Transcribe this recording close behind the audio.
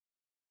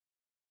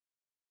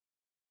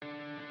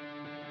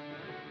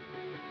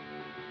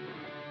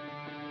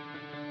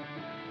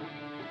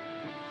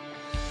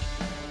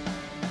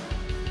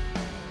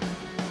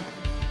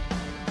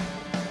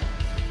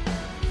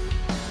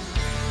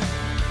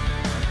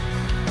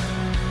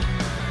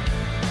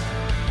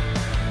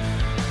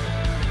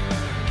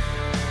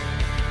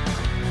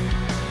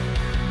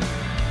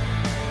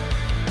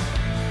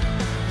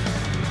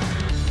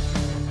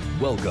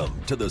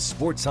Welcome to the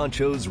Sports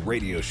Honchos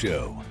Radio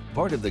Show,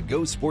 part of the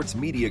Go Sports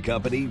Media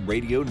Company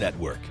radio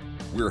network.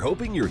 We're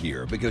hoping you're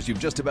here because you've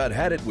just about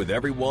had it with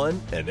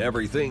everyone and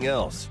everything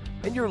else,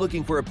 and you're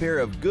looking for a pair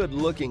of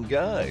good-looking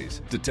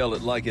guys to tell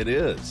it like it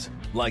is,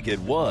 like it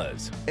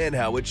was, and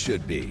how it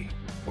should be.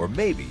 Or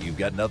maybe you've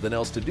got nothing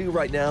else to do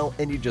right now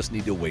and you just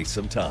need to waste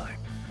some time.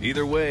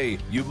 Either way,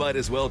 you might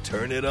as well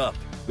turn it up,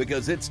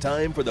 because it's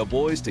time for the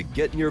boys to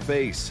get in your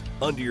face,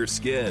 under your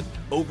skin,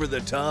 over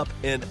the top,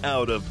 and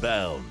out of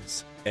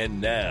bounds.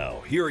 And now,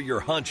 here are your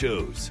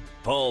honchos,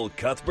 Paul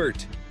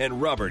Cuthbert and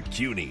Robert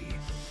Cuny.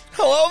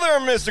 Hello there,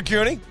 Mr.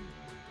 Cuny.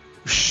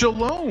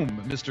 Shalom,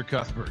 Mr.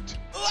 Cuthbert.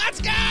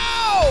 Let's go!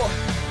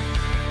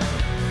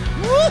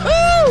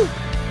 Woohoo!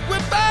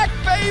 We're back,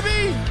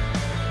 baby!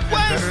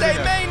 Wednesday,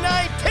 May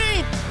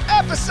 19th,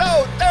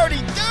 episode 30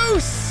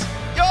 deuce.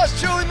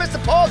 Yours truly,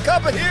 Mr. Paul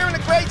Cuthbert, here in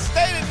the great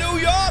state of New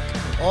York,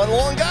 on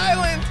Long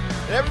Island.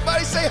 And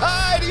everybody say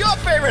hi to your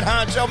favorite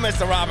honcho,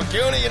 Mr. Robert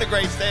Cuny, in the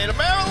great state of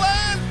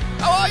Maryland.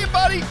 How are you,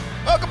 buddy?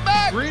 Welcome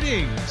back.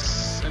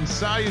 Greetings and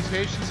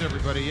salutations,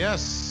 everybody.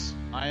 Yes,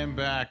 I am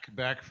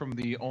back from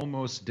the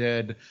almost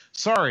dead.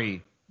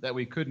 Sorry that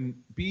we couldn't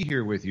be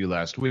here with you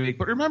last week.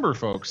 But remember,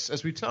 folks,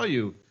 as we tell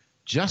you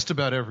just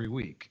about every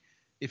week,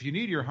 if you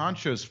need your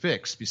honchos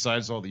fixed,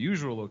 besides all the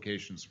usual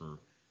locations for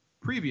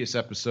previous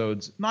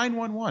episodes,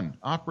 911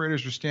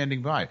 operators are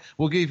standing by.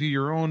 We'll give you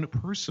your own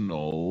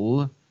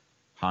personal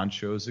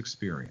honchos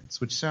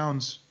experience, which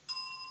sounds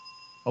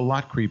a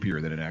lot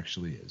creepier than it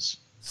actually is.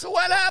 So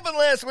what happened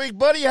last week,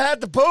 buddy? You had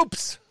the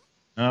poops.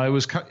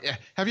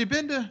 Have you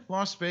been to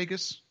Las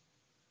Vegas?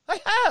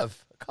 I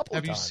have a couple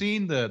of times. Have you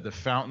seen the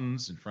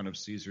fountains in front of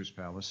Caesar's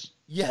Palace?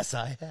 Yes,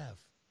 I have.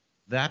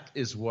 That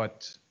is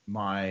what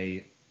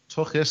my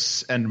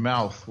tuchus and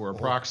mouth were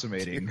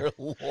approximating. Dear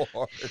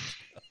Lord.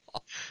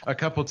 A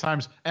couple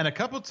times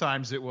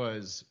it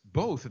was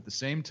both at the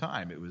same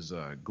time. It was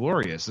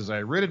glorious as I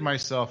ridded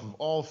myself of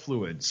all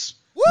fluids.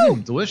 Woo!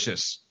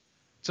 Delicious.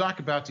 Talk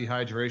about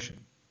dehydration.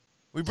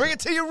 We bring it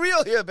to you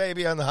real here,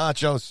 baby, on the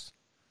honchos.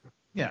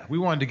 Yeah, we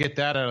wanted to get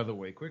that out of the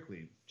way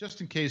quickly,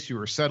 just in case you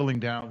were settling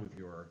down with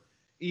your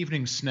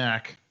evening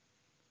snack,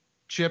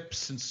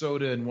 chips and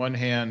soda in one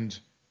hand,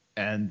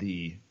 and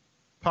the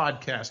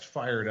podcast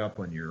fired up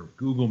on your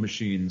Google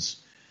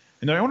machines.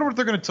 And I wonder what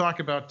they're going to talk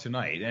about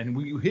tonight. And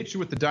we hit you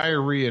with the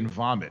diarrhea and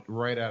vomit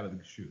right out of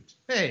the chute.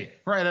 Hey,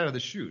 right out of the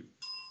chute.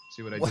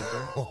 See what I did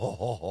there?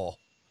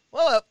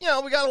 Well,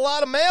 we got a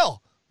lot of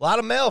mail. A lot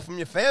of mail from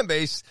your fan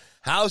base.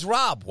 How's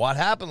Rob? What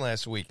happened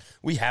last week?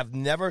 We have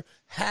never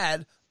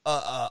had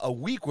a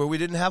week where we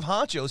didn't have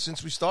honchos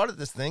since we started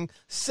this thing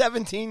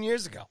 17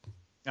 years ago.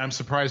 I'm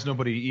surprised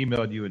nobody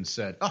emailed you and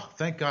said, "Oh,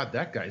 thank God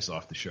that guy's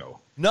off the show."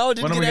 No,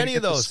 didn't get any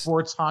of those. The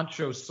Sports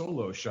Honcho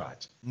solo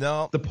shot.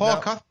 No. The Paul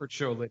Cuthbert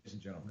show, ladies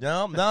and gentlemen.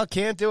 No,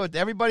 can't do it.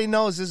 Everybody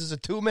knows this is a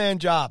two-man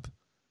job.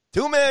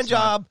 Two-man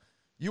job.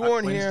 You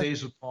weren't here.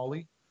 Wednesdays with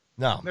Paulie?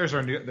 No. There's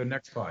the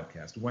next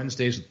podcast,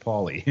 Wednesdays with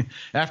Paulie.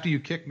 After you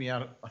kicked me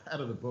out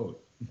of the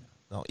boat.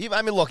 No,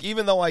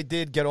 even though I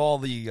did get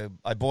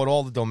I bought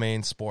all the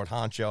domains, Sport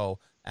Honcho,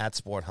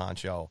 @Sport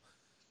Honcho,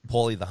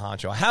 Paulie the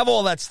Honcho. I have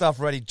all that stuff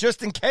ready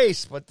just in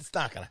case, but it's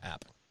not going to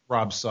happen.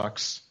 Rob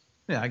sucks.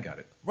 Yeah, I got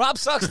it.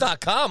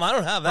 RobSucks.com. I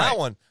don't have that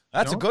one.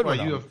 That's a good one.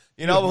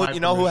 You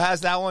know who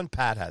has that one?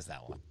 Pat has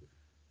that one.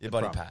 Your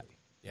buddy Pat.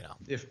 You know.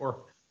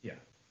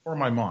 Or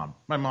my mom.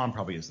 My mom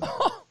probably is that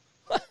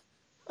one.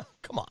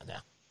 Come on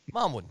now.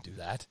 Mom wouldn't do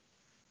that.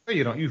 Hey,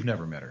 you've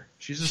never met her.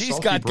 She's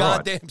got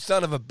broad. goddamn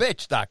son of a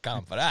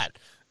bitch.com for that.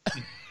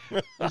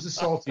 She's a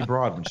salty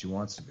broad when she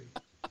wants to be.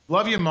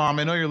 Love you, Mom.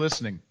 I know you're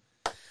listening.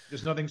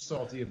 There's nothing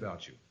salty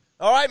about you.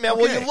 All right, man.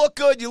 Okay.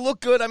 Well, you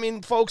look good. I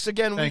mean, folks,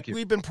 again,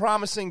 we've been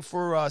promising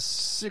for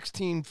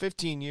 16,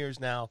 15 years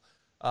now.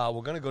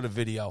 We're going to go to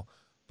video,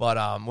 but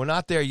we're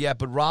not there yet.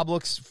 But Rob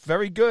looks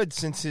very good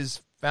since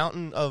his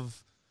fountain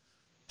of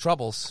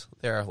troubles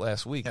there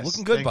last week. Yes,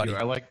 looking good, thank buddy. You.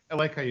 I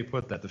like how you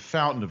put that, the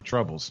fountain of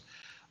troubles.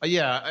 You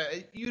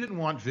didn't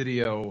want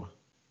video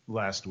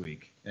last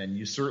week, and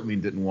you certainly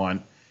didn't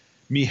want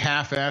me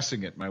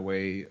half-assing it my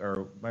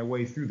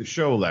way through the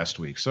show last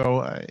week.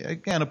 So,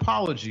 again,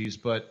 apologies,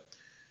 but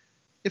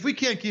if we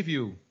can't give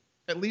you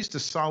at least a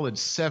solid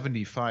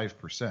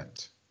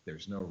 75%,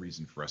 there's no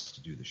reason for us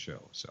to do the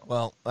show. So,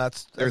 well,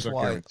 that's our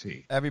why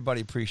guarantee.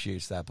 Everybody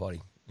appreciates that,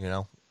 buddy.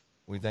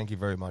 We thank you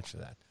very much for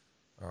that.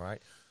 All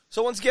right.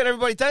 So once again,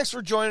 everybody, thanks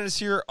for joining us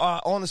here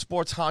on the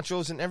Sports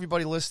Honchos, and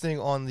everybody listening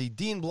on the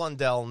Dean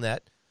Blundell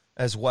net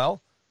as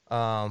well.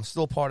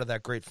 Still part of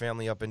that great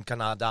family up in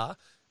Canada,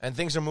 and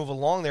things are moving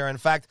along there. In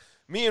fact,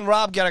 me and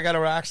Rob got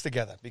our acts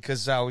together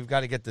because we've got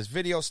to get this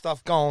video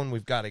stuff going.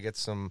 We've got to get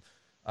some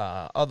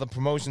other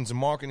promotions and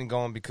marketing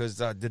going because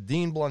the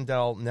Dean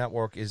Blundell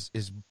network is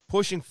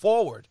pushing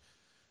forward,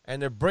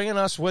 and they're bringing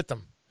us with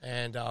them,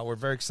 and we're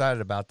very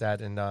excited about that.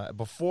 And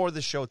before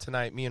the show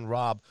tonight, me and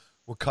Rob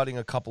were cutting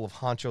a couple of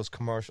Honchos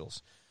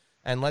commercials.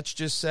 And let's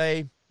just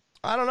say,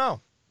 I don't know,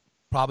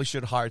 probably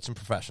should have hired some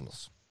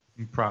professionals.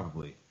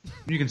 Probably.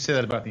 You can say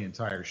that about the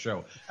entire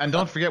show. And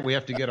don't forget, we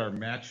have to get our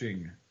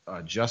matching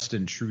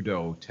Justin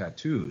Trudeau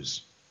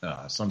tattoos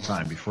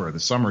sometime before the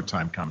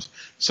summertime comes.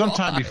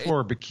 Sometime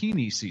before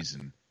bikini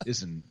season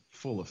is in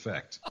full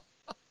effect.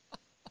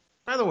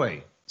 By the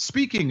way,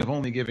 speaking of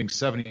only giving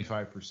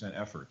 75%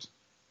 effort,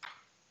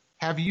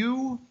 have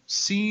you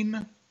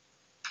seen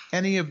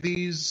any of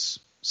these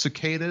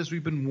cicadas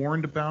we've been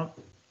warned about?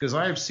 Because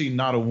I have seen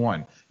not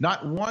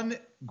one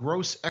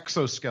gross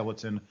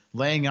exoskeleton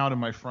laying out in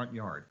my front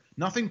yard.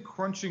 Nothing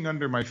crunching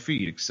under my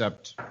feet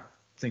except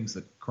things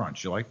that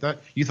crunch. You like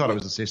that? You thought I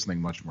was to say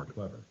something much more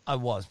clever. I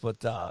was,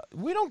 but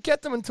we don't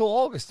get them until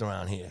August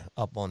around here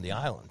up on the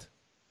island.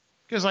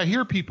 Because I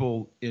hear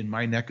people in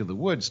my neck of the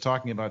woods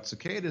talking about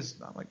cicadas.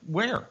 I'm like,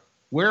 where?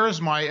 Where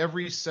is my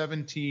every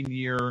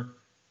 17-year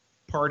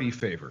party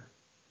favor?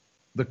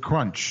 The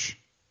crunch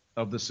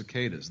of the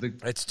cicadas.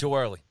 It's too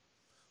early.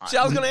 See,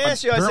 I was going to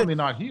ask you. Apparently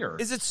not here.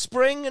 Is it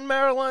spring in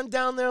Maryland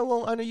down there?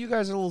 I know you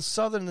guys are a little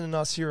southern than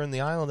us here in the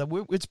island.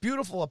 It's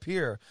beautiful up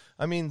here.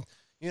 I mean,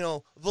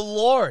 the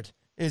Lord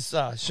is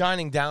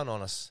shining down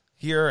on us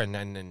here,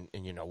 and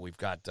we've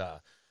got the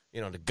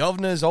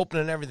governor's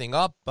opening everything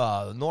up.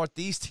 The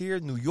Northeast here,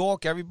 New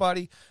York,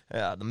 everybody.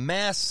 The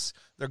masks,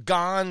 they're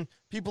gone.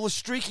 People are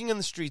streaking in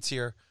the streets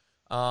here,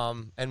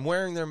 and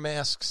wearing their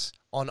masks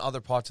on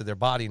other parts of their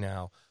body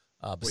now.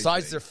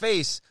 Besides their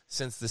face,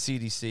 since the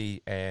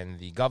CDC and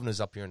the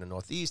governors up here in the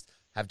Northeast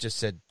have just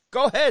said,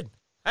 go ahead,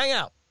 hang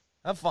out,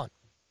 have fun.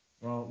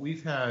 Well,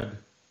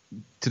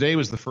 today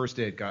was the first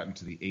day it got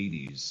into the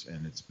 80s,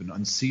 and it's been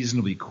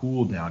unseasonably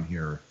cool down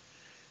here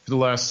for the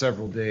last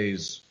several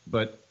days.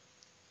 But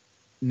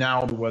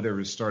now the weather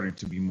is starting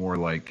to be more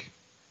like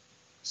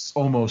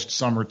almost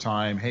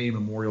summertime. Hey,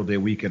 Memorial Day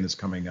weekend is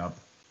coming up.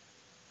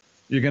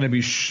 You're going to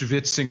be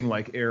schwitzing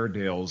like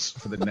Airedales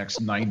for the next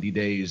 90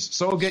 days.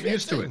 So get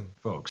used to it,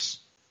 folks.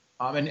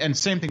 And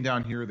same thing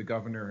down here. The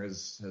governor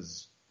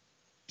has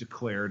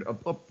declared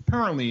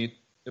apparently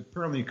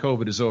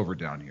COVID is over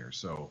down here.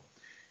 So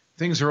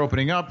things are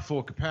opening up,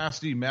 full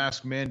capacity.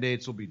 Mask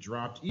mandates will be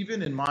dropped.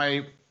 Even in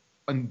my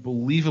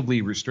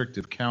unbelievably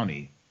restrictive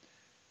county,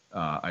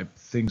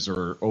 things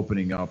are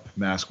opening up.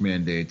 Mask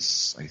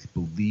mandates, I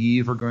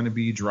believe, are going to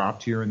be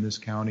dropped here in this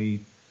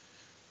county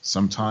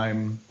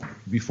sometime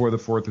before the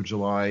 4th of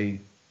July.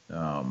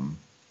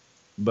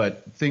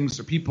 But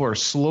people are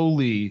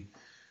slowly,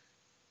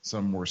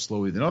 some more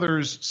slowly than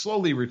others,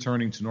 slowly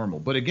returning to normal.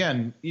 But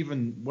again,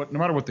 no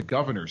matter what the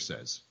governor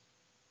says,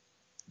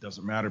 it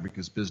doesn't matter,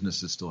 because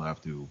businesses still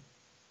have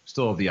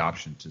the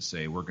option to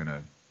say, we're going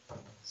to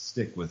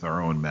stick with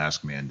our own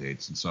mask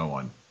mandates and so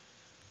on.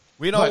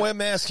 We don't wear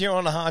masks here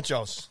on the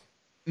Honchos.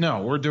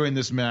 No, we're doing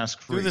this mask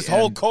free. Through this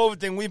whole COVID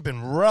thing, we've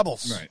been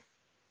rebels. Right.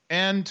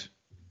 And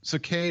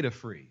cicada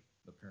free,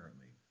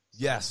 apparently.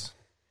 Yes.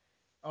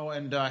 Oh,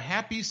 and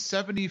happy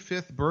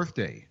 75th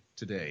birthday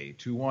today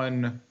to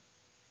one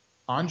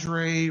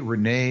Andrei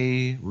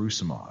Rene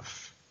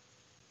Roussimoff.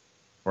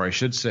 Or I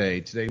should say,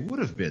 today would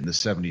have been the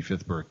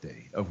 75th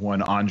birthday of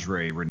one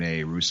Andrei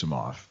Rene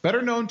Roussimoff,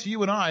 better known to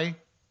you and I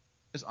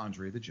as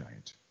Andre the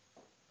Giant.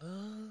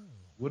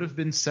 Would have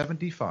been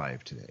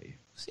 75 today.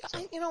 See,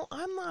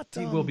 I'm not.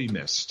 He will be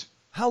missed.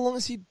 How long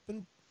has he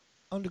been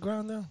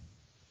underground now?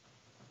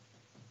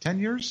 10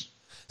 years?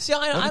 See,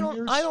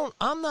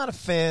 I'm not a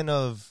fan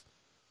of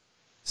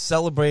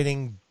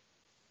celebrating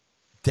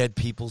dead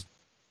people's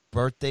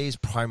birthdays.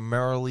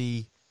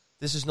 Primarily,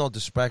 this is no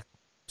disrespect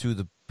to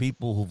the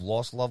people who've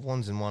lost loved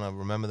ones and want to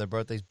remember their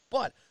birthdays,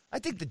 but I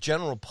think the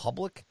general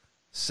public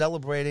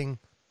celebrating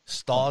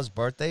stars'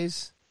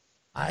 birthdays,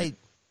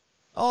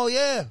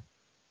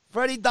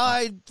 Freddie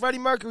died, Freddie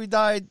Mercury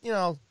died,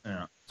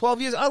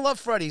 12 years. I love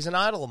Freddie, he's an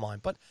idol of mine,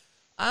 but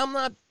I'm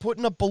not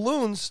putting up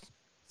balloons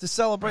to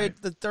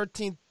celebrate the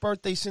 13th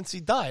birthday since he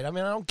died. I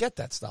mean, I don't get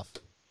that stuff.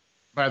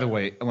 By the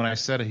way, when I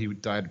said he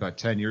died about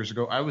 10 years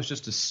ago, I was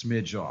just a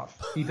smidge off.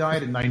 He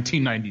died in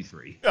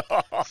 1993.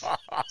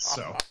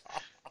 So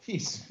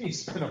he's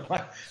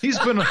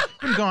been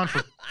gone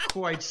for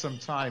quite some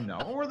time now,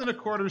 more than a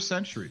quarter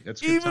century. That's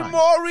good even times.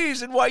 More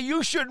reason why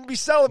you shouldn't be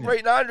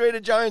celebrating Andre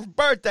the Giant's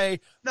birthday.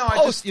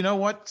 No, you know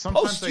what?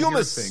 Sometimes I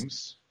hear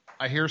things.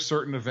 I hear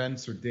certain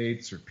events or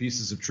dates or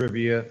pieces of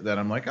trivia that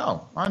I'm like,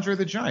 oh, Andre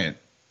the Giant,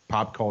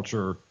 pop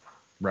culture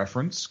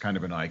reference, kind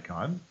of an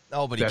icon.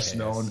 Nobody best cares.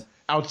 Known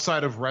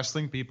outside of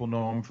wrestling. People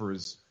know him for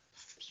his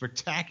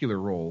spectacular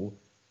role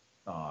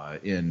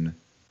in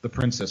The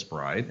Princess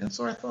Bride, and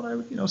so I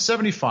thought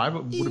 75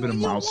 would have been a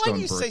milestone why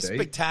do you birthday. Say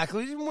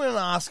spectacular? He didn't win an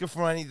Oscar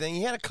for anything.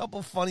 He had a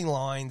couple funny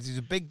lines. He's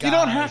a big guy. You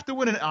don't have to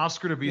win an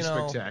Oscar to be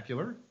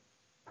spectacular.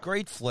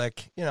 Great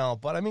flick,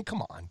 but I mean,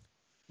 come on.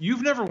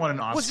 You've never won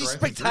an Oscar. Was he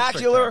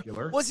spectacular?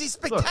 Was he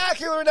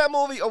spectacular in that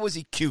movie, or was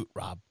he cute,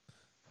 Rob?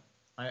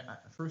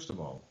 First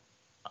of all,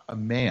 a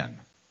man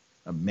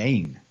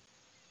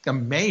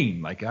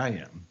like I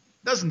am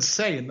doesn't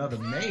say another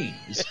man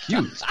is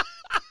cute.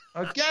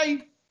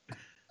 Okay,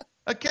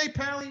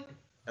 Pally.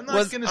 I'm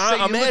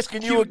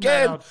asking you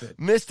again,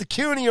 Mr.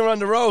 Cuny, you're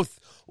under oath.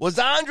 Was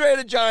Andre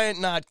the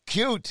Giant not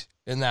cute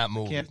in that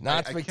movie?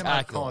 Not spectacular. I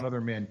cannot call another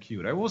man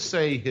cute. I will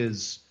say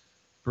his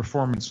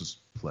performance was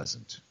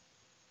pleasant.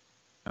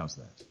 How's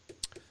that?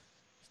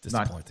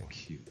 Disappointing. Not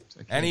cute.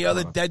 Any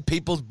other dead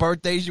people's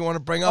birthdays you want to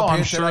bring up? Oh, I'm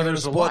here sure tonight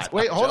there's a on the lot. sports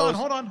Wait, hold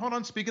shows?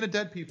 on. Speaking of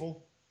dead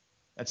people,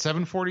 at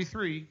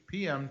 7:43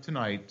 p.m.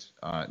 tonight,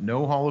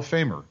 no Hall of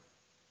Famer.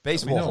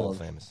 Baseball Hall of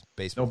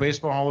Famers. No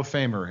Baseball Hall of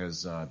Famer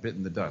has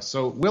bitten the dust.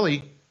 So,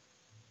 Willie,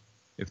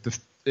 if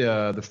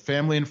the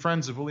family and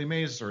friends of Willie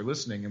Mays are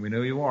listening, and we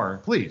know you are,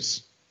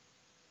 please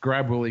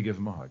grab Willie, give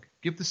him a hug.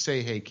 Give the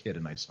Say Hey Kid a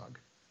nice hug.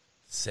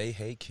 Say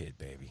hey, kid,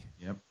 baby.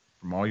 Yep,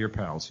 from all your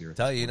pals here.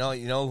 Tell you,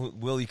 you know,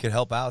 Willie could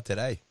help out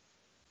today.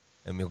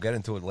 And we'll get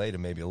into it later,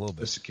 maybe a little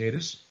bit. The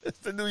Cicadas? It's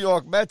the New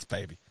York Mets,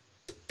 baby.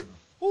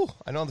 Whew,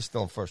 I know they're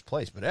still in first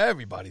place, but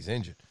everybody's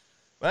injured.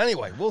 But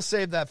anyway, we'll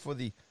save that for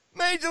the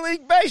Major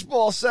League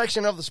Baseball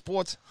section of the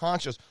Sports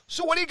Honchos.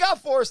 So what do you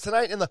got for us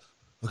tonight in the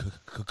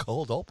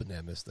cold open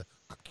there, Mr.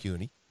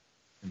 CUNY?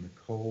 In the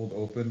cold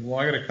open? Well,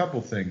 I got a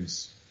couple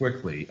things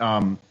quickly.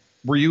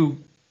 Were you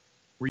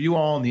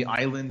all on the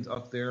island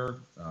up there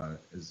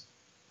as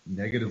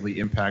negatively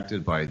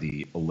impacted by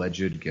the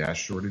alleged gas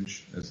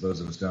shortage as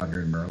those of us down here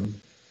in Maryland?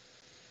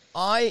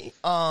 I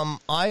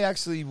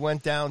actually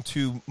went down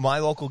to my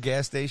local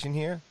gas station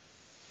here,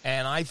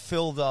 and I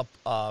filled up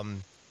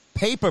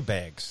paper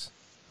bags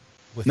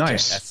with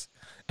gas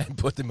and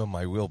put them in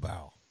my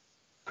wheelbarrow.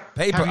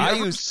 Paper.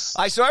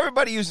 I saw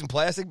everybody using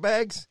plastic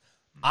bags.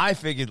 I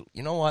figured,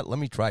 you know what? Let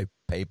me try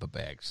paper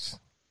bags.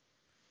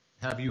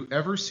 Have you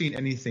ever seen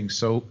anything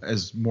so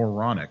as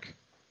moronic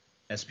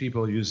as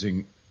people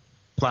using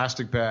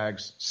plastic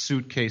bags,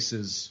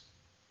 suitcases,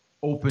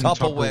 open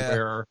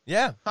Tupperware?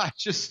 Yeah. I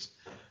just,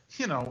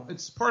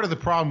 it's part of the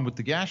problem with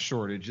the gas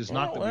shortage is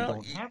not that we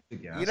don't have the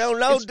gas.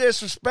 No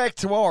disrespect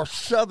to our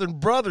southern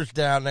brothers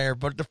down there,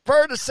 but the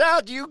further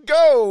south you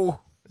go,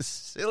 the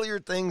sillier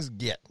things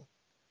get.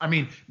 I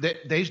mean,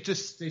 they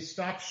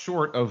stop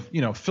short of,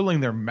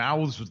 filling their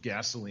mouths with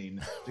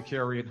gasoline to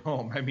carry it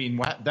home. I mean,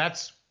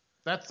 that's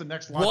the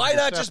next line. Why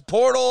not just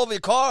pour it all over your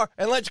car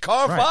and let your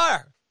car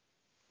fire?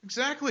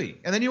 Exactly.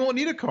 And then you won't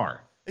need a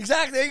car.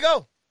 Exactly. There you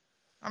go.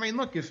 I mean,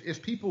 look,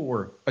 if people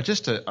were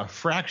just a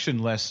fraction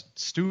less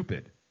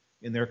stupid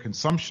in their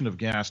consumption of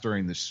gas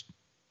during this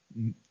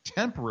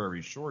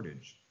temporary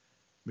shortage,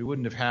 we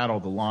wouldn't have had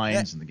all the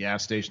lines and the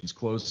gas stations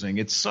closing.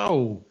 It's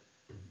absurd.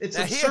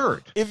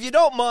 Here, if you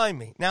don't mind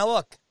me. Now,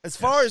 look, as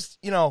far as,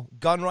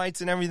 gun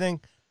rights and everything,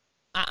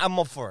 I'm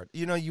up for it.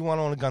 You want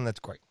to own a gun, that's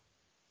great.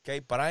 Okay,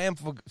 but I am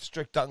for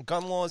strict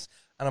gun laws,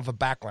 and I'm for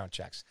background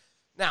checks.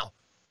 Now,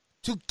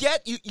 to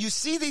get you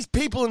see these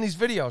people in these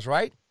videos,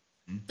 right?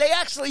 They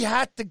actually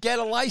had to get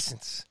a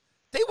license.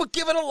 They were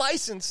given a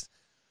license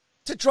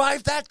to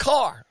drive that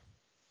car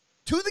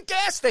to the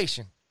gas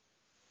station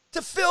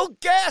to fill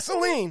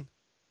gasoline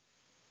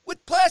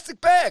with plastic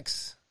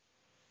bags.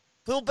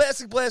 Fill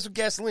plastic bags with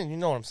gasoline. You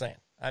know what I'm saying?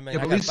 I mean,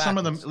 but at least some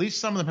of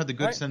them had the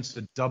good sense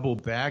to double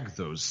bag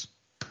those.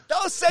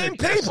 Those same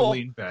people,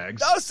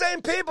 bags. Those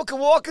same people can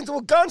walk into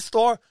a gun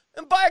store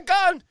and buy a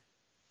gun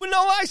with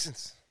no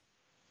license.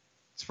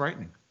 It's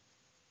frightening.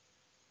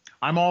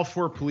 I'm all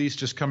for police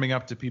just coming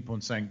up to people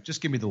and saying, just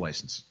give me the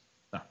license.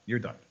 No, you're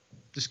done.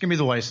 Just give me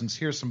the license.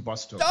 Here's some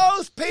bus tokens.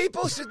 Those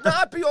people should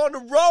not be on the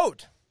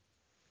road.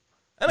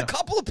 And a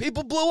couple of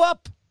people blew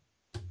up.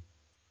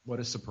 What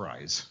a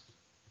surprise.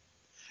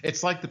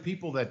 It's like the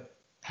people that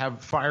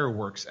have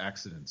fireworks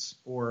accidents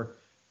or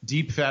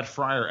deep fat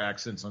fryer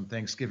accidents on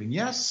Thanksgiving.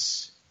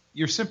 Yes,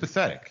 you're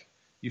sympathetic.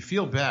 You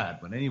feel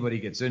bad when anybody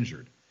gets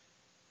injured.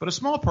 But a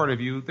small part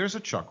of you, there's a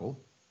chuckle.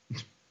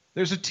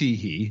 There's a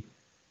tee-hee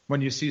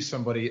when you see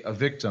somebody a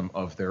victim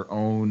of their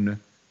own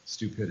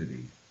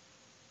stupidity.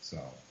 So,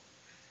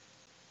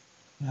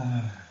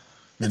 anyway,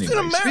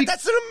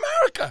 that's in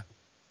America.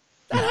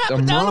 That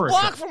happened down the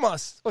block from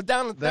us, or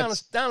down a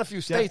few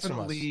states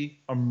from us. Definitely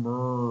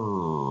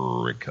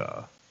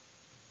America.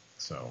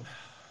 So,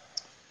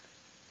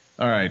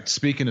 all right.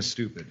 Speaking of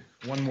stupid,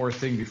 one more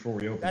thing before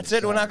we open. That's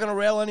it. We're not going to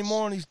rail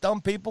anymore on these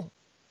dumb people.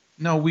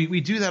 No,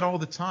 we do that all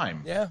the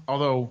time. Yeah.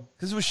 Although,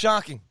 because it was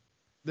shocking.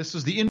 This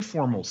is the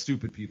informal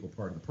stupid people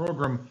part of the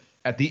program.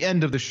 At the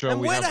end of the show, and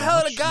where the hell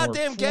are the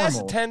goddamn gas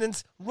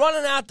attendants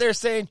running out there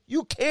saying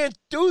you can't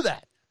do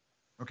that?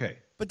 Okay.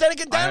 But then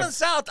again, down in the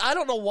South, I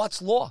don't know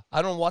what's law.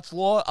 I don't know what's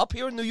law. Up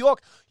here in New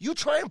York, you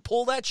try and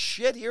pull that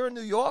shit here in New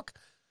York,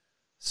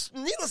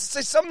 needless to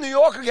say, some New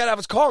Yorker get out of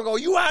his car and go,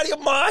 you out of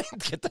your mind?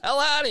 Get the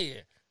hell out of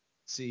here.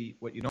 See,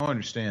 what you don't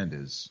understand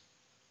is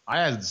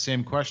I had the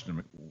same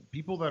question.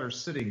 People that are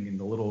sitting in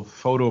the little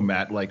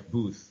photomat-like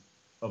booth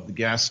of the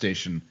gas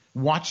station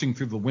watching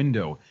through the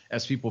window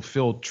as people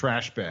fill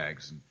trash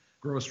bags and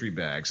grocery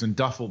bags and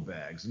duffel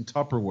bags and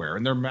Tupperware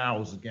in their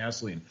mouths with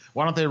gasoline.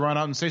 Why don't they run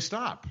out and say,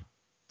 stop?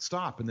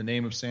 Stop in the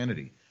name of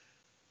sanity.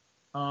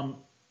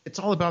 It's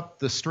all about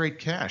the straight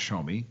cash,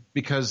 homie,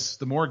 because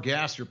the more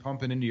gas you're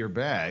pumping into your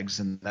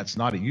bags, and that's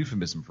not a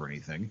euphemism for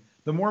anything,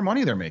 the more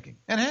money they're making.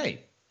 And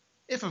hey,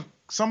 if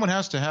someone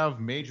has to have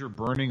major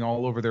burning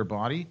all over their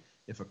body,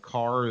 if a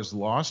car is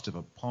lost, if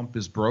a pump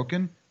is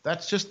broken,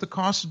 that's just the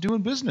cost of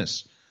doing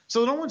business.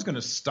 So no one's going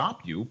to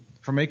stop you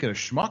from making a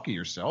schmuck of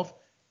yourself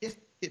if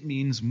it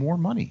means more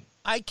money.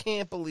 I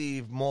can't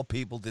believe more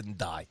people didn't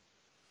die.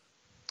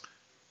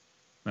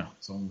 Well,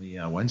 it's only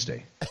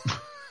Wednesday.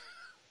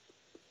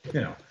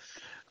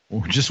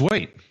 Just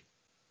wait.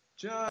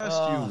 You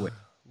wait.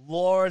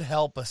 Lord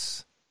help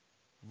us.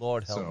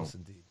 Lord help us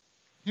indeed.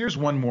 Here's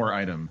one more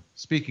item.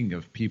 Speaking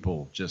of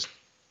people just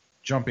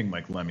jumping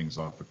like lemmings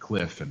off a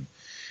cliff and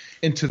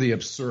into the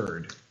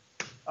absurd.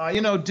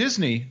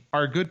 Disney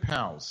are good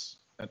pals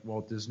at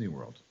Walt Disney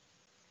World.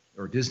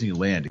 Or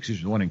Disneyland, excuse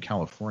me, the one in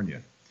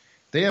California.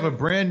 They have a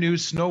brand new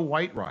Snow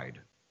White ride,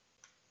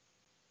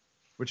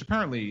 which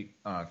apparently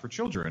for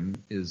children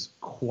is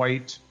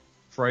quite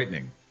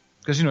frightening.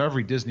 Because,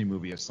 every Disney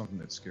movie has something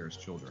that scares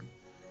children.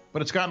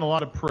 But it's gotten a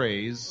lot of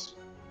praise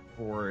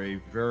for a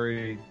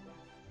very...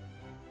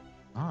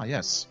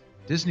 yes,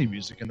 Disney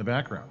music in the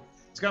background.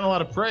 It's gotten a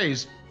lot of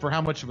praise for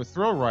how much of a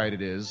thrill ride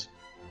it is,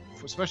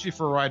 especially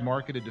for a ride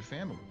marketed to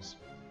families.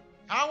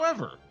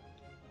 However,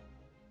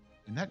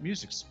 and that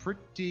music's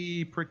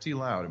pretty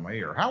loud in my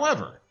ear.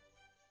 However,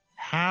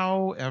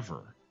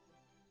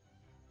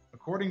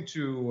 according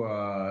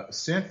to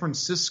San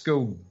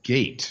Francisco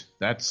Gate,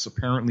 that's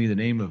apparently the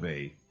name of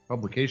a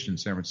publication in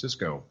San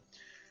Francisco.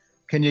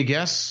 Can you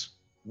guess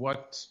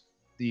what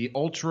the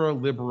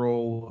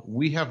ultra-liberal,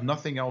 we have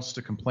nothing else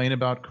to complain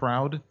about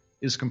crowd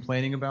is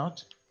complaining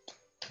about?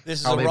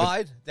 This is a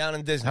ride down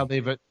in Disney.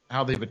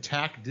 How they've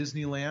attacked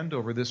Disneyland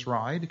over this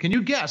ride. Can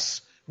you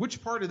guess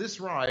which part of this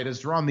ride has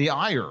drawn the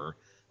ire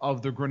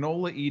of the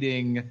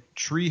granola-eating,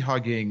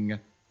 tree-hugging,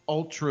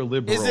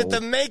 ultra-liberal? Is it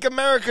the Make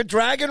America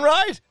Dragon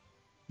ride?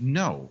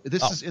 No.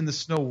 This is in the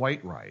Snow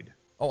White ride.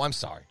 Oh, I'm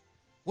sorry.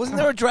 Wasn't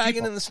there a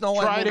dragon in the Snow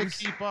White movies?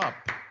 Try to keep up.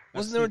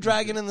 Wasn't there a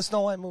dragon in the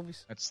Snow White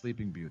movies? That's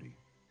Sleeping Beauty.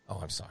 Oh,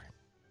 I'm sorry.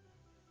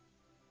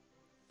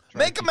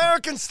 Make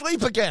Americans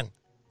sleep again.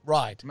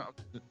 Ride.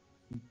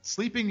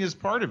 Sleeping is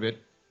part of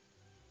it.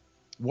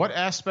 What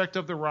aspect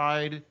of the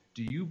ride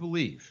do you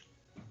believe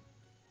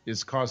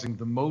is causing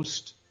the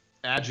most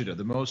agita,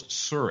 the most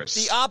surus?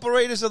 The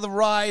operators of the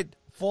ride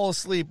fall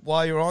asleep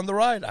while you're on the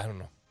ride? I don't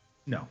know.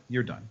 No,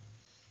 you're done.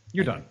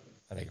 You're done.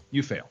 Thank you.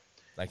 You fail.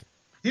 Thank you.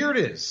 Here it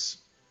is.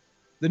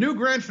 The new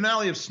grand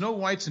finale of Snow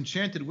White's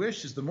Enchanted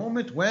Wish is the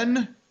moment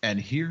when, and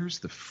here's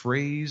the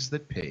phrase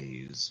that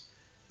pays,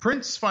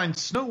 Prince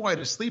finds Snow White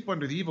asleep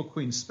under the evil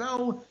queen's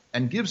spell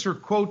and gives her,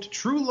 quote,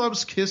 true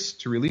love's kiss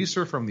to release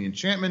her from the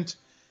enchantment,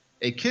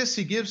 a kiss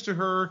he gives to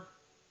her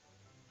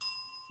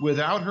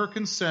without her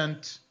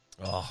consent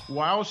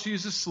while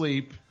she's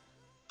asleep,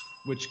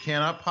 which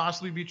cannot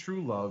possibly be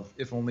true love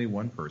if only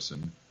one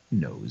person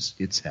knows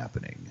it's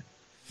happening.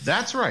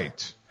 That's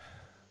right.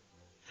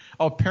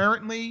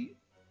 Apparently,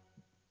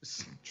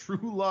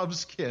 true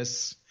love's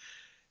kiss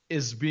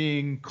is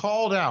being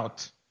called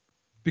out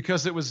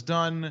because it was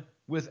done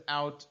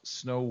without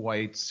Snow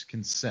White's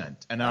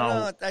consent. And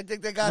now, I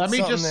think they got let me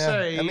something just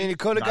there. say, I mean, he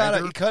could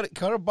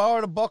have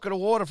borrowed a bucket of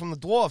water from the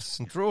dwarfs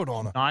and threw it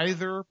on her.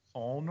 Neither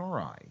Paul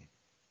nor I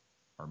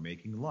are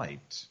making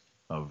light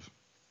of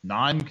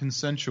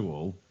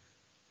non-consensual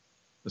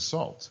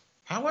assault.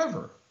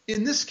 However,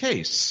 in this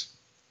case,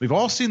 we've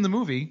all seen the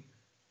movie.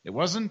 It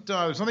wasn't,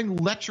 there's nothing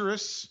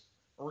lecherous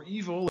or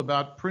evil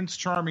about Prince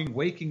Charming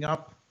waking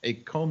up a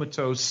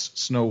comatose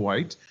Snow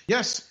White.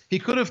 Yes, he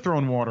could have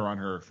thrown water on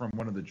her from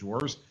one of the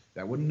drawers.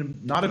 That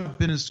wouldn't not have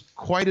been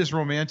quite as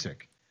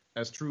romantic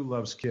as True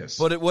Love's kiss.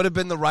 But it would have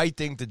been the right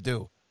thing to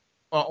do.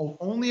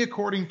 Only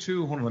according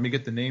to, hold on, let me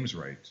get the names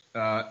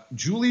right.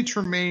 Julie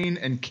Tremaine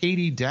and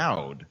Katie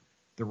Dowd,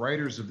 the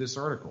writers of this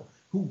article,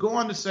 who go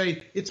on to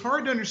say, it's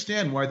hard to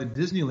understand why the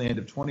Disneyland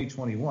of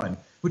 2021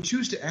 would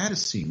choose to add a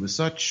scene with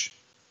such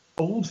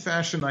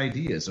old-fashioned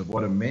ideas of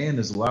what a man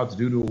is allowed to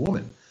do to a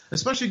woman,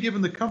 especially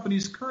given the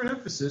company's current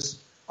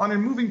emphasis on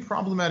removing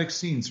problematic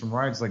scenes from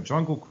rides like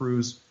Jungle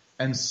Cruise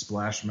and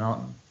Splash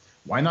Mountain.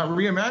 Why not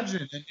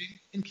reimagine an ending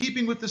in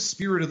keeping with the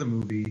spirit of the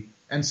movie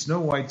and Snow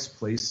White's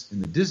place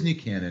in the Disney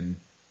canon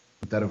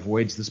that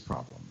avoids this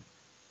problem?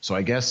 So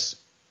I guess,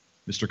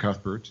 Mr.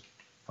 Cuthbert,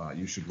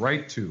 you should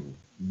write to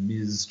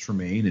Ms.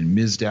 Tremaine and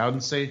Ms. Dowd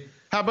and say,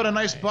 how about a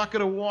nice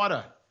bucket of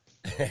water?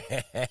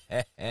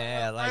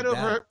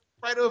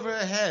 Right over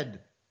her head.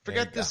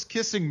 Forget this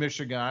kissing,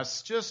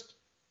 Michigas. Just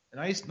a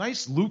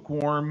nice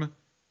lukewarm,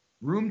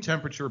 room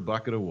temperature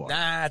bucket of water.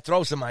 Nah,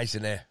 throw some ice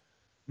in there.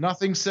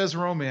 Nothing says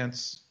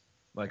romance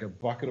like a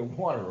bucket of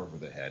water over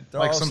the head.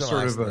 Throw like some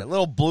sort of a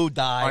little blue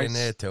dye in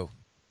there too.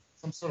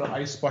 Some sort of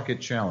ice bucket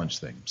challenge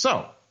thing.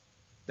 So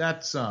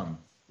that's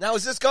Now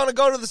is this going to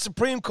go to the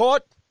Supreme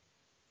Court?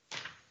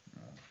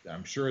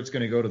 I'm sure it's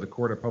going to go to the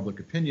Court of Public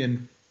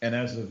Opinion, and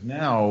as of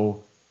now,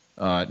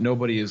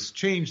 nobody has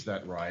changed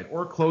that ride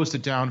or closed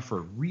it down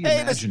for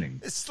reimagining. Hey,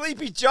 does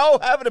Sleepy Joe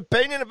have an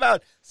opinion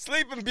about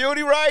Sleeping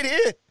Beauty right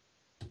here?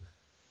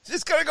 Is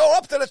this going to go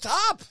up to the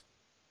top?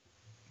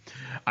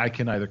 I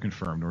can neither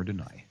confirm nor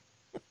deny.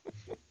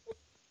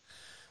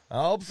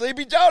 I hope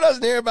Sleepy Joe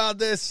doesn't hear about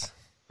this.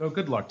 So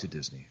good luck to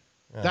Disney.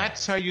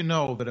 That's how you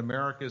know that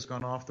America has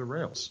gone off the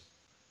rails.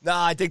 No,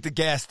 I think the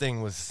gas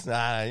thing was,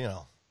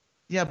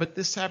 Yeah, but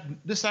this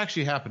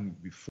actually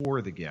happened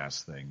before the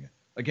gas thing.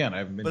 Again, I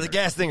haven't been. But the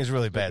gas thing is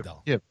really bad,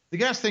 though. Yeah, the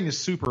gas thing is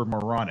super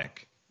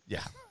moronic.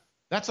 Yeah.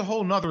 That's a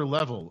whole nother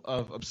level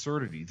of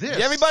absurdity.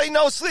 Everybody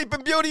knows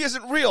Sleeping Beauty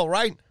isn't real,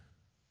 right?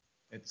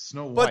 It's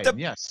Snow White.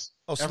 Yes.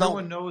 Oh,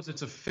 everyone knows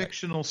it's a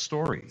fictional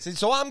story. See,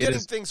 so I'm getting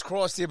things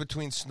crossed here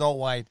between Snow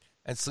White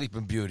and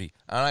Sleeping Beauty,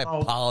 and I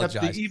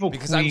apologize the evil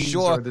because I'm queens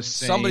sure are the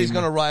same. somebody's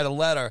going to write a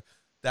letter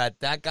that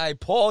guy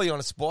Paulie on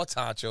the Sports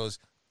Honchos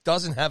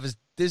doesn't have his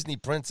Disney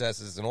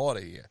princesses in order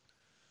here.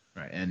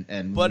 Right,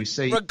 and but we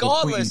say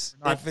regardless,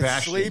 queen, if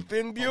it's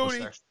Sleeping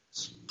Beauty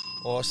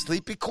or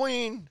Sleepy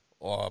Queen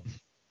or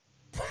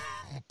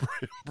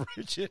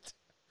Bridget,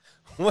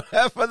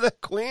 whatever the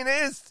queen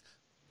is,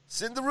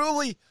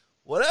 Cinderella,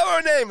 whatever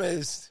her name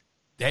is,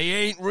 they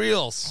ain't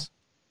reals.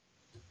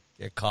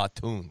 They're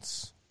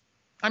cartoons.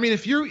 I mean,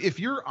 if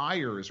your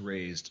ire is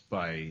raised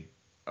by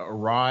a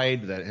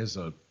ride that has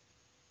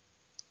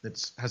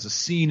a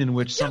scene in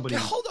which somebody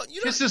hold on.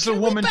 kisses a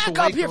woman back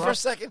to up wake here her for a up,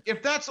 second.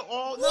 If that's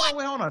all, no,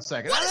 wait, hold on a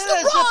second. What is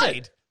the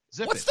ride?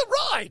 What's the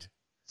ride?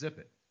 Zip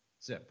it.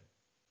 Zip.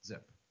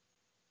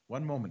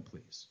 One moment,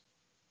 please,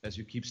 as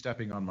you keep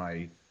stepping on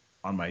my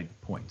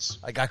points.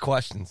 I got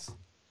questions.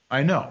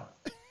 I know.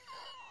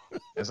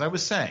 As I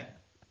was saying,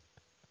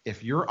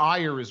 if your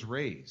ire is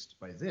raised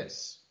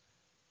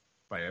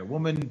by a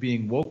woman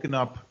being woken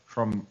up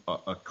from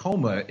a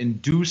coma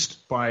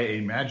induced by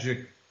a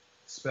magic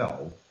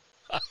spell.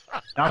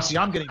 Now, see,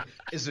 I'm getting.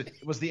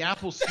 Was the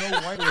apple Snow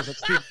White or is it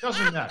Steve?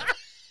 Doesn't matter.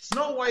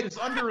 Snow White is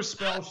under a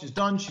spell. She's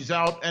done. She's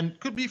out, and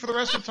could be for the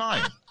rest of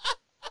time.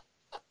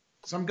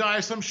 Some guy,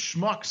 some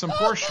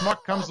poor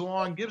schmuck comes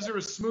along, gives her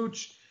a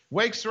smooch,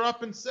 wakes her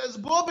up, and says,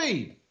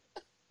 "Booby,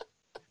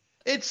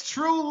 it's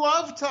true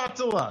love,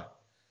 Tatala.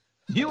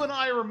 You and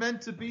I are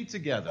meant to be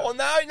together." Oh,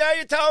 now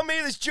you're telling me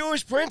there's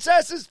Jewish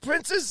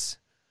princes?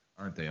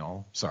 Aren't they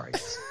all? Sorry.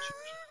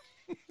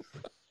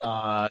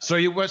 So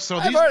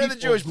I've heard of the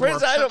Jewish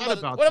prince.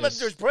 What about the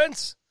Jewish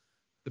prince?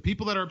 The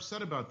people that are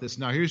upset about this,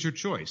 now here's your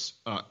choice.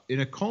 In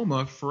a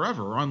coma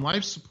forever, on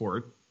life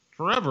support,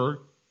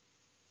 forever,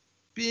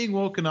 being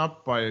woken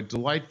up by a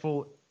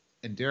delightful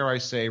and, dare I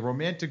say,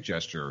 romantic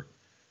gesture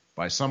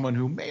by someone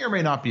who may or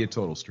may not be a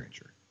total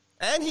stranger.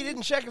 And he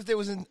didn't check if there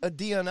was a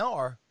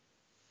DNR,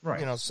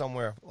 right?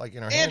 Somewhere like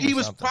in her hand. And he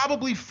was something.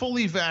 probably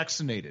fully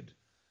vaccinated.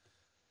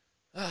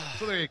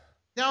 So there you go.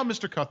 Now,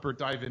 Mr. Cuthbert,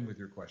 dive in with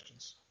your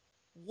questions.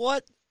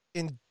 What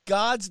in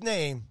God's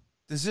name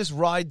does this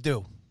ride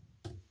do?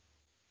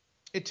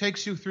 It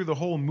takes you through the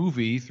whole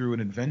movie through an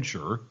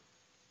adventure.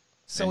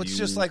 So it's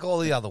just like all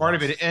the other part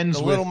ones. Part of it ends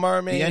the with Little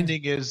Mermaid. The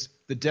ending is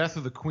the death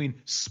of the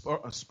queen.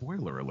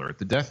 Spoiler alert: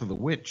 the death of the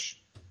witch,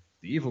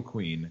 the evil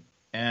queen,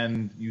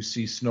 and you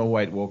see Snow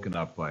White woken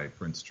up by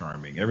Prince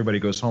Charming. Everybody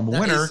goes home a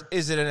winner.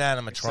 Is it an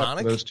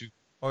animatronic? Those two.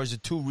 Or is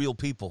it two real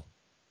people?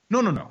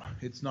 No.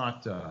 It's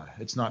not.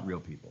 It's not real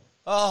people.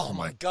 Oh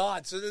my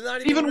God! So they're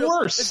not even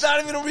worse. It's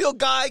not even a real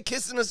guy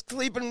kissing a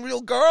sleeping real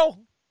girl.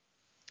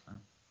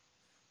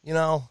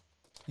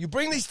 You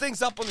bring these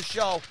things up on the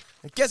show.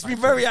 It gets me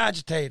very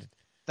agitated.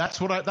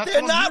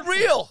 They're not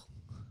real.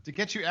 To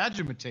get you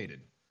agitated.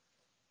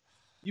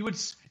 You would,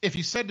 if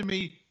you said to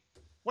me,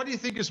 "What do you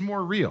think is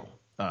more real?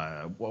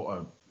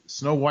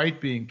 Snow White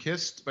being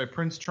kissed by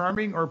Prince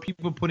Charming, or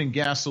people putting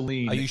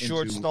gasoline?" Are you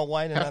sure it's Snow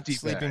White and not hefty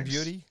Sleeping bags?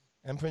 Beauty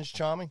and Prince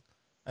Charming?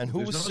 And who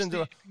was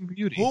Cinderella?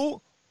 Beauty.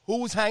 Who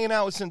was hanging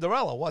out with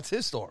Cinderella? What's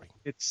his story?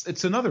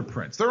 It's another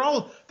prince. They're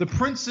all the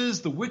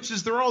princes, the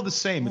witches. They're all the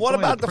same. What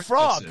about the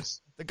frog?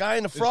 The guy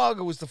in the frog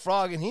who was the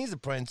frog, and he's a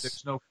prince.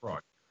 There's no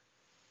frog.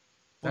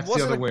 That's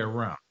the other way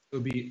around. It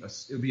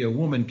would be a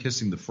woman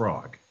kissing the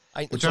frog.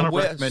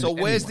 So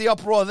where's the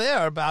uproar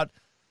there about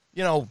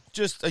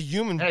just a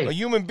human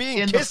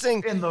being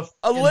kissing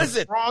a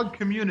lizard? In the frog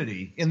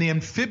community, in the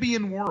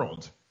amphibian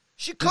world,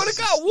 she could have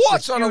got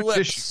warts on her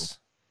lips.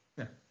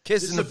 Yeah.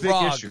 Kissing the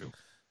frog. Big issue.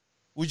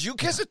 Would you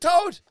kiss a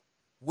toad?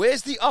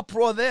 Where's the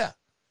uproar there?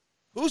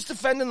 Who's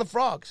defending the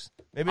frogs?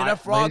 Maybe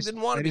that frog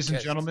didn't want to be kissed.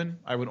 Ladies and gentlemen,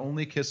 I would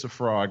only kiss a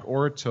frog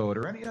or a toad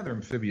or any other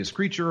amphibious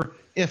creature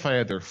if I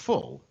had their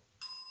full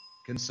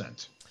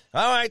consent.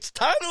 All right, it's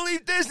time to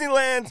leave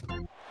Disneyland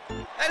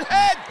and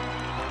head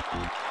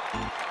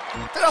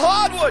to the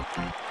hardwood,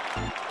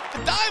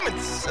 the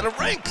diamonds, and the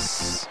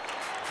rinks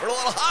for a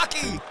little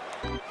hockey,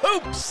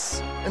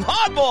 hoops, and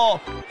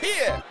hardball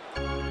here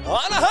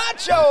on the Hot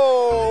Show.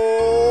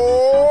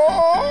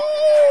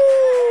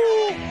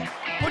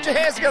 Put your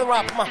hands together,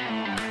 Rob. Come on.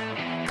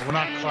 We're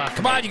not clapping.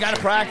 Come on, you got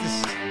to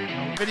practice.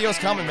 Video's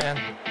coming, man.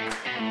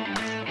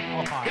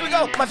 Here we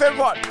go. My favorite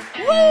part.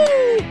 Woo!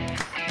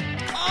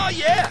 Oh,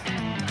 yeah.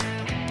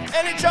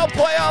 NHL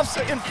playoffs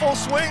are in full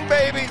swing,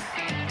 baby.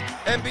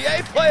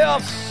 NBA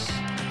playoffs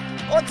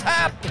on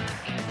tap.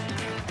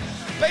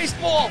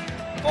 Baseball,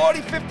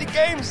 40, 50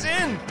 games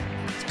in.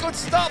 It's good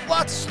stuff.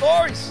 Lots of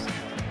stories.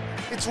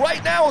 It's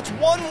right now. It's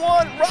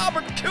 1-1.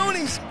 Robert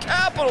Cooney's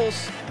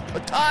Capitals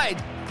are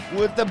tied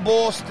with the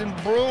Boston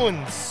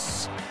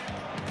Bruins.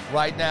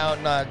 Right now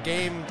in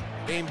game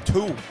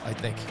 2, I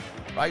think.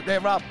 Right there,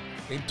 Rob?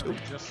 Game 2.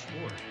 Just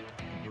scored.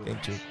 Game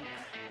 2.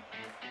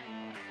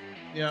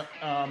 Yeah.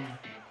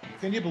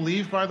 Can you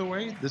believe, by the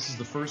way, this is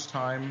the first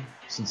time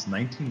since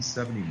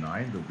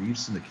 1979 the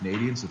Leafs and the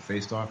Canadiens have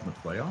faced off in the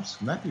playoffs?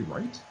 Can that be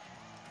right?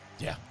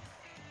 Yeah.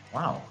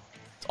 Wow.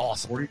 It's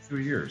awesome. 42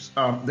 years.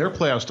 Their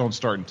playoffs don't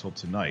start until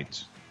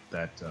tonight.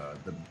 That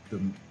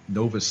the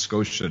Nova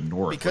Scotia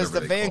North. Because the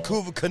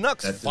Vancouver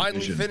Canucks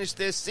finally finished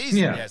their season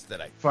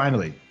yesterday.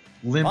 Finally.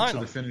 Limped to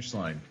the finish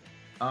line.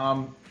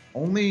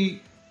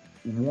 Only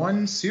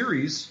one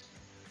series,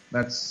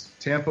 that's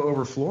Tampa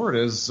over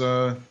Florida, is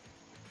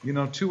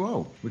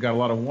 2-0. We got a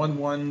lot of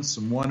 1-1s,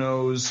 some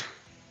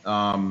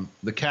 1-0s.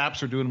 The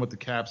Caps are doing what the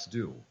Caps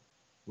do,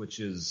 which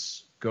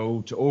is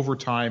go to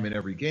overtime in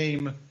every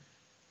game.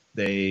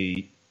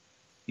 They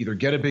either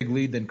get a big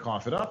lead, then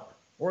cough it up,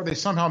 or they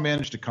somehow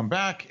manage to come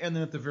back and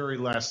then at the very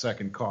last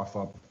second cough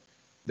up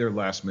their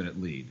last-minute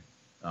lead.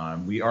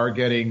 We are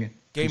getting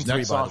Game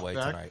 3, by the way,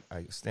 back tonight.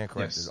 I stand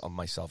corrected on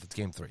myself. It's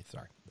Game 3,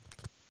 sorry.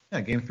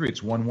 Yeah, Game 3.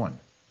 It's 1-1.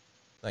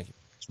 Thank you.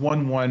 It's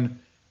 1-1.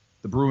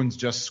 The Bruins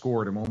just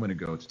scored a moment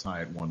ago to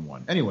tie it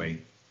 1-1. Anyway,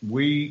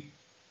 we're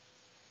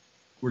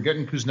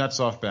getting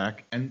Kuznetsov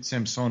back and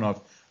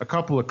Samsonov. A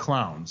couple of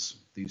clowns,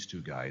 these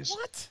two guys.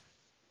 What?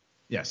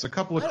 Yes, a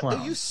couple of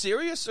clowns. Are you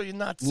serious or are you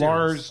not serious?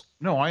 Lars,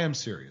 no, I am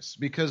serious.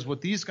 Because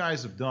what these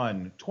guys have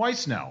done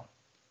twice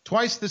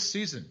this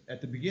season,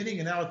 at the beginning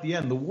and now at the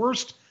end, the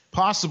worst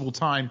possible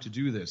time to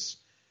do this.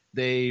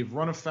 They've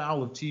run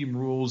afoul of team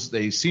rules.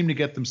 They seem to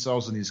get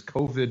themselves in these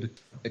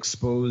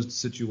COVID-exposed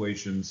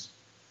situations.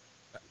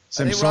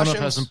 Samsonov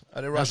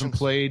hasn't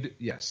played.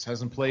 Yes,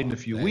 hasn't played in a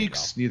few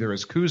weeks. Neither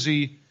has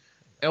Kuzi.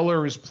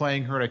 Eller is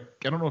playing hurt.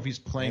 I don't know if he's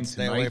playing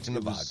tonight. Stay away from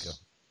the vodka.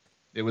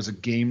 It was a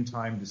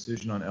game-time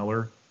decision on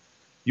Eller.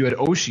 You had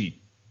Oshie.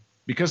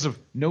 Because of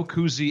no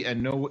Kuzi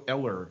and no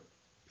Eller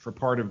for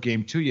part of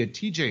Game 2, you had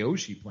TJ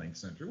Oshie playing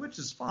center, which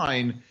is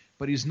fine,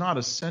 but he's not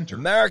a center.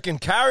 American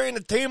carrying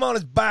the team on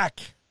his back.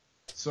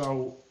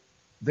 So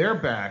they're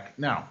back.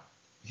 Now,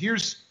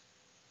 here's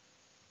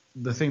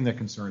the thing that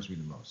concerns me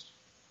the most.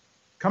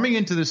 Coming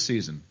into this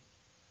season,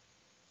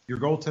 your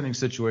goaltending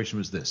situation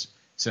was this.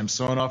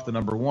 Samsonov, the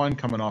number one,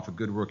 coming off a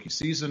good rookie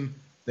season.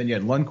 Then you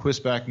had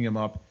Lundqvist backing him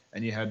up,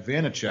 and you had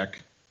Vanacek,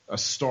 a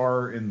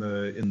star in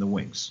the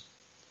wings.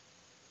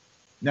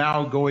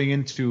 Now going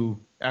into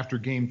after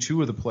Game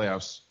 2 of the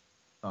playoffs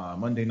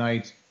Monday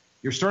night,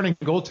 your starting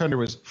goaltender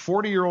was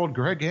 40-year-old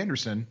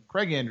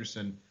Craig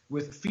Anderson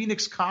with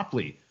Phoenix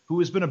Copley, who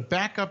has been a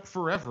backup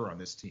forever on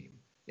this team.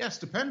 Yes,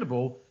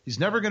 dependable. He's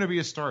never going to be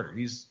a starter.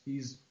 He's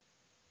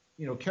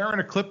carrying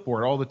a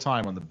clipboard all the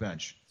time on the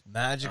bench.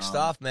 Magic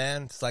stuff,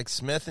 man. It's like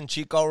Smith and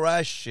Chico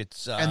Rush.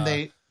 And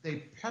they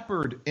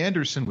peppered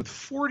Anderson with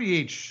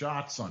 48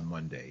 shots on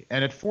Monday.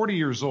 And at 40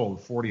 years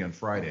old, 40 on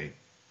Friday,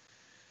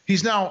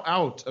 he's now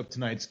out of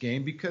tonight's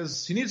game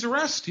because he needs a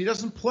rest. He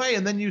doesn't play,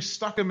 and then you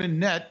stuck him in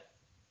net.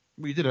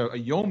 We did a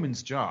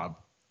yeoman's job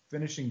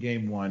finishing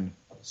Game 1,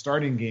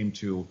 starting Game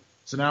 2.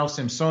 So now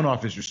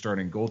Samsonov is your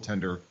starting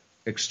goaltender,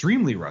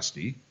 extremely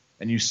rusty.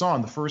 And you saw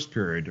in the first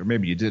period, or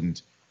maybe you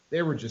didn't,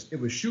 it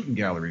was shooting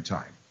gallery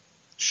time.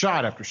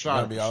 Shot after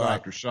shot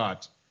after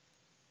shot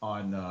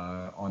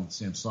on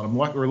Samsonov.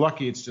 We're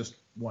lucky it's just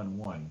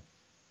 1-1.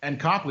 And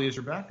Copley is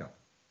your backup.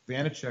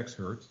 Vanacek's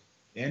hurt.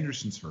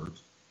 Anderson's hurt.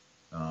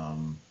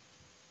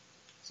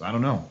 So I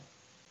don't know.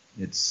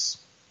 It's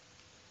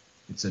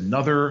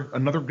another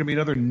going to be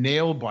another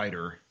nail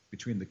biter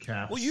between the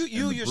Caps. Well, you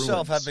and the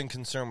yourself Bruins. have been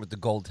concerned with the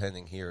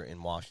goaltending here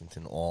in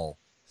Washington all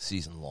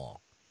season long.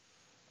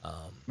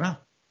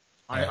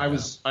 I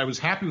was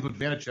happy with what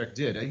Vanacek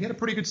did. He had a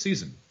pretty good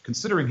season,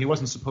 considering he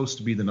wasn't supposed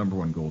to be the number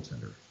one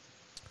goaltender.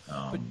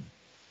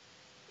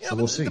 So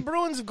we'll see. The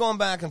Bruins have gone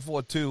back and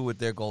forth too with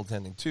their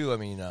goaltending too. I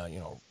mean,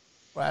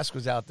 Rask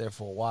was out there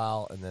for a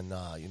while, and then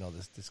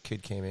this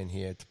kid came in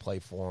here to play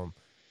for him,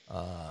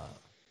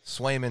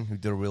 Swayman, who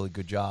did a really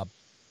good job.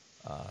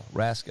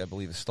 Rask, I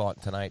believe, is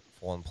starting tonight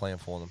playing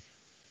for them.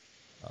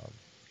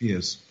 He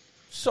is.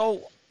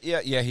 So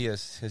yeah, he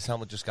is. His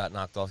helmet just got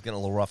knocked off, getting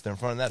a little rough there in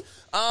front of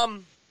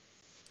that.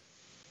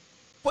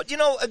 But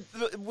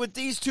with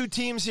these two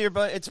teams here,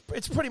 but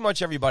it's pretty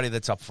much everybody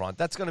that's up front.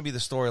 That's going to be the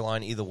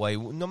storyline either way,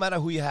 no matter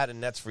who you had in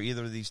nets for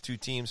either of these two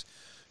teams.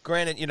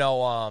 Granted,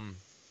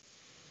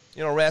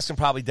 Rask can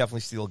probably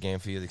definitely steal a game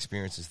for you. The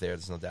experience is there.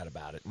 There's no doubt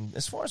about it. And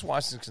as far as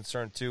Washington's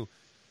concerned, too,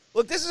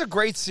 look, this is a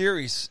great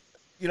series.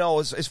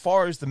 As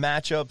far as the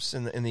matchups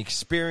and the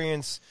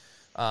experience,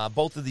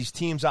 both of these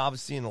teams,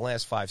 obviously, in the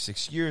last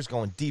 5-6 years,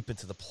 going deep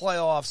into the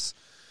playoffs,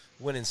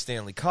 winning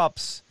Stanley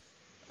Cups,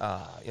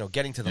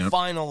 getting to the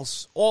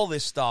finals, all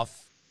this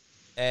stuff.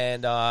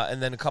 And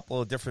then a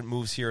couple of different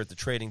moves here at the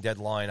trading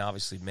deadline.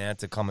 Obviously,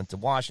 Manta coming to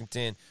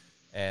Washington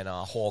and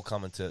Hall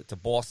coming to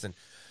Boston.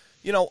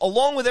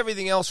 Along with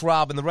everything else,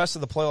 Rob, and the rest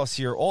of the playoffs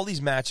here, all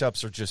these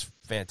matchups are just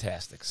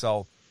fantastic.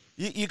 So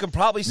you can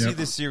probably see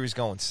this series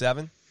going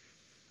 7.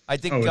 I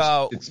think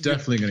it's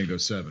definitely going to go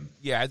 7.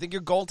 Yeah, I think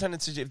your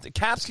goaltending, if the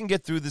Caps can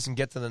get through this and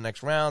get to the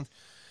next round,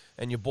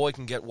 and your boy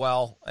can get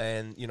well,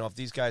 and if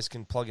these guys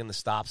can plug in the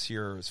stops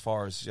here as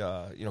far as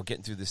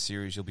getting through this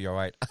series, you'll be all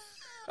right.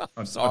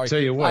 I'm sorry. I'll tell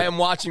you what. I am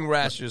watching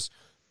Rash just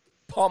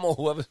pummel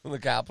whoever's from the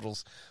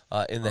Capitals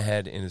in the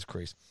head in his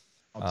crease.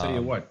 I'll tell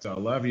you what,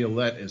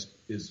 Laviolette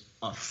is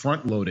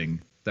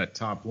front-loading that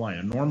top line.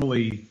 And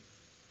normally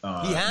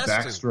he has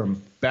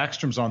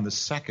Backstrom's on the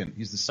second.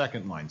 He's the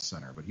second-line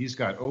center. But he's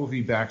got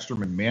Ovi,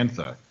 Backstrom, and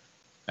Mantha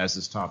as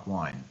his top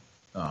line,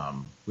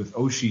 with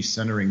Oshie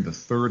centering the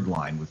third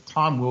line, with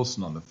Tom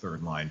Wilson on the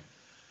third line.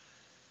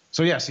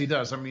 So, yes, he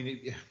does. I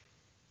mean,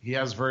 he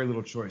has very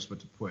little choice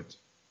but to put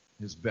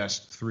his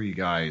best three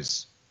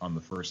guys on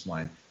the first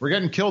line. We're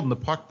getting killed in the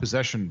puck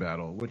possession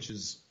battle, which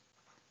is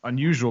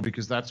unusual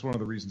because that's one of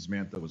the reasons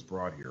Mantha was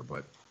brought here.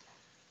 But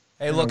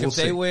hey, look, if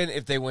they win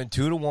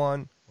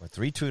 2-1 or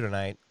 3-2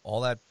 tonight,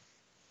 all that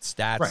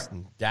stats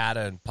and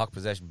data and puck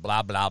possession,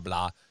 blah blah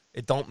blah,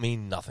 it don't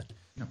mean nothing.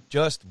 No.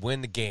 Just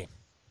win the game.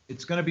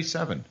 It's going to be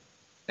 7,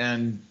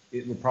 and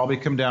it will probably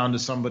come down to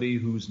somebody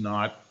who's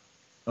not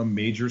a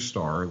major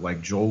star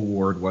like Joel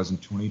Ward was in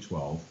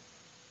 2012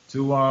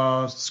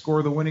 to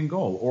score the winning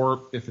goal,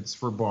 or if it's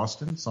for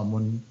Boston,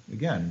 someone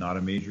again not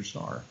a major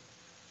star.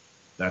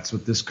 That's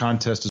what this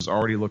contest is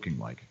already looking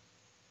like.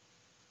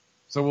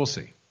 So we'll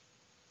see.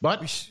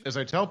 But as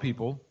I tell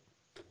people,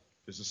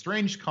 there's a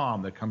strange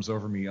calm that comes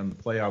over me on the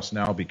playoffs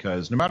now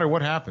because no matter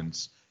what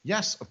happens,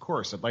 yes, of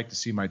course, I'd like to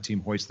see my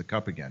team hoist the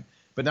cup again.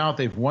 But now that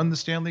they've won the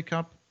Stanley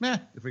Cup,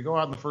 if we go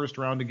out in the first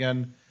round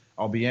again,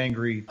 I'll be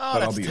angry,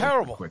 but I'll be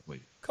terrible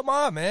quickly. Come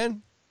on,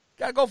 man.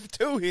 Got to go for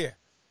 2 here.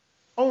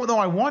 Oh, no,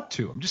 I want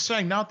to. I'm just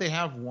saying now that they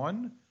have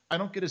won, I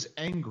don't get as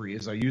angry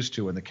as I used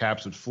to when the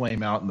Caps would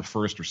flame out in the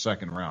first or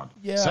second round.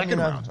 Yeah, second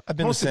round. I've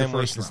been the same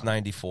way since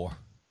 94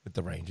 with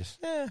the Rangers.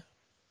 Yeah.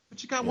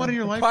 But you got one in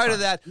your life. Prior to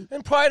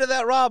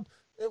that, Rob,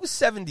 it was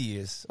 70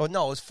 years. Oh,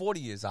 no, it was 40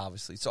 years,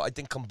 obviously. So I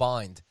think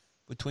combined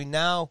between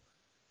now,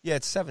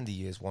 it's 70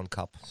 years, 1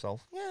 cup. So,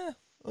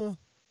 I'm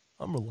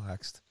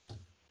relaxed.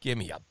 Give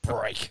me a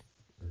break.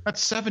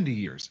 That's 70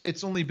 years.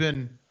 It's only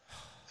been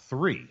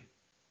 3.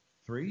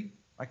 3?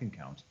 I can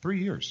count.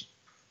 3 years.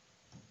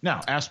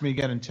 Now, ask me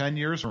again in 10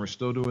 years and we're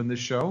still doing this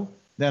show,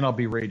 then I'll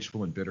be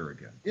rageful and bitter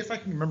again. If I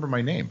can remember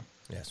my name.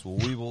 Yes, well,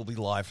 we will be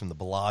live from the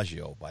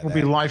Bellagio by then. We'll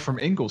be live from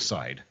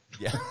Ingleside.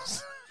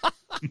 Yes.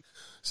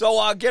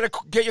 So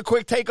get your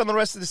quick take on the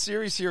rest of the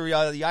series here.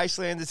 The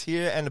Icelanders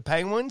here and the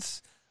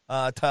Penguins.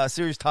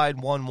 Series tied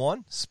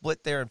 1-1.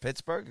 Split there in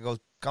Pittsburgh. It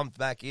comes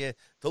back here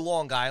to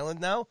Long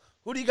Island now.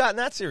 Who do you got in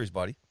that series,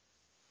 buddy?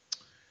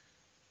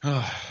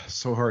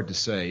 So hard to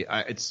say.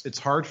 It's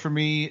hard for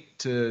me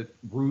to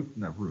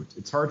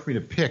It's hard for me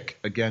to pick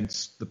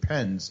against the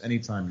Pens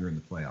anytime you're in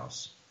the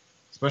playoffs,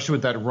 especially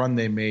with that run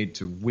they made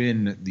to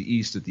win the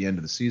East at the end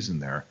of the season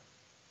there.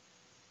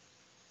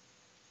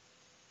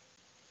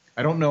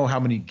 I don't know how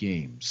many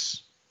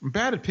games. I'm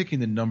bad at picking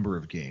the number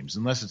of games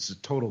unless it's a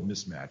total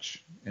mismatch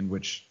in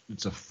which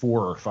it's a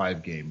 4 or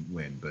 5 game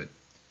win. But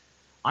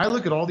I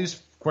look at all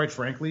these, quite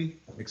frankly,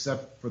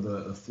 except for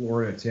the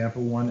Florida-Tampa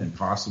one and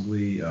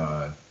possibly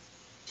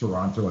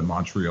Toronto and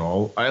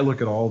Montreal. I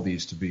look at all of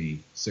these to be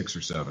 6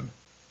 or 7.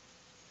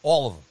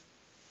 All of them.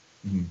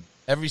 Mm-hmm.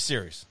 Every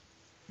series.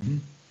 Mm-hmm.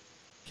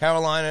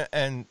 Carolina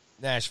and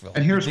Nashville.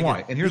 And here's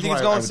why. And here's why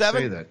I would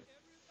say that.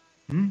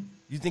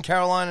 You think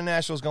Carolina and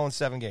Nashville is going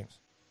 7 games?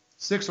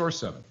 6 or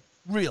 7.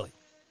 Really?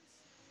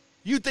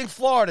 You think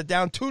Florida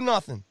down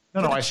 2-0?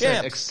 No, I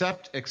said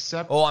except.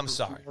 Oh, I'm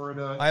sorry.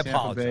 Florida, I Tampa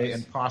apologize. Bay,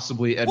 and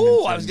possibly Edmonton.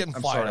 Oh, I was getting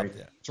fired up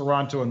there.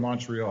 Toronto and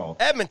Montreal.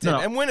 Edmonton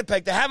and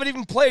Winnipeg. They haven't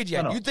even played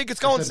yet. No. You think it's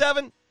going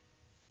 7?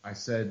 I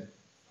said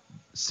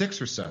 6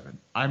 or 7.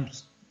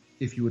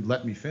 If you would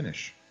let me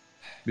finish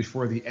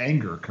before the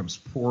anger comes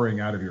pouring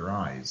out of your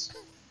eyes.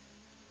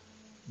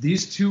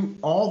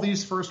 All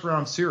these first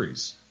round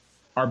series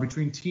are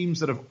between teams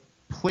that have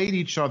played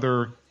each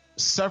other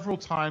several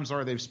times,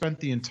 or they've spent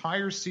the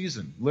entire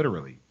season,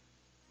 literally,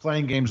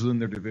 playing games within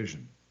their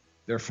division.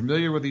 They're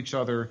familiar with each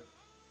other.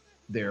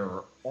 They're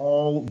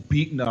all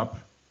beaten up,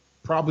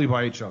 probably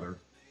by each other.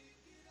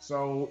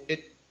 So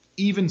it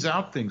evens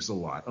out things a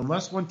lot.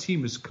 Unless one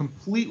team is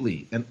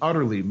completely and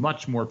utterly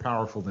much more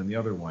powerful than the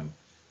other one,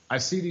 I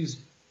see these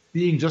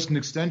being just an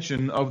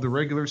extension of the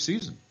regular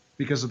season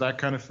because of that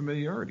kind of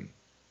familiarity.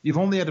 You've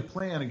only had to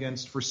plan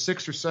for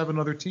 6 or 7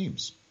 other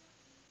teams.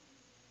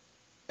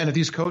 And if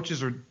these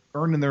coaches are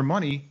earning their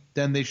money,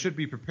 then they should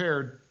be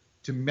prepared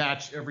to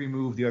match every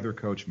move the other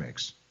coach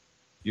makes.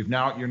 You're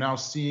now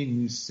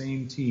seeing the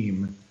same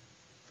team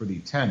for the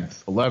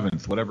 10th,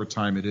 11th, whatever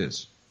time it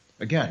is.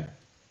 Again,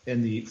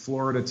 in the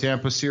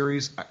Florida-Tampa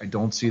series, I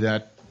don't see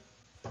that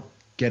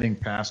getting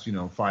past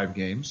 5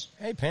 games.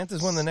 Hey,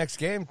 Panthers win the next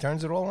game,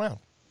 turns it all around.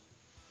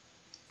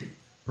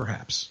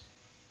 Perhaps.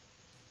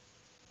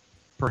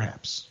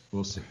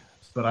 We'll see.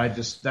 But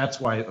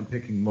that's why I'm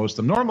picking most of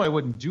them. Normally I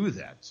wouldn't do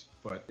that,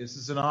 but this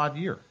is an odd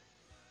year.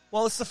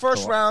 Well, it's the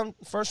first round.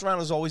 First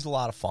round is always a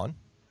lot of fun.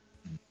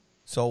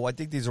 So I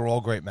think these are all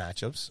great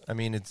matchups. I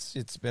mean,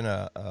 it's been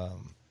a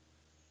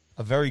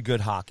very good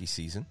hockey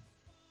season,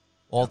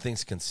 all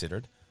things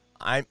considered.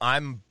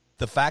 I'm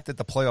the fact that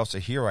the playoffs are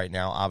here right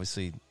now,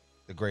 obviously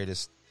the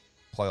greatest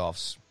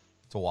playoffs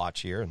to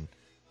watch here and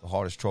the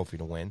hardest trophy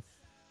to win.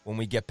 When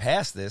we get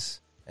past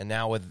this, And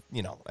now with,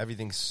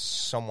 everything's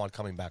somewhat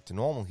coming back to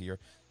normal here,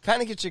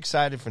 kind of gets you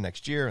excited for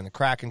next year and the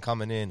Kraken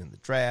coming in and the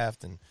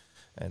draft and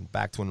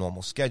back to a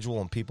normal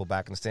schedule and people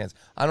back in the stands.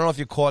 I don't know if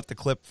you caught the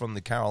clip from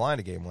the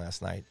Carolina game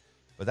last night,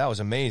 but that was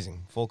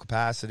amazing. Full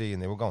capacity,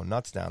 and they were going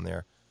nuts down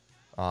there.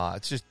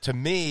 It's just, to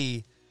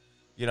me,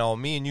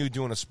 me and you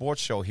doing a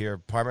sports show here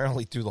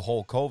primarily through the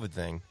whole COVID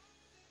thing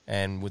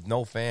and with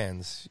no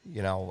fans,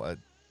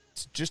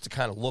 just to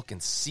kind of look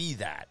and see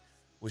that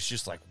was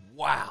just like,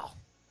 wow,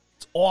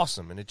 it's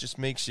awesome. And it just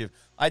makes you,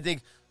 I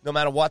think, no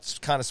matter what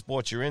kind of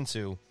sports you're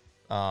into,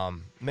 it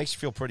makes you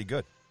feel pretty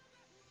good.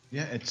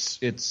 Yeah,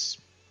 it's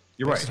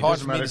you're right. It's hard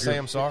for me to say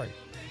I'm sorry.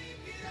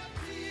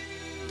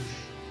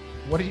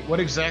 What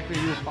exactly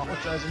are you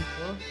apologizing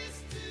for?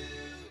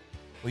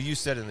 Well, you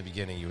said in the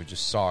beginning you were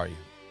just sorry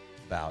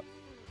about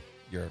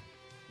the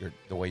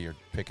way you're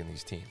picking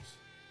these teams.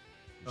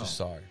 You're just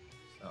sorry.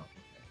 Oh,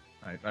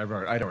 okay.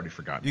 I'd already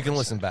forgotten. You can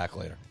listen back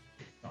later.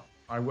 Oh,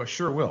 I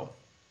sure will.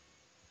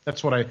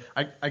 That's what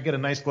I get a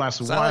nice glass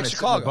of wine, like I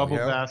Chicago, sit in a bubble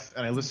bath,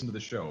 and I listen to the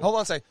show. Hold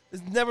on a second.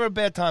 There's never a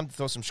bad time to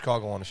throw some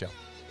Chicago on the show.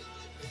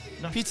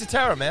 No. Pizza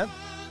Terra, man.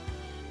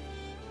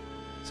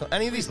 So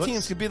any of these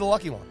teams could be the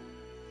lucky one.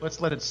 Let's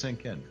let it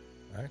sink in.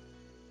 All right.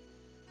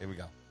 Here we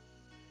go.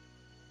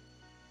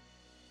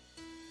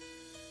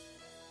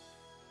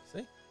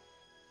 See?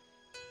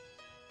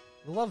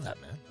 We love that,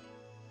 man.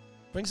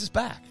 Brings us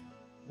back.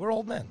 We're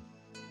old men.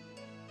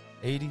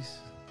 80s.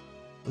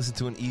 Listen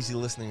to an easy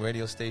listening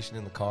radio station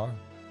in the car.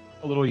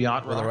 A little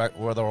yacht rock.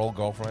 With our old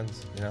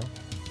girlfriends,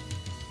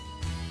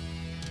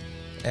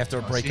 After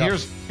a breakup.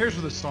 Here's where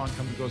the song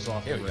goes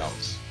off the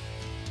rails.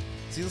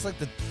 See, it's like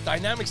the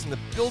dynamics and the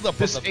build-up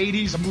this of the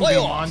 80s movie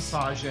playoffs.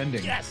 montage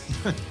ending. Yes.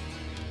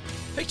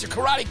 Picture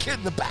Karate Kid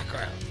in the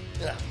background.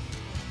 Yeah.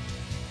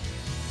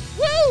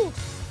 Woo!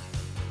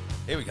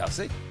 Here we go.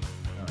 See?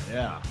 Oh,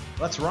 yeah.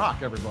 Let's rock,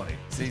 everybody.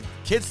 See,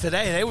 kids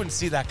today, they wouldn't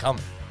see that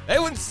coming. They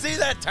wouldn't see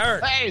that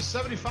turn. Hey,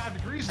 75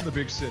 degrees in the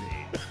big city.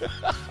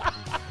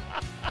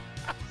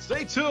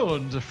 Stay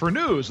tuned for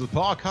news with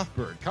Paul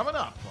Cuthbert coming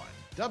up on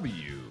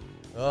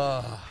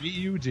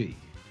WBUD.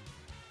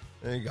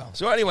 There you go.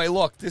 So anyway,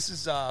 look, this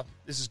is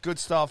good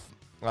stuff.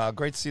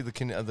 Great to see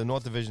the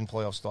North Division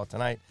playoffs start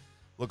tonight.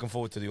 Looking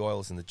forward to the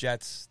Oilers and the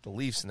Jets, the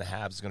Leafs and the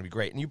Habs. Is going to be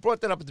great. And you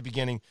brought that up at the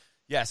beginning.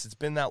 Yes, it's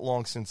been that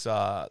long since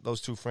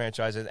those two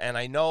franchises. And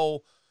I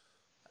know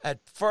at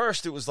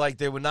first it was like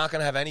they were not going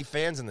to have any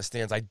fans in the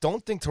stands. I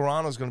don't think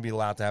Toronto's going to be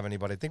allowed to have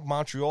anybody. I think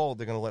Montreal,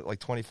 they're going to let like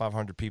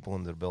 2,500 people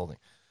into the building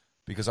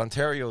because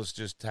Ontario's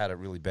just had it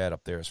really bad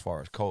up there as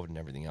far as COVID and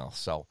everything else.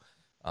 So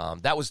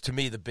that was, to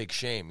me, the big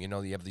shame. You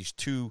have these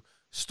two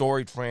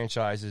storied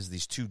franchises,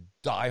 these two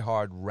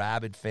diehard,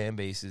 rabid fan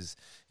bases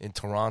in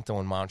Toronto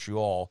and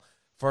Montreal.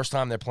 First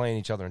time they're playing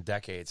each other in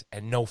decades,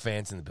 and no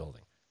fans in the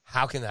building.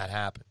 How can that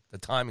happen? The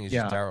timing is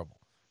just terrible.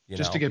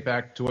 Just to get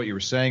back to what you were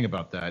saying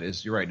about that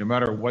is, you're right. No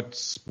matter what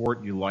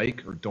sport you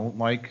like or don't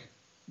like,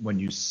 when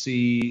you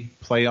see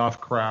playoff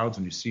crowds,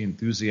 when you see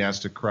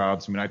enthusiastic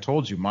crowds, I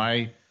told you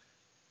my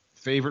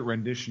favorite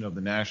rendition of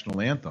the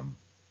national anthem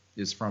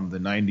is from the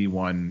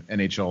 91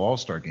 NHL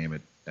All-Star game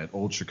at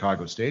Old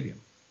Chicago Stadium.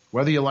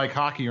 Whether you like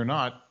hockey or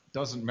not,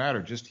 doesn't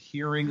matter. Just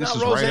hearing this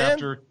is right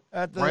after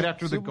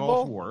the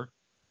Gulf War.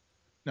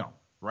 No,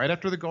 right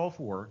after the Gulf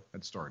War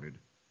had started.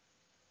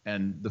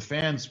 And the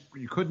fans,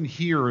 you couldn't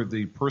hear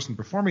the person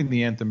performing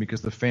the anthem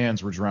because the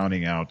fans were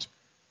drowning out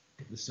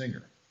the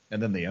singer.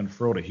 And then they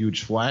unfurled a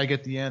huge flag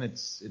at the end. It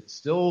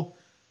still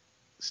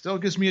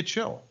gives me a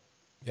chill.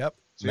 Yep.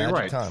 So you're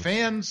right.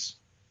 Times.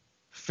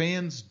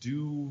 Fans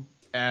do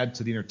add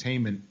to the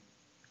entertainment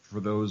for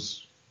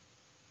those,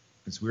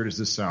 as weird as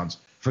this sounds,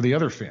 for the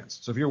other fans.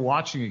 So if you're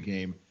watching a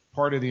game,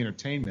 part of the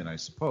entertainment, I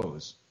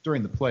suppose,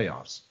 during the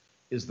playoffs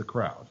is the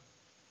crowd.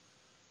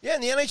 Yeah,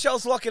 and the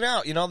NHL's lucking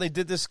out. They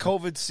did this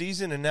COVID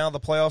season, and now the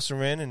playoffs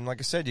are in. And like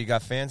I said, you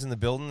got fans in the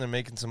building. They're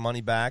making some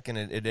money back, and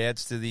it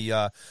adds to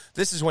the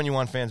this is when you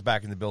want fans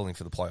back in the building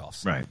for the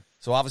playoffs. Right.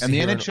 So obviously,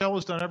 and the NHL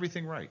has done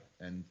everything right.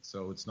 And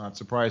so it's not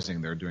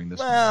surprising they're doing this.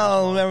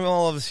 Well,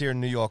 all of us here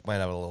in New York might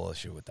have a little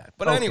issue with that.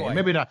 But anyway.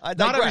 Maybe not.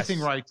 Not everything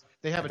right.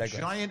 They have a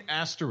giant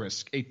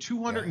asterisk, a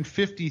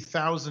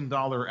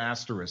 $250,000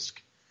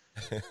 asterisk,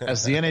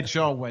 as the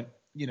NHL went,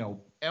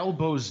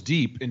 elbows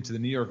deep into the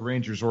New York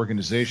Rangers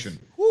organization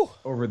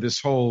over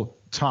this whole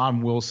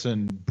Tom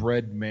Wilson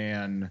bread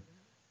man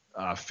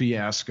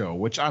fiasco,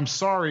 which I'm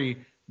sorry,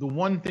 the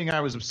one thing I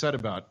was upset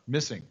about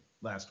missing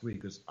last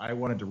week is I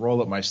wanted to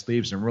roll up my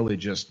sleeves and really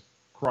just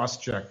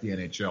cross-check the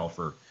NHL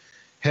for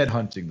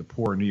headhunting the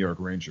poor New York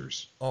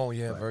Rangers. Oh,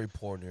 yeah, very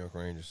poor New York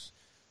Rangers.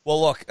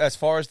 Well, look, as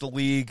far as the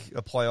league,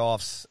 the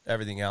playoffs,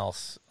 everything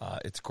else,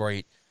 it's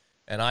great.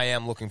 And I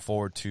am looking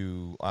forward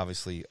to,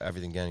 obviously,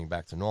 everything getting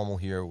back to normal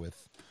here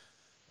with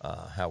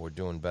how we're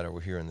doing better.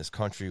 We're here in this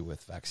country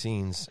with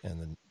vaccines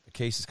and the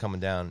cases coming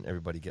down,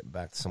 everybody getting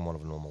back to somewhat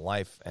of a normal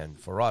life. And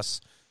for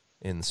us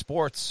in the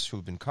sports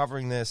who've been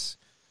covering this,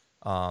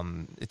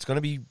 it's going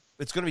to be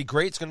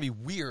great. It's going to be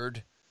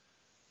weird.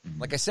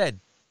 Like I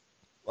said,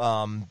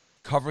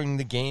 covering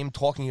the game,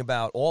 talking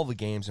about all the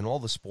games and all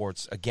the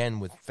sports, again,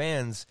 with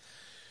fans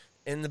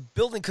in the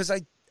building. Because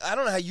I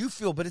don't know how you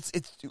feel, but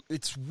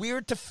it's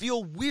weird to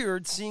feel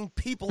weird seeing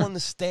people in the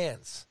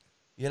stands,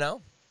 you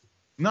know?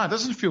 No, it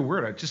doesn't feel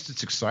weird.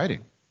 It's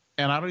exciting.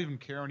 And I don't even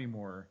care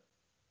anymore.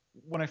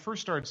 When I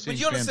first started seeing,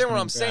 but you understand what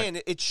I'm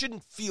saying? It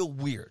shouldn't feel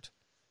weird.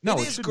 No,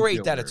 it is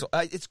great that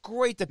it's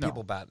great that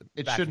people it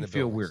back shouldn't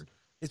feel weird.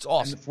 It's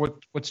awesome. And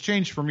what's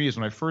changed for me is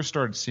when I first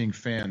started seeing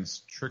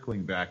fans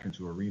trickling back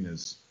into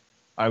arenas,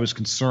 I was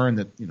concerned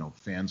that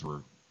fans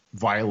were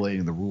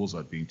violating the rules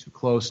about being too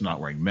close, not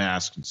wearing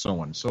masks, and so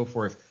on and so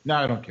forth.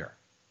 Now I don't care.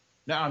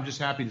 Now I'm just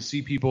happy to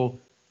see people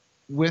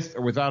with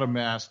or without a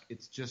mask.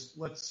 It's just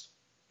let's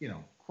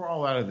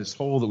crawl out of this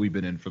hole that we've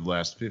been in for the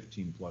last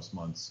 15 plus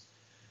months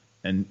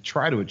and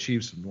try to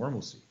achieve some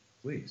normalcy,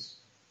 please.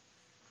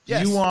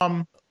 Yes.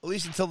 At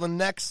least until the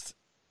next.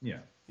 Yeah.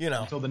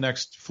 Until the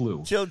next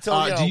flu. Do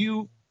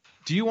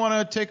you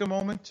want to take a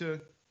moment to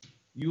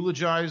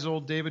eulogize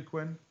old David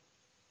Quinn?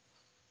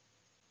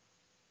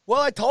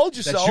 Well, I told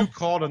you so. That you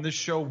called on this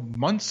show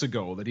months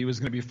ago that he was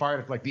going to be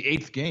fired at like the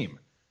 8th game.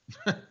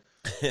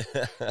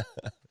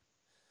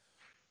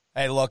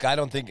 Hey, look, I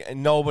don't think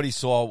nobody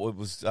saw what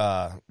was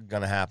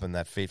going to happen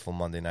that fateful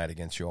Monday night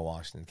against your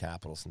Washington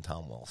Capitals and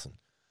Tom Wilson.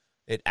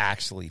 It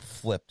actually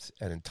flipped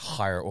an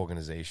entire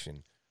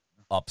organization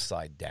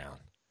upside down.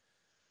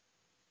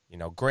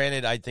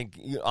 Granted, I think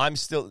I'm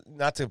still,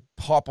 not to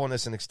harp on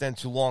this and extend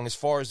too long, as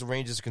far as the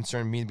Rangers are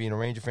concerned, me being a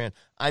Ranger fan,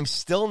 I'm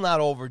still not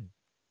over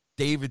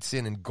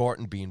Davidson and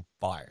Gorton being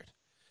fired.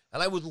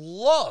 And I would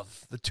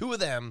love the two of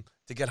them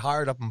to get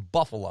hired up in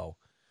Buffalo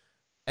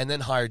and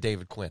then hire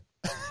David Quinn.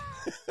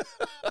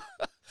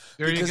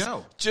 There you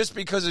go. Just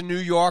because of New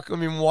York, I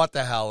mean, what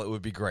the hell? It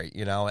would be great,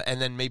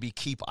 and then maybe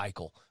keep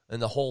Eichel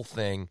and the whole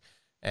thing.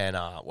 And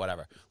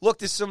whatever. Look,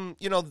 there's some,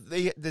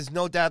 there's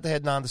no doubt they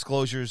had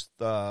non-disclosures.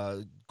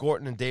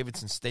 Gorton and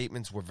Davidson's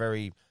statements were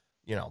very,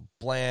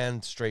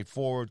 bland,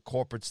 straightforward,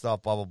 corporate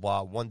stuff, blah, blah,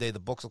 blah. One day the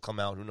books will come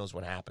out. Who knows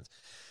what happens.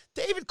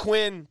 David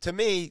Quinn, to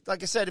me,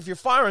 like I said, if you're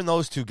firing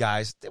those two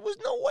guys, there was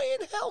no way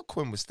in hell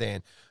Quinn was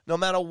staying. No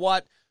matter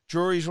what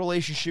Drury's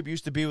relationship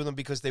used to be with him,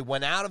 because they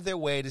went out of their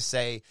way to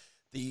say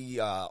the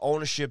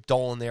ownership,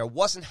 Dolan there,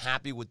 wasn't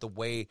happy with the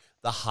way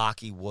the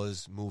hockey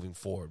was moving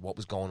forward, what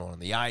was going on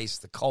the ice,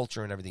 the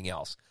culture, and everything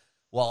else.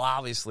 Well,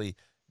 obviously,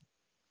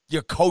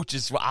 your coach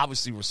is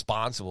obviously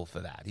responsible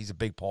for that. He's a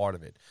big part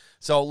of it.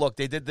 So, look,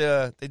 they did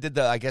the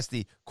I guess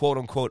the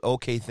quote-unquote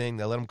okay thing.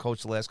 They let him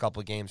coach the last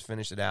couple of games,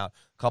 finish it out.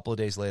 A couple of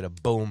days later,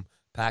 boom,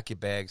 pack your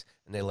bags,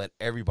 and they let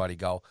everybody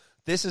go.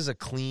 This is a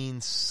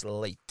clean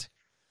slate.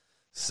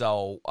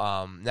 So,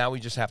 now we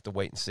just have to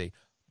wait and see.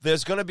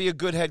 There's going to be a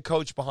good head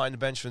coach behind the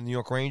bench for the New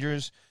York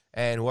Rangers,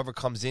 and whoever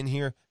comes in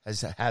here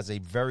has a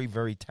very,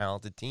 very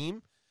talented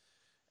team.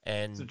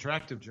 And it's an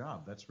attractive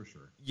job, that's for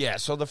sure. Yeah,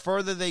 so the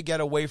further they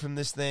get away from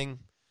this thing,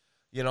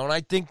 and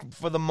I think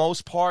for the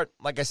most part,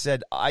 like I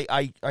said,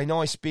 I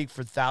know I speak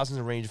for thousands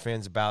of Ranger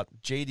fans about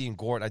JD and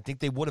Gorton. I think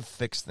they would have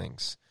fixed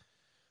things.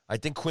 I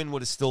think Quinn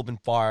would have still been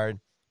fired,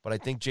 but I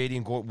think JD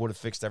and Gorton would have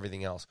fixed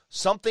everything else.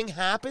 Something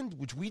happened,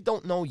 which we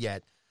don't know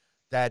yet,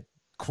 that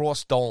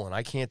crossed Dolan.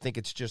 I can't think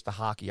it's just a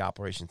hockey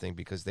operation thing,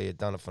 because they had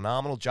done a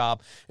phenomenal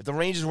job. If the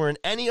Rangers were in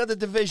any other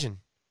division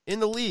in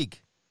the league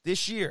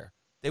this year,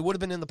 they would have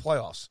been in the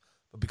playoffs.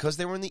 But because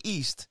they were in the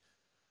East,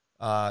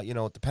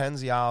 the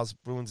Pens, the Isles,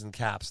 Bruins, and the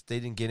Caps,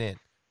 they didn't get in.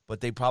 But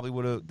they probably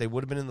would have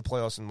been in the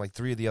playoffs in like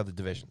 3 of the other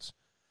divisions.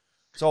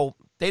 So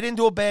they didn't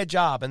do a bad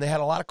job, and they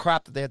had a lot of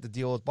crap that they had to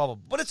deal with, blah, blah.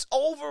 But it's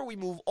over. We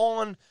move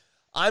on.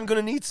 I'm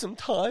going to need some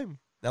time.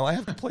 Now I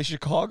have to play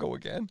Chicago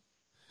again.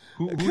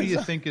 Who do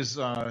you think is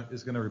going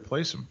to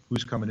replace him?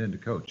 Who's coming in to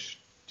coach?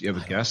 Do you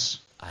have a guess?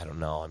 I don't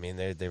know. I mean,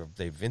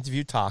 they've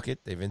interviewed Tocchet.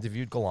 They've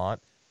interviewed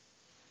Gallant.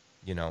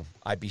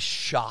 I'd be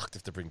shocked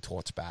if they bring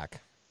Torts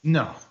back.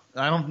 No,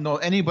 I don't know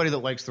anybody that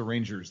likes the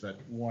Rangers that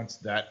wants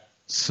that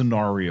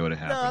scenario to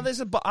happen.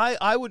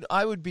 No,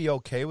 I would be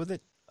okay with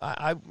it.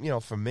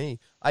 For me,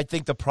 I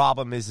think the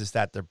problem is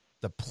that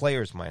the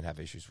players might have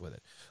issues with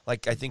it.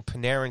 Like, I think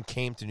Panarin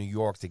came to New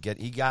York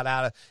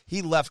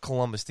he left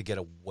Columbus to get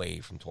away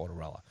from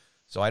Tortorella.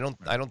 So I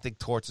don't think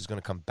Torts is going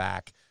to come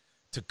back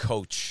to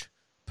coach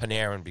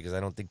Panarin, because I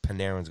don't think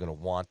Panarin's going to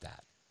want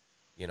that.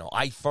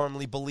 I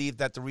firmly believe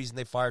that the reason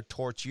they fired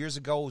Torts years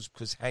ago was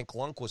because Hank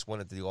Lundqvist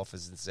went into the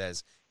office and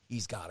says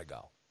he's got to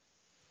go.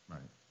 Right.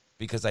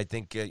 Because I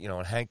think,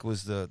 Hank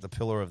was the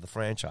pillar of the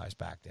franchise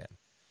back then.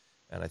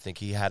 And I think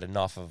he had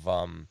enough of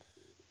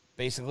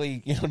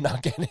basically,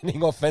 not getting any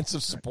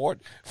offensive support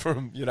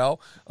from,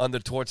 on the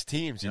Torts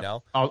teams,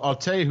 I'll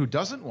tell you who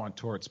doesn't want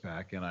Torts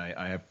back, and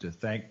I have to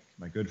thank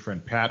my good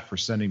friend Pat for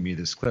sending me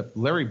this clip.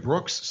 Larry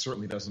Brooks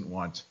certainly doesn't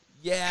want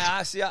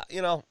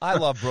I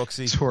love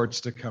Brooksy. Torts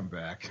to come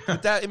back.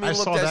 But I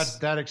saw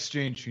that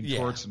exchange between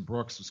Torts and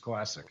Brooks was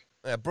classic.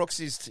 Yeah, Brooks,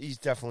 he's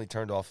definitely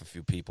turned off a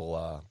few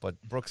people,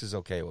 but Brooks is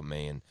okay with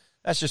me, and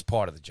that's just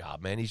part of the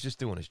job, man. He's just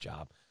doing his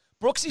job.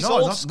 Brooksy's No,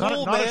 old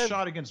school, not man. a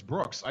shot against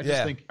Brooks.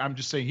 I'm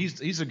just saying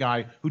he's a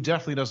guy who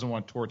definitely doesn't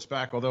want torts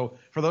back. Although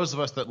for those of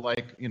us that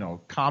like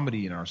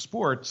comedy in our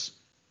sports,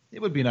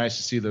 it would be nice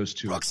to see those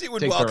two Brooksy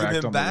would take their welcome act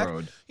him on back. the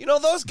road.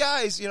 Those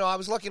guys. I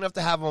was lucky enough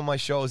to have them on my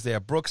shows there.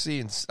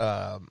 Brooksy and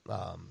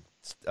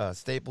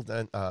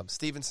Stapleton,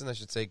 Stevenson, I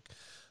should say,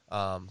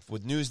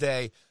 with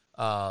Newsday.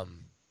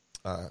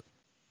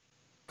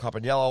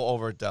 Carpaniello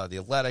over at the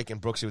Athletic,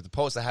 and Brooksy with the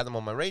Post. I had them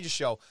on my Rangers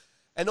show.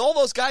 And all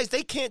those guys,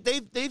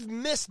 they've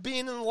missed being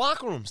in the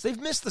locker rooms. They've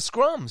missed the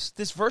scrums.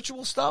 This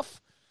virtual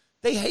stuff,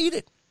 they hate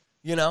it,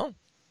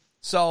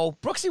 So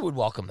Brooksy would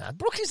welcome that.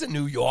 Brooksy's a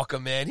New Yorker,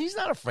 man. He's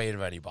not afraid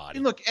of anybody.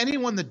 And look,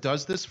 anyone that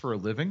does this for a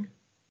living,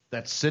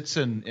 that sits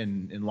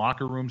in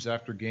locker rooms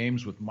after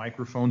games with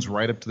microphones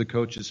right up to the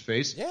coach's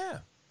face, yeah.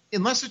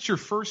 Unless it's your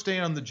first day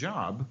on the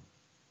job,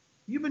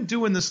 you've been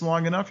doing this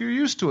long enough, you're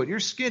used to it. Your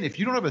skin, if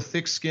you don't have a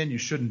thick skin, you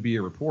shouldn't be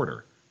a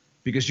reporter.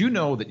 Because you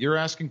know that you're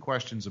asking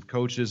questions of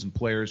coaches and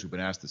players who've been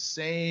asked the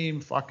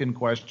same fucking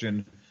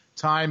question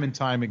time and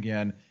time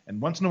again, and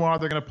once in a while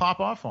they're going to pop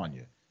off on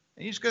you.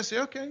 And you just got to say,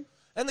 okay.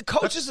 And the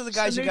coaches are the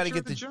guys you got to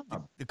get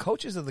the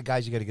coaches are the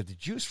guys you got to get the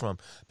juice from,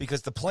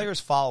 because the players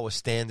follow a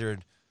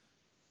standard.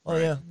 Oh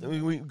yeah,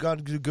 we got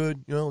to do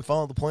good. We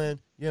followed the plan.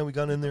 Yeah, we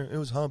got in there. It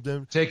was humped.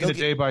 Taking it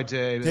day by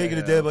day. Taking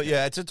it day by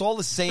day. It's all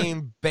the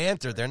same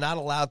banter. They're not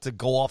allowed to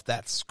go off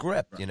that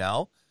script,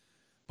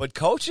 But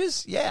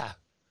coaches, yeah,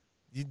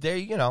 and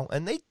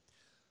they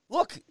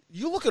look.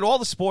 You look at all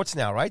the sports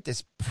now, right?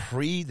 There's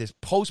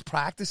post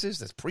practices,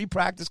 there's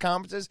pre-practice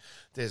conferences,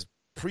 there's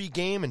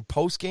pre-game and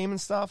post-game and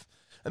stuff.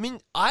 I mean,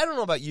 I don't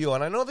know about you,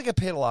 and I know they get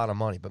paid a lot of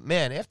money, but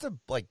man, after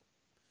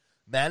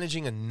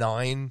managing a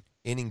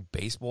 9-inning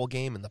baseball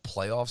game in the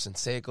playoffs, and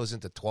say it goes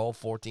into 12,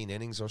 14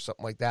 innings or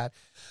something like that,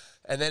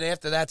 and then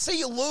after that, say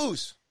you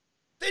lose,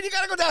 then you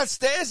got to go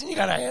downstairs and you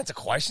got to answer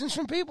questions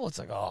from people. It's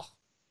like, oh.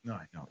 No,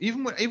 I know.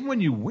 Even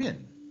when you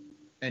win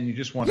and you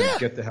just want to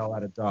get the hell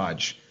out of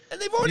Dodge. And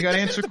they've already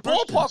been at the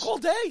ballpark all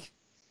day.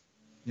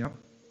 Yep.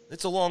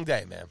 It's a long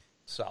day, man.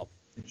 So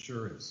it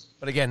sure is.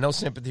 But again, no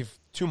sympathy,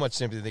 too much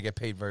sympathy. They get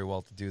paid very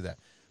well to do that.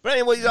 But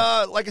anyways,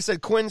 like I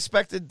said, Quinn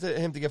expected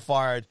him to get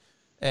fired,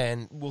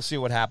 and we'll see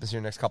what happens here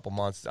in the next couple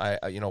months.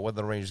 Whether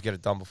the Rangers get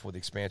it done before the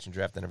expansion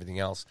draft and everything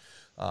else,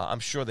 I'm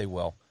sure they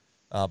will.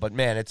 But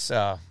man, it's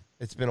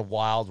been a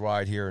wild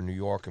ride here in New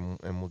York,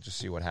 and we'll just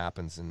see what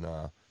happens. And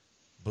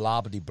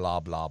blah blah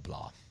blah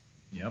blah.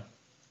 Yep,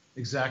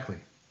 exactly.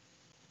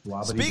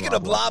 Speaking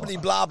of blah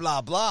blah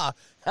blah blah,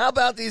 how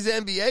about these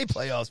NBA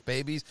playoffs,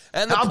 babies,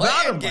 and the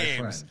play-in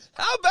games?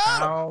 How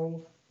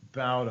about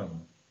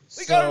them?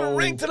 We got a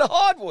ring to the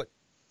hardwood.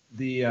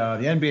 The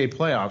NBA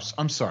playoffs.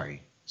 I'm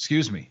sorry.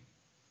 Excuse me.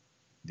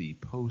 The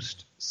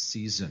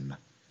postseason.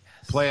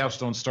 Playoffs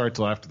don't start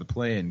till after the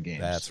play-in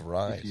games. That's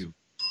right. If you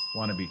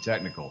want to be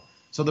technical.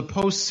 So the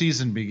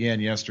postseason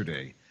began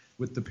yesterday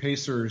with the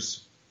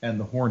Pacers and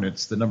the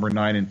Hornets, the number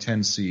 9 and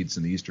 10 seeds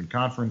in the Eastern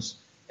Conference,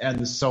 and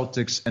the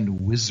Celtics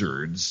and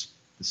Wizards,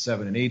 the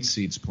 7 and 8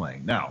 seeds,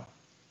 playing. Now,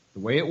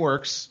 the way it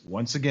works,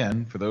 once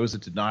again, for those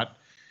that did not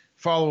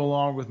follow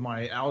along with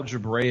my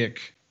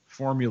algebraic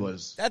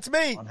formulas, that's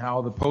me, on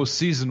how the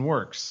postseason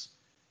works,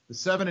 the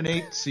 7 and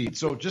 8 seeds.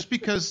 So just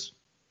because,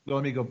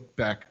 let me go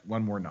back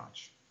one more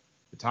notch.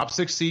 The top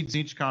 6 seeds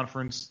in each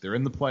conference, they're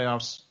in the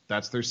playoffs.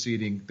 That's their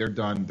seeding. They're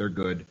done. They're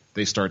good.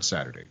 They start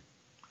Saturday.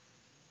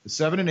 The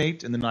 7 and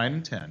 8 and the 9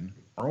 and 10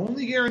 are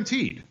only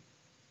guaranteed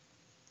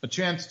a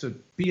chance to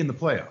be in the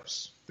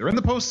playoffs. They're in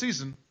the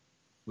postseason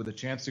with a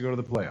chance to go to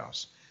the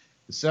playoffs.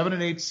 The 7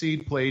 and 8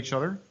 seed play each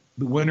other.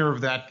 The winner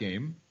of that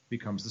game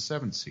becomes the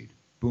 7th seed.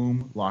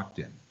 Boom, locked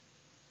in.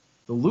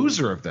 The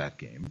loser of that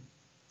game,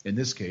 in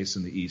this case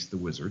in the East, the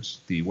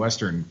Wizards, the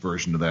Western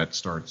version of that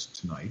starts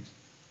tonight,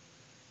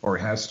 or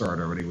has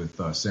started already with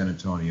San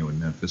Antonio and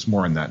Memphis.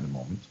 More on that in a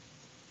moment.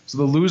 So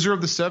the loser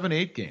of the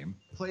 7-8 game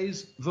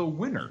plays the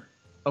winner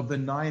of the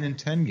 9 and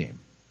 10 game.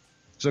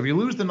 So if you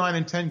lose the 9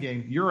 and 10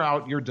 game, you're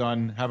out, you're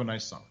done, have a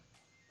nice summer.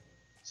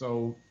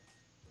 So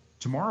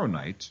tomorrow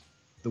night,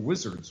 the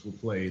Wizards will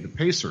play the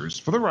Pacers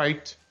for the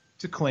right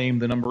to claim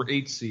the number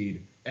 8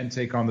 seed and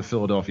take on the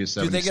Philadelphia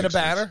 76ers. Do they get a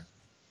banner?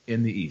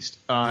 In the East.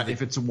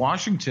 If it's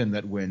Washington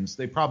that wins,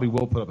 they probably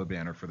will put up a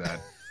banner for that,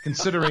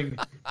 considering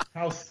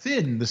how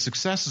thin the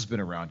success has been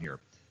around here.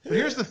 But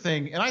here's the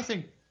thing, and I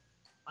think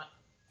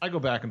I go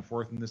back and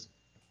forth in this.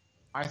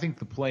 I think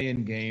the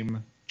play-in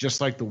game, just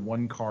like the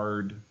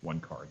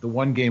the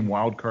one-game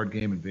wild card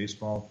game in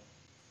baseball,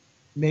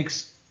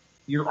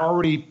 you're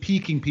already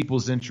piquing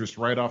people's interest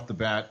right off the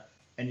bat,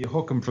 and you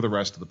hook them for the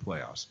rest of the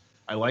playoffs.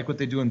 I like what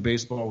they do in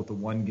baseball with the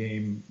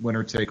one-game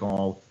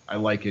winner-take-all. I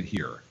like it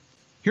here.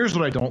 Here's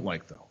what I don't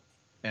like, though,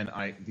 and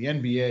the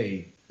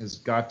NBA has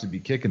got to be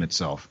kicking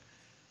itself.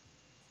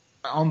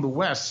 On the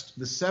West,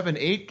 the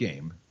 7-8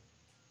 game,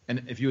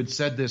 and if you had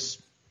said this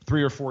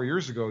 3 or 4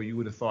 years ago, you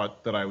would have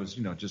thought that I was,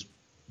 just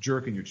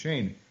jerking your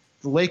chain.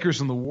 The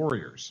Lakers and the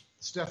Warriors,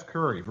 Steph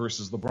Curry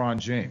versus LeBron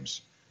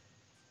James,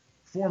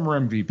 former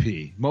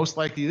MVP, most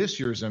likely this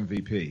year's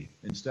MVP,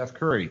 and Steph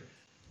Curry.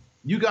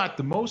 you got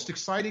the most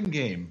exciting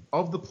game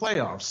of the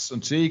playoffs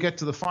until you get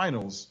to the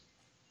finals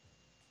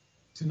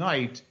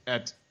tonight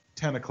at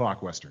 10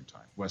 o'clock Western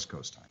time, West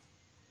Coast time.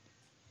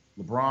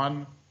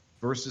 LeBron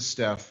versus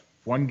Steph,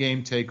 one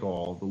game take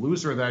all. The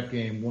loser of that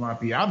game will not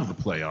be out of the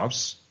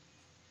playoffs,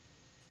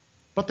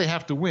 but they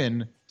have to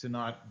win to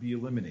not be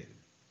eliminated.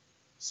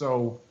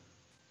 So,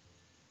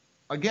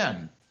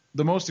 again,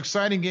 the most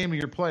exciting game of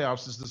your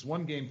playoffs is this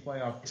one-game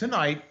playoff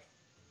tonight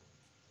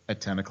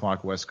at 10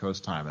 o'clock West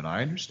Coast time. And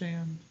I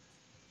understand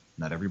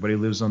not everybody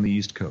lives on the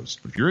East Coast.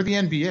 But if you're the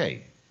NBA,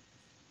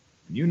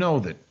 you know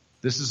that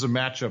this is a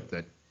matchup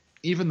that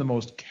even the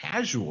most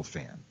casual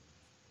fan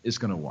is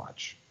going to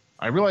watch.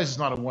 I realize it's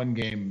not a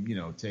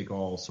one-game,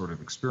 take-all sort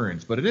of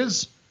experience, but it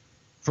is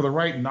for the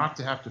right not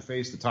to have to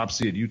face the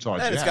top-seeded Utah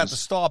Jazz. And it's got the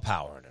star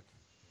power in it.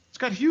 It's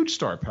got huge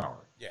star power.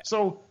 Yeah.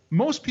 So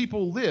most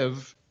people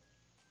live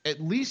at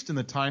least in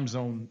the time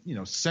zone,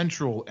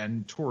 central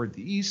and toward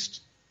the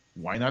east.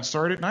 Why not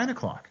start at 9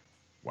 o'clock?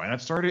 Why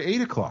not start at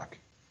 8 o'clock?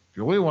 If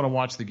you really want to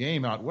watch the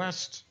game out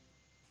west,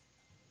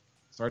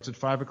 starts at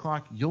 5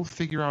 o'clock, you'll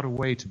figure out a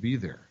way to be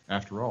there.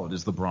 After all, it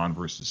is LeBron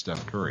versus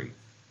Steph Curry.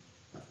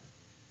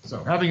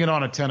 So having it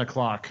on at 10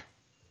 o'clock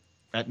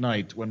at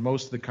night when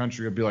most of the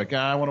country will be like,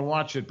 I want to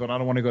watch it, but I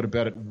don't want to go to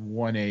bed at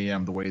 1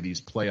 a.m. the way these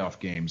playoff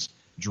games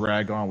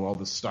drag on with all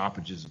the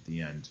stoppages at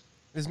the end.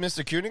 Is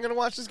Mr. Cuny going to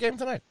watch this game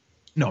tonight?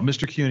 No,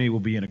 Mr. Cuny will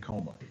be in a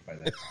coma by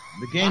that time.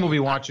 The game will be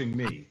watching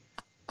me.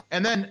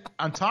 And then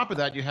on top of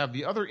that, you have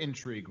the other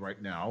intrigue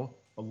right now,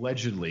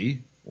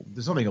 allegedly. Well,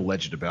 there's nothing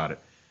alleged about it.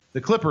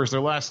 The Clippers, their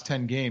last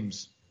 10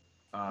 games,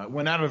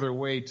 went out of their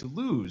way to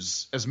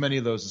lose as many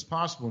of those as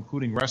possible,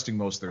 including resting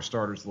most of their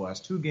starters the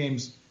last 2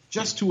 games,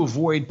 just to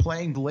avoid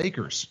playing the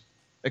Lakers,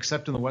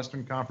 except in the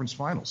Western Conference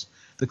Finals.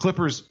 The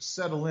Clippers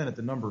settle in at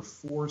the number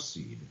 4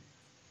 seed.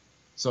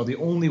 So the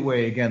only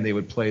way, again, they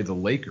would play the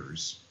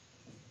Lakers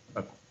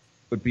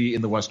would be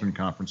in the Western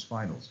Conference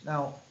Finals.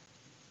 Now,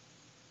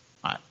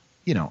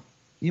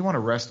 you want to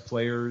rest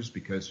players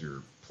because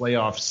your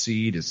playoff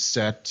seed is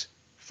set,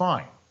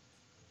 fine.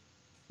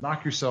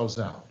 Knock yourselves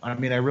out. I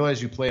mean, I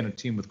realize you play on a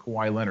team with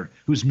Kawhi Leonard,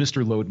 who's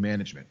Mr. Load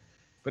Management.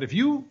 But if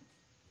you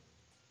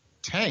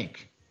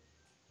tank,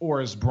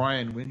 or as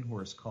Brian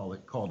Windhorst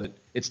called it,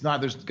 it's not.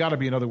 There's got to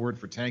be another word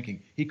for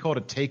tanking. He called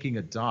it taking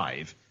a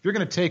dive. If you're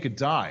going to take a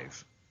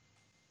dive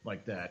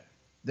like that,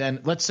 then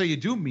let's say you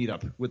do meet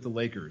up with the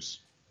Lakers.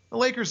 The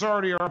Lakers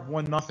already are up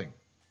 1-0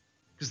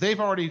 because they've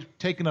already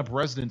taken up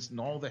residence in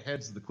all the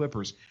heads of the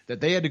Clippers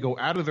that they had to go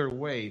out of their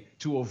way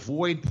to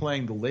avoid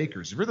playing the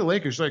Lakers. If you're the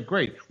Lakers, you're like,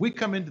 great, we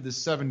come into this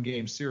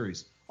 7-game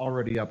series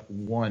already up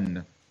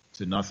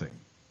 1-0.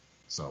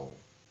 So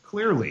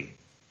clearly,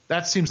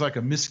 that seems like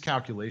a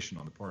miscalculation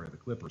on the part of the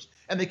Clippers.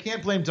 And they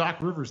can't blame Doc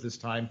Rivers this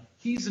time.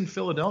 He's in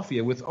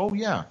Philadelphia with,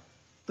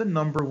 the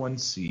number 1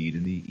 seed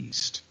in the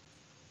East.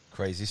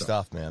 Crazy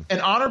stuff, man.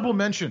 An honorable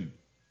mention,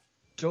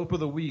 Dope of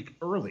the Week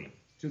early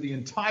to the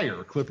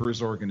entire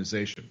Clippers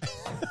organization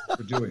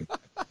for doing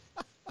that.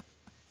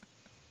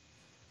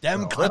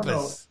 Them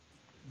Clippers.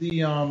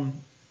 The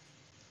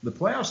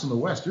playoffs in the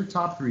West, your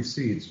top 3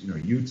 seeds,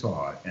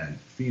 Utah and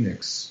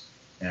Phoenix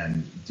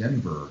and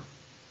Denver,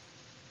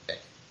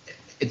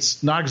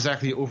 it's not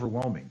exactly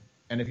overwhelming.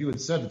 And if you had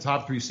said the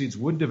top 3 seeds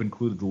wouldn't have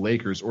included the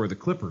Lakers or the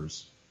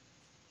Clippers,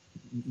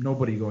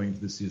 nobody going into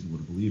this season would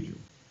have believed you.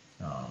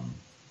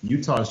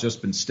 Utah has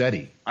just been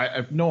steady. I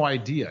have no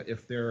idea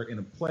if they're in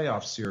a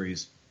playoff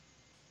series,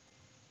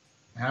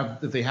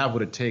 if they have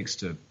what it takes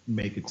to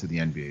make it to the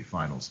NBA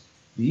Finals.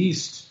 The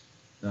East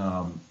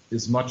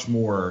is much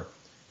more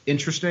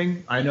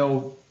interesting. I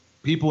know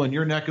people in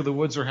your neck of the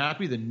woods are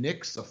happy. The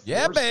Knicks,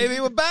 baby,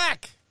 we're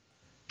back.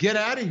 Get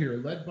out of here,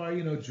 led by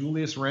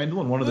Julius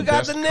Randle and one of the We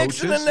best got the Knicks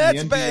coaches and the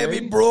Nets, in the NBA.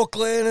 baby.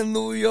 Brooklyn and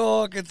New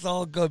York. It's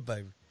all good,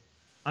 baby.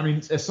 I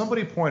mean, as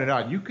somebody pointed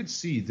out, you could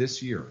see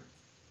this year,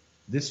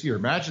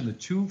 imagine the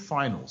 2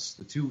 finals,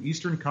 the 2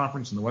 Eastern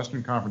Conference and the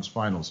Western Conference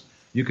Finals.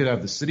 You could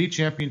have the City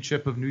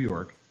Championship of New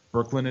York,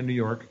 Brooklyn and New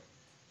York,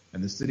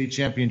 and the City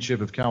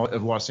Championship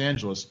of Los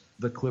Angeles,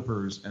 the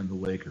Clippers and the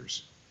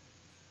Lakers.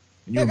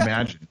 Can you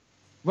imagine?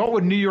 What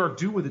would New York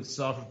do with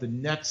itself if the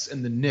Nets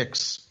and the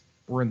Knicks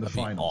were in the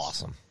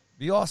finals?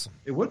 Be awesome.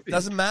 It would be.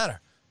 Doesn't matter.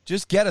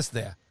 Just get us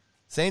there.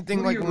 Same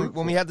thing like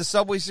when we had the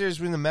Subway Series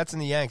between the Mets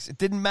and the Yanks. It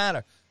didn't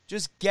matter.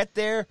 Just get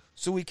there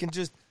so we can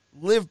just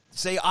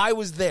say I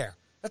was there.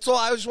 That's all.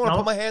 I just want to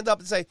put my hand up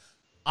and say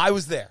I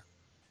was there.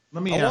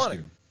 Let me ask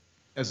you,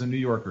 as a New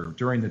Yorker,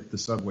 during the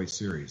Subway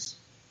Series,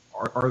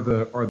 are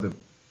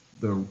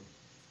the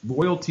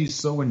loyalties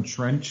so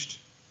entrenched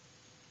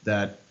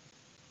that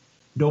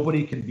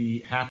nobody can be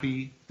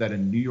happy that a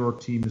New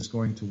York team is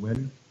going to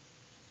win?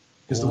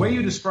 Because the way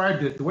you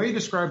described it, the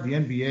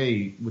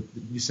NBA,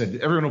 you said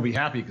everyone will be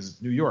happy because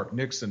it's New York,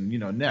 Knicks, and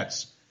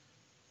Nets.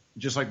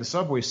 Just like the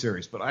Subway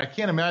Series, but I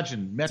can't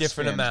imagine Mets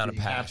different fans amount of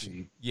being passion.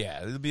 Happy.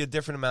 Yeah, it'll be a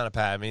different amount of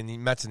passion. I mean, the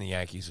Mets and the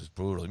Yankees was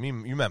brutal. I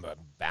mean, you remember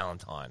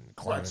Valentine,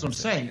 That's what I'm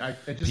saying. I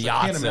can't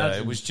Piazza.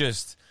 imagine. It was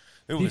just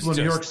people in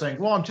New York saying,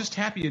 "Well, I'm just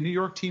happy a New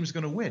York team's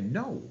going to win."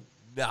 No,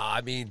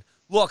 I mean,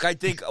 Look, I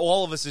think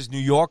all of us as New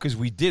Yorkers,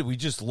 we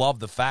just love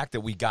the fact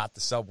that we got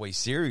the Subway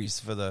Series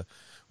for the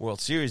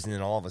World Series, and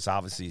then all of us,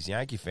 obviously, as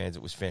Yankee fans,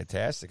 it was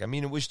fantastic. I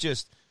mean, it was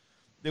just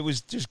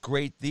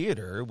great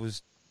theater. It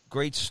was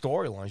great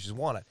storylines. Just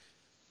won it.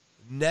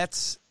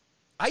 Nets,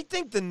 I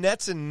think the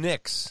Nets and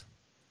Knicks,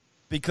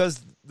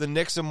 because the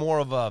Knicks are more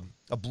of a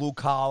blue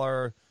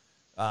collar,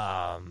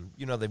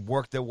 they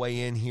work their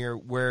way in here,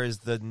 whereas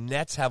the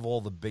Nets have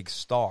all the big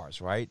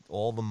stars, right?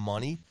 All the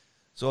money.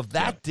 So if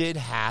that did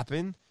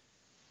happen,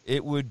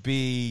 it would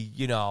be,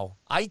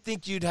 I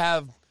think you'd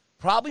have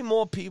probably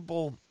more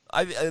people,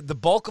 the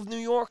bulk of New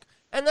York,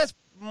 and that's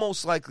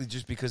most likely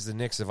just because the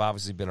Knicks have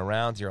obviously been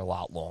around here a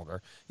lot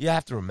longer. You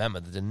have to remember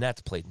that the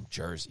Nets played in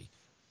Jersey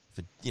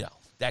for,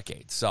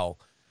 decades. So,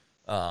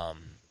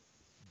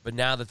 but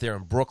now that they're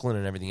in Brooklyn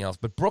and everything else,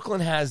 but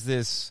Brooklyn has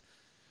this,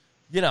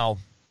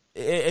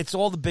 it's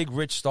all the big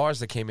rich stars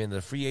that came in,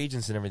 the free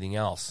agents and everything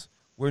else,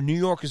 where New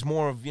York is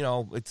more of,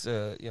 it's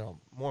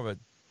more of a,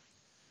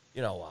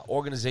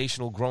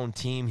 organizational grown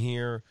team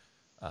here.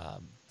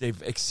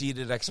 They've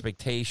exceeded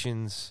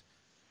expectations.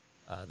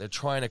 They're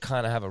trying to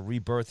kind of have a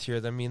rebirth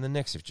here. I mean, the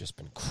Knicks have just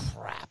been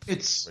crap.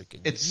 It's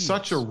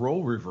such a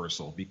role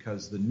reversal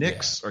because the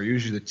Knicks are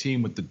usually the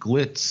team with the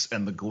glitz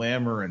and the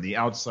glamour and the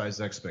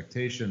outsized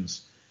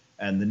expectations,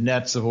 and the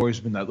Nets have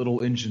always been that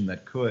little engine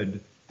that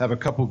could have a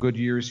couple good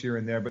years here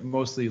and there, but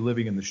mostly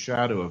living in the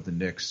shadow of the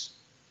Knicks.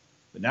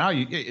 But now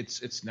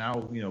it's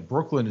now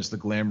Brooklyn is the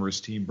glamorous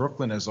team.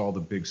 Brooklyn has all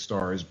the big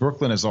stars.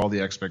 Brooklyn has all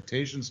the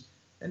expectations,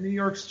 and New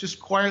York's just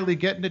quietly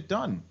getting it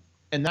done.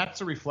 And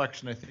that's a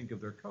reflection, I think,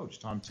 of their coach,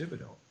 Tom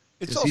Thibodeau.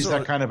 Because he's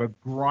that kind of a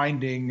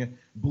grinding,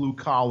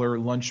 blue-collar,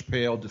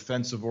 lunch-pail,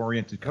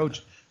 defensive-oriented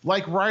coach,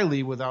 like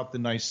Riley without the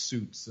nice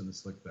suits and the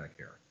slick-back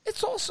hair.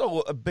 It's also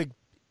a big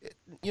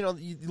you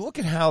look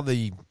at how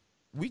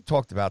we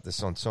talked about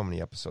this on so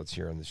many episodes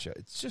here on the show.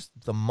 It's just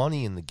the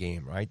money in the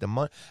game, right?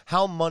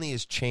 How money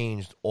has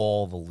changed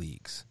all the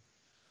leagues,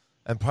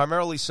 and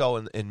primarily so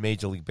in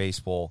Major League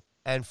Baseball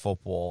and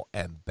football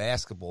and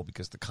basketball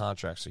because the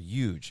contracts are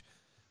huge.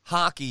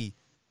 Hockey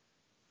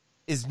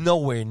is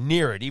nowhere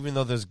near it, even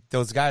though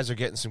those guys are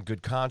getting some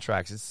good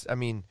contracts.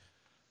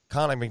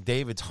 Connor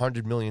McDavid's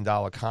 $100 million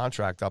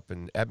contract up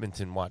in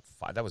Edmonton,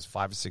 that was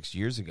 5 or 6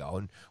 years ago,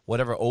 and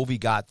whatever Ovi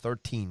got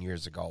 13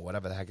 years ago,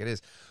 whatever the heck it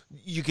is,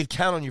 you could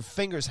count on your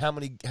fingers how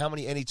many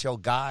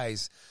NHL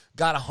guys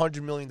got a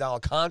 $100 million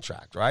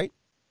contract, right?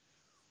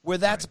 Where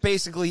that's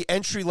basically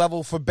entry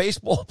level for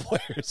baseball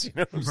players, you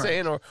know what I'm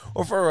saying, or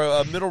for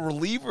a middle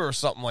reliever or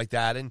something like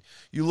that. And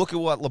you look at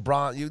what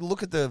LeBron, you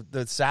look at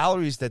the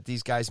salaries that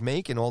these guys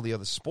make in all the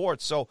other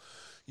sports. So,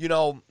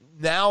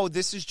 now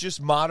this is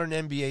just modern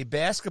NBA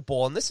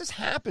basketball, and this has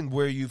happened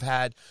where you've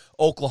had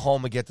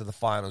Oklahoma get to the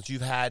finals.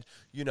 You've had,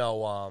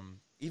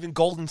 even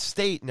Golden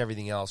State and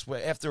everything else.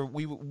 Where after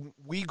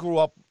we grew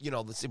up,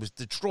 it was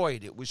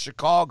Detroit, it was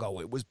Chicago,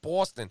 it was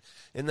Boston.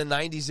 In the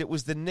 90s, it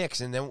was the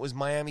Knicks, and then it was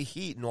Miami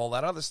Heat and all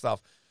that other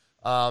stuff.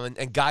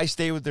 And guys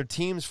stay with their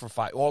teams for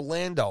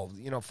Orlando,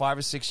 5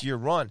 or 6 year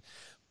run.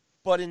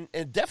 But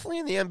definitely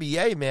in the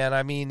NBA,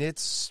 man,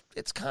 it's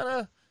kind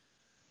of,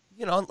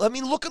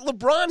 look at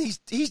LeBron.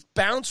 He's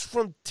bounced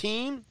from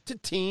team to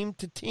team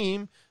to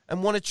team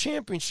and won a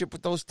championship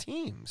with those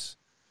teams.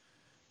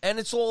 And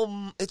it's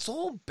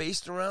all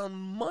based around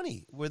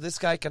money, where this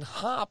guy can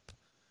hop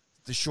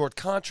the short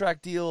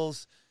contract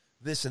deals,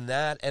 this and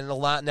that, and a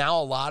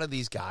lot of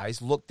these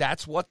guys look.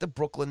 That's what the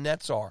Brooklyn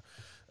Nets are.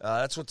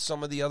 That's what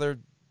some of the other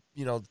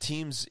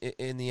teams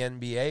in the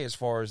NBA, as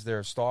far as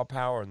their star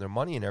power and their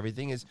money and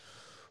everything, is.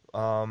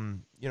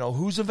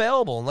 Who's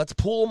available, and let's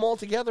pull them all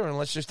together and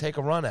let's just take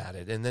a run at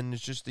it. And then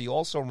it's just the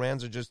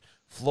also-rans are just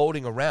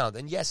floating around.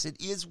 And yes,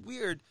 it is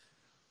weird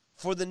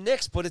for the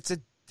Knicks, but it's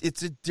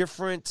a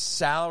different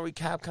salary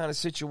cap kind of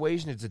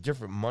situation. It's a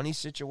different money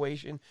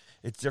situation.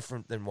 It's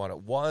different than what it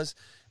was.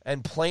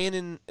 And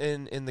playing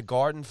in the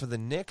Garden for the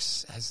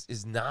Knicks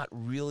is not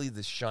really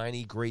the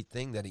shiny, great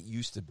thing that it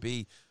used to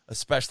be,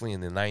 especially in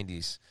the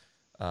 90s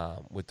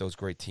with those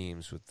great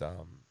teams with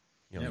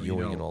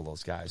Ewing and all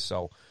those guys.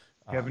 So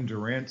Kevin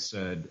Durant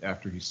said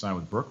after he signed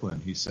with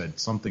Brooklyn, he said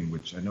something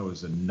which I know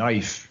is a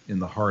knife in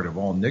the heart of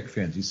all Knicks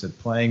fans. He said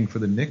playing for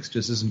the Knicks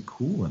just isn't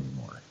cool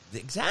anymore.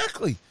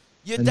 Exactly.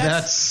 Yeah,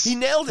 he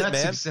nailed it, man.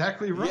 That's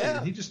exactly right.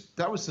 Yeah.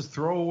 That was his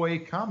throwaway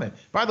comment.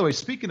 By the way,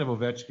 speaking of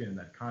Ovechkin and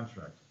that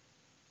contract,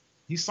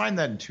 he signed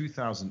that in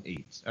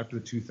 2008, after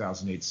the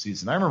 2008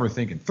 season. I remember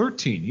thinking,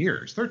 13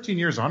 years,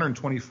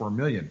 $124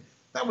 million.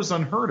 That was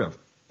unheard of.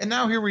 And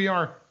now here we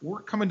are. We're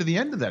coming to the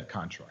end of that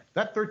contract.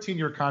 That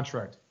 13-year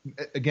contract,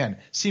 again,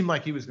 seemed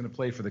like he was going to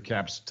play for the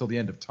Caps till the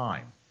end of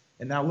time.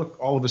 And now look,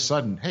 all of a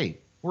sudden, hey,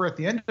 we're at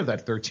the end of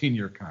that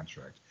 13-year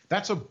contract.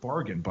 That's a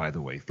bargain, by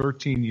the way.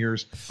 13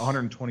 years,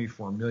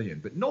 $124 million.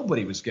 But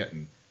nobody was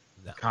getting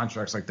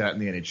contracts like that in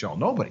the NHL.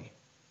 Nobody.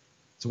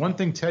 So one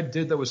thing Ted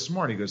did that was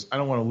smart. He goes, I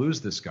don't want to lose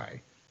this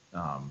guy.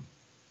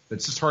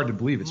 It's just hard to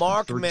believe. It's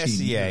Mark been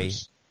 13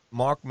 years.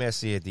 Mark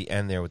Messier at the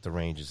end there with the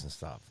Rangers and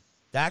stuff.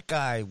 That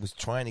guy was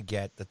trying to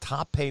get the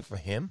top pay for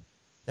him.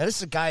 Now, this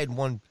is a guy who had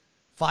won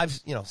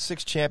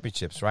 6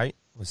 championships, right?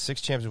 It was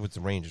 6 championships with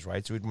the Rangers,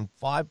 right? So he'd won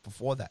 5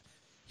 before that.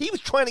 He was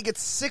trying to get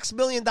 $6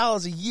 million a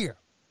year.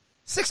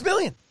 $6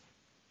 million.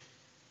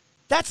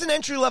 That's an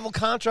entry-level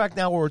contract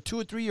now, or a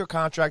 2 or 3 year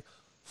contract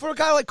for a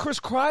guy like Chris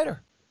Kreider.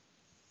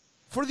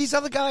 For these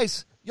other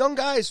guys, young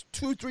guys,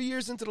 2 or 3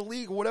 years into the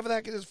league, or whatever the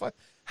heck it is,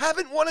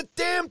 haven't won a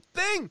damn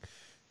thing.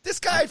 This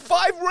guy had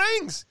 5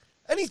 rings,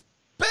 and he's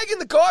begging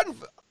the garden.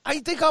 I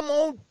think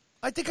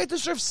I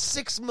deserve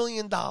 $6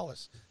 million.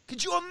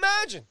 Could you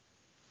imagine?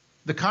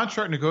 The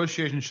contract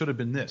negotiation should have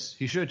been this.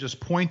 He should have just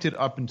pointed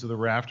up into the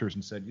rafters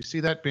and said, you see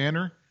that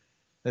banner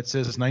that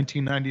says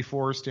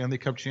 1994 Stanley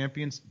Cup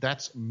champions?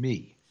 That's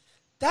me.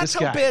 That's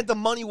how bad the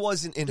money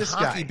was in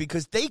hockey, guy.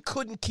 because they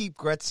couldn't keep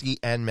Gretzky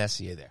and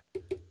Messier there.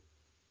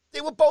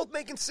 They were both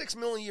making $6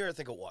 million a year, I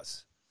think it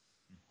was.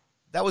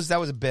 That was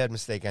a bad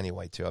mistake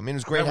anyway, too. I mean, it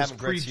was great having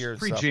Gretzky here.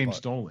 Pre-James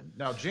Dolan.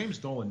 Now, James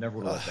Dolan never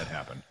would have let that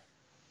happen.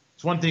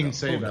 It's one thing to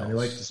say about him. He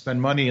likes to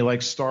spend money. He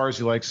likes stars.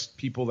 He likes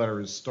people that are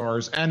his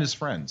stars and his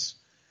friends.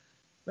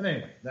 But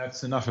anyway,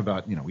 that's enough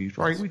about, we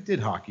did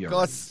hockey already.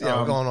 Let's,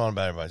 going on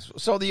about everybody.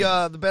 So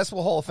the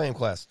Basketball Hall of Fame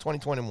class,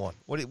 2021.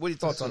 What are your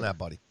thoughts on that,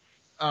 buddy?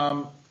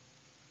 A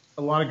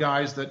lot of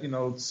guys that,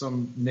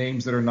 some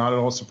names that are not at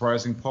all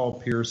surprising. Paul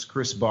Pierce,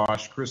 Chris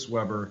Bosh, Chris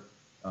Webber,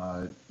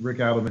 Rick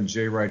Adelman,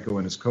 Jay Wright go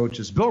in as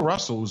coaches. Bill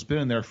Russell, who's been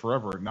in there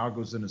forever, now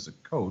goes in as a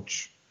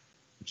coach,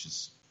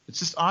 it's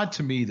just odd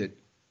to me that,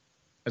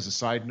 as a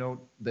side note,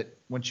 that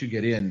once you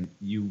get in,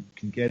 you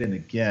can get in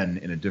again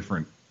in a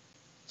different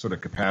sort of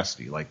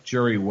capacity. Like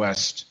Jerry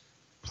West,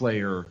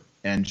 player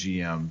and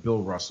GM,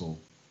 Bill Russell,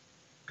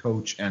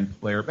 coach and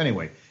player.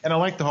 Anyway, and I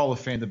like the Hall of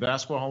Fame, the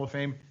Basketball Hall of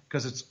Fame,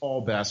 because it's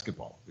all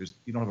basketball.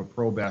 You don't have a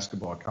pro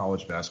basketball,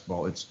 college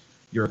basketball. It's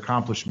your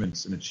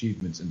accomplishments and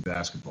achievements in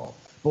basketball.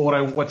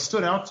 But what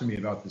stood out to me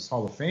about this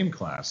Hall of Fame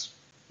class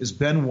is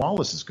Ben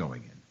Wallace is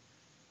going in.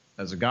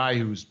 As a guy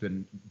who's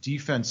been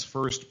defense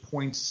first,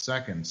 points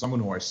second,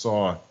 someone who I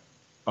saw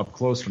up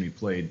close when he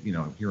played,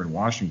 here in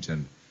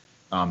Washington.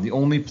 The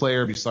only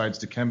player besides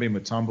Dikembe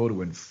Mutombo to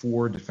win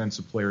 4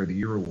 Defensive Player of the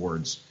Year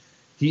awards.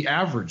 He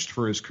averaged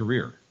for his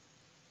career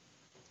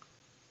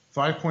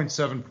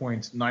 5.7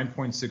 points,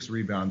 9.6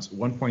 rebounds,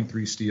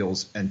 1.3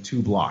 steals, and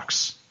 2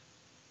 blocks.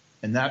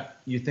 And that,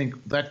 you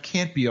think, that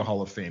can't be a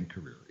Hall of Fame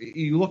career.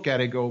 You look at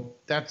it and go,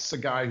 that's a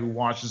guy who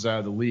washes out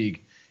of the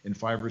league in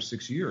 5 or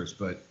 6 years.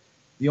 But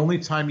the only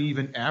time he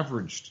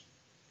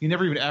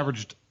never even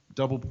averaged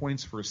double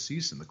points for a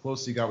season. The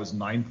closest he got was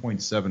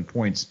 9.7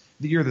 points,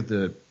 the year that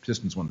the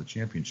Pistons won the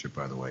championship,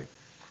 by the way.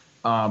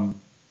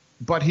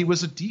 But he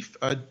was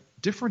a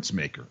difference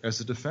maker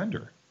as a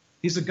defender.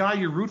 He's a guy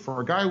you root for,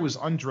 a guy who was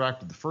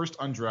undrafted, the first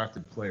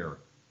undrafted player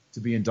to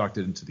be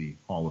inducted into the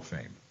Hall of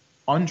Fame.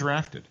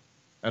 Undrafted,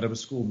 out of a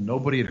school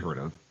nobody had heard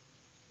of.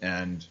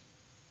 And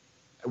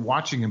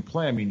watching him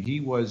play,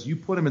 you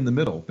put him in the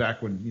middle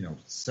back when, the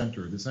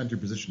center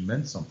position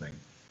meant something.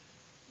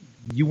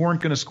 You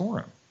weren't going to score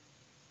him.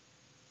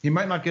 He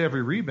might not get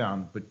every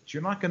rebound, but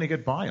you're not going to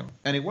get by him.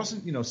 And he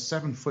wasn't,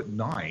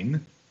 7'9".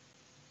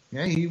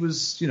 Yeah, he was,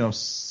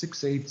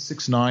 6'8",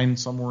 6'9",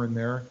 somewhere in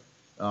there.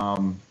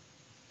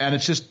 And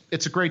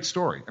it's a great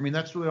story.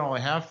 That's really all I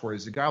have for it.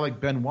 Is a guy like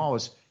Ben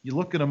Wallace, you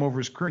look at him over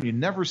his career and you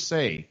never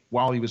say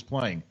while he was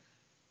playing,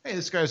 hey,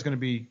 this guy's going to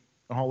be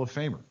a Hall of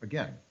Famer.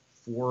 Again,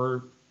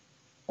 for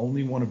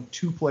only one of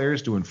 2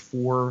 players doing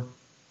 4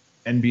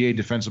 NBA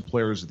Defensive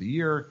Players of the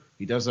Year.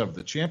 He does have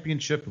the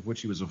championship, of which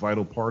he was a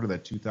vital part of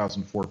that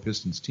 2004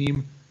 Pistons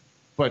team.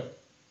 But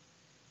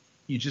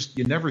you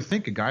never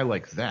think a guy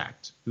like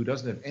that, who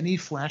doesn't have any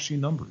flashy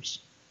numbers,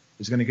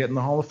 is going to get in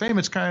the Hall of Fame.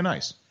 It's kind of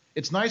nice.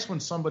 It's nice when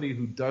somebody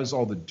who does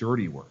all the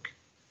dirty work,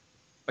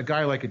 a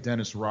guy like a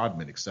Dennis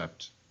Rodman,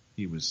 except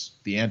he was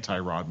the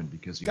anti-Rodman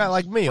because he was a guy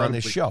like me on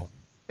this show.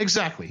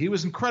 Exactly. He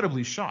was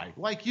incredibly shy,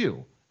 like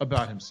you,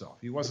 about himself.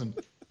 He wasn't,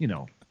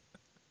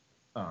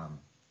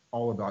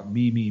 all about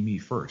me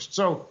first.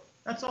 So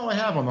that's all I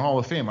have on the Hall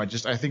of Fame. I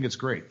think it's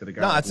great that a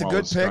guy like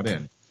Wallace got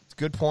in. It's a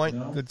good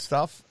point. Good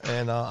stuff.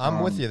 And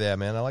I'm with you there,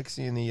 man. I like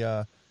seeing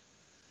the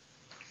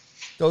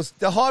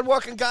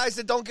hard-working guys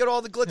that don't get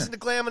all the glitz and the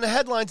glam and the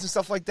headlines and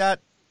stuff like that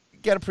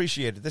get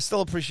appreciated. They're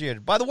still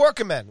appreciated by the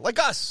working men like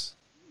us.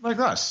 Like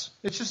us.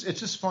 It's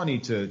just funny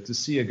to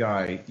see a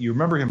guy. You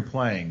remember him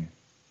playing,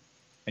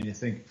 and you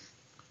think,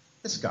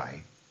 this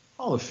guy,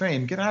 Hall of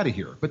Fame, get out of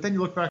here. But then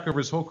you look back over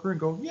his whole career and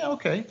go, yeah,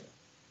 okay,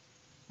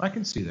 I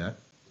can see that.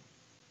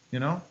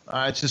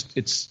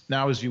 It's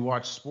now as you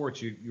watch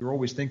sports, you're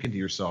always thinking to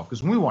yourself,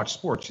 because when we watch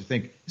sports, you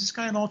think, is this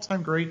guy an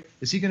all-time great?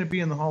 Is he going to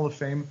be in the Hall of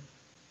Fame?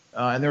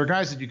 And there are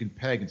guys that you can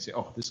peg and say,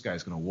 oh, this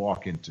guy's going to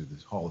walk into the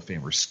Hall of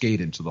Fame or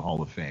skate into the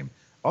Hall of Fame.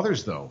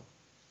 Others, though,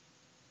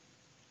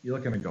 you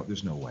look at them and go,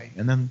 there's no way.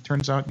 And then it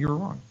turns out you were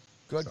wrong.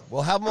 Good. So,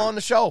 we'll have them on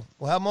the show.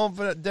 We'll have them on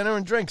for dinner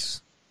and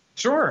drinks.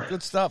 Sure.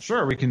 Good stuff.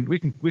 Sure. We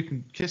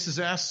can kiss his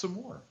ass some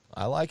more.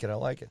 I like it.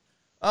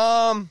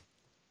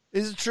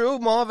 Is it true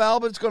Marv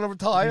Albert's going to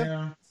retire?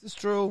 Yeah. Is this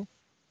true?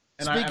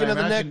 And Speaking I of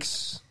the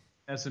Knicks.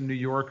 As a New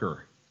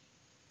Yorker,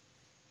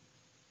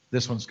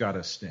 this one's got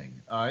a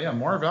sting. Yeah,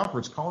 Marv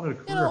Albert's called it a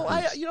career for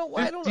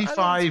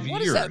 55 years.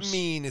 What does that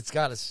mean? It's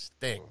got a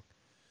sting.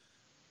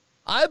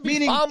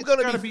 Meaning I'm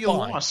going to be a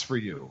loss for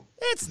you.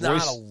 It's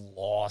not a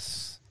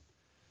loss.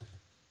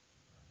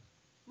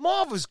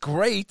 Marv was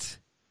great.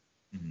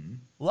 Mm-hmm.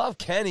 Love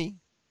Kenny.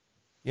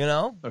 You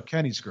know? Oh,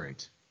 Kenny's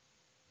great.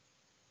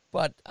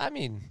 But, I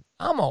mean,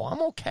 I'm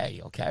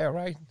okay. Okay, all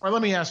right? All right,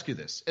 let me ask you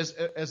this.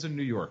 As a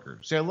New Yorker,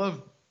 see, I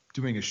love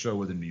doing a show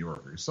with a New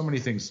Yorker. So many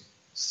things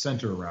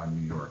center around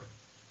New York.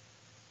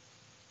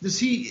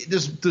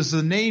 Does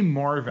the name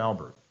Marv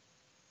Albert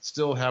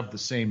still have the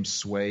same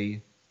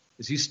sway?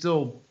 Is he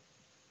still,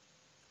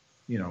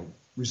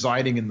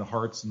 residing in the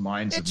hearts and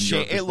minds of New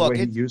Yorkers the way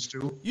he used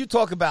to? You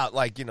talk about,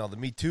 the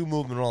Me Too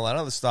movement and all that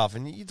other stuff,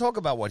 and you talk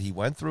about what he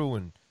went through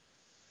and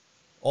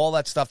all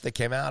that stuff that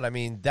came out. I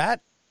mean,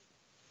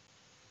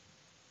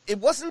 it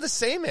wasn't the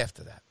same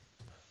after that.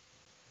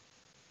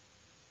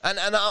 And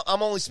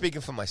I'm only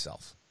speaking for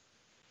myself.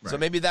 Right. So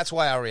maybe that's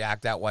why I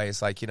react that way.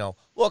 It's like,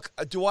 look,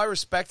 do I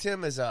respect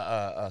him as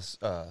a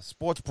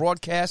sports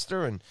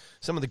broadcaster and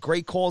some of the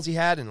great calls he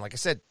had? And like I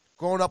said,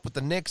 growing up with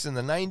the Knicks in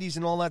the 90s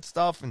and all that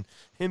stuff and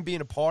him being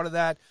a part of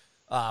that,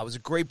 it was a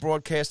great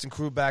broadcasting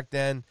crew back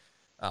then.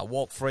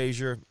 Walt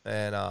Frazier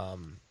and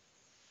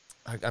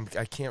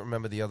I can't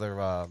remember the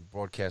other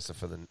broadcaster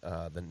for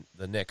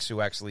the Knicks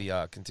who actually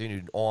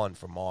continued on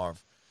for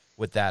Marv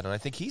with that, and I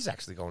think he's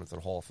actually going into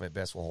the Hall of Fame,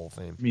 Basketball Hall of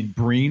Fame. You mean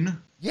Breen?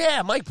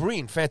 Yeah, Mike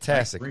Breen,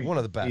 fantastic, one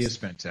of the best. He is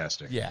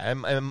fantastic. Yeah,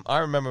 and I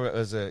remember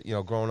as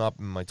growing up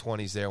in my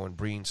 20s there when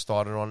Breen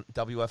started on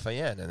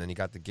WFAN, and then he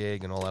got the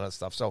gig and all that other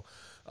stuff. So,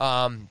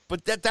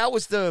 but that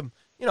was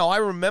I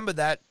remember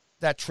that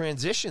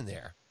transition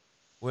there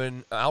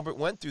when Albert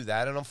went through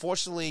that, and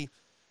unfortunately,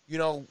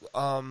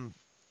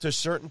 to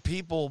certain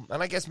people,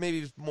 and I guess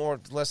maybe more or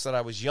less that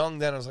I was young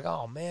then, I was like,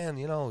 oh man,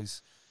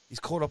 he's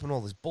caught up in all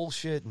this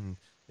bullshit and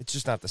it's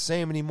just not the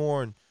same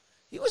anymore. And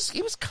he was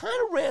kind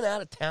of ran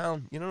out of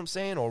town, you know what I'm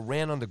saying, or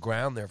ran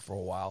underground there for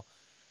a while.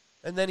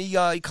 And then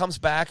he comes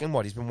back and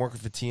he's been working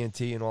for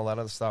TNT and all that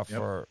other stuff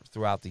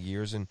throughout the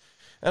years. And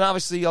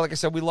obviously, like I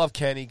said, we love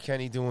Kenny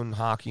doing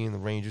hockey and the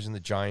Rangers and the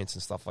Giants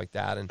and stuff like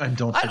that. And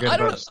don't forget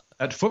about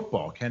at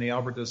football. Kenny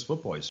Albert does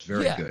football. He's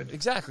very good.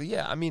 Exactly.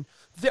 Yeah. I mean,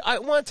 I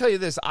want to tell you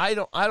this. I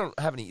don't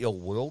have any ill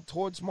will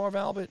towards Marv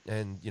Albert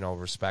and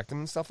respect him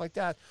and stuff like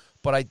that.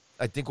 But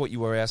I think what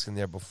you were asking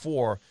there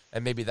before,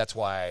 and maybe that's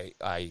why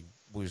I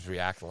was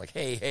reacting like,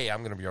 hey, I'm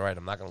going to be all right.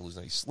 I'm not going to lose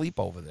any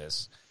sleep over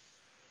this,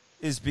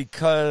 is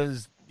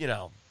because it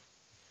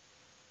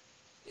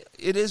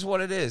is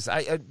what it is.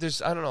 I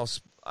don't know.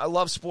 I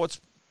love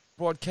sports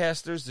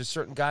broadcasters. There's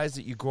certain guys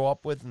that you grow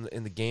up with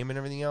in the game and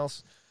everything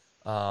else.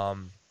 A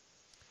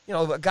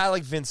guy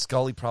like Vince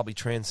Scully probably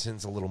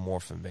transcends a little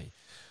more for me.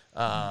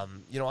 I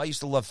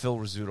used to love Phil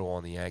Rizzuto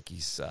on the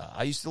Yankees.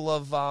 I used to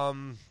love, I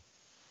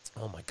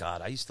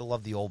used to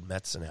love the old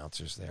Mets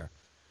announcers there.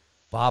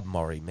 Bob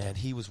Murray, man,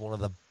 he was one of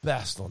the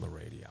best on the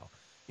radio.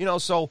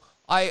 So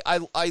I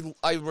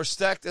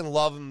respect and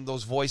love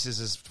those voices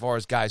as far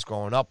as guys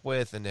growing up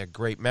with, and they're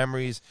great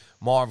memories.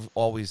 Marv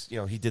always,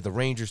 he did the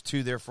Rangers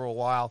too there for a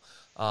while,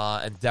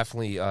 and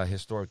definitely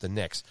historic the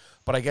Knicks.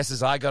 But I guess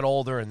as I got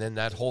older, and then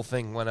that whole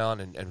thing went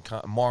on, and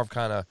Marv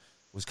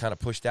was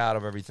pushed out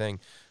of everything.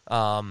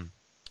 I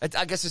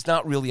guess it's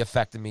not really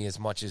affecting me as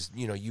much as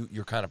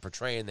you're kind of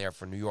portraying there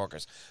for New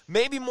Yorkers.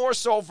 Maybe more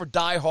so for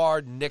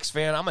diehard Knicks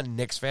fan. I'm a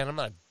Knicks fan. I'm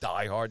not a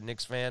diehard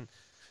Knicks fan.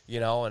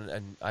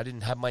 And I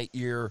didn't have my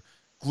ear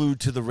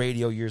glued to the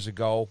radio years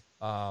ago,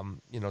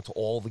 to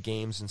all the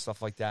games and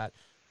stuff like that.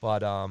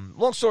 But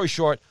long story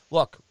short,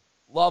 look,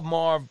 love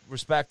Marv,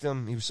 respect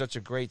him. He was such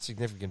a great,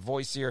 significant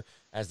voice here,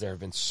 as there have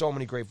been so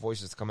many great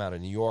voices to come out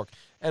of New York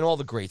and all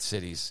the great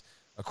cities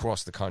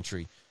across the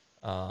country.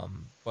 If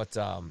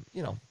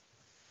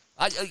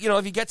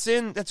he gets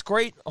in, that's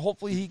great.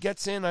 Hopefully he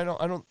gets in.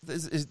 Have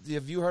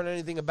you heard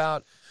anything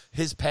about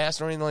his past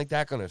or anything like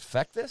that going to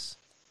affect this?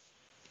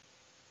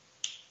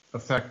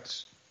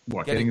 Affect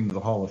what? Getting into the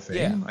Hall of Fame?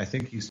 Yeah. I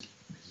think is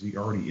he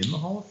already in the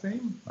Hall of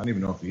Fame? I don't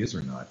even know if he is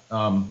or not.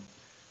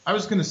 I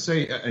was going to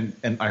say,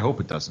 and I hope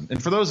it doesn't.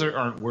 And for those that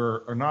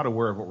are not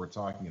aware of what we're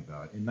talking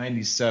about, in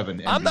 '97,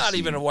 NBC, I'm not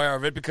even aware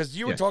of it because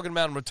you were talking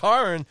about him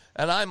retiring,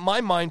 and my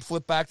mind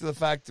flipped back to the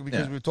fact that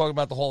because we were talking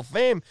about the Hall of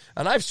Fame,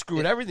 and I've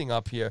screwed everything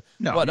up here.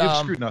 No, you've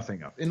screwed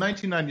nothing up. In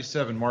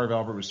 1997, Marv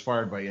Albert was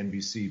fired by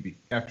NBC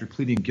after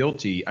pleading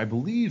guilty, I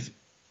believe,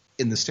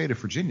 in the state of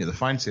Virginia, the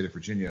fine state of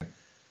Virginia.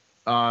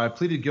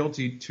 Pleaded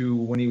guilty to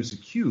when he was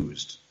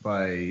accused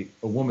by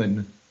a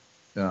woman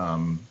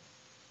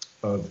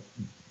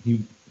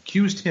he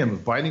accused him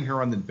of biting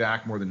her on the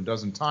back more than a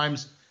dozen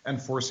times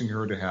and forcing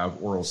her to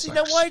have oral sex.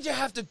 Now why'd you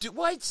have to do?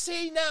 Why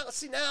see now?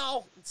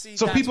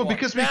 So people,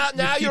 because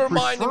now you're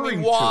reminding me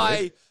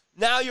why.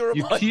 Now you're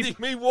reminding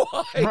me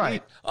why.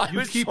 Right. I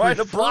was trying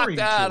to block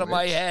that out of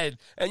my head,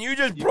 and you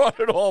just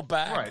brought it all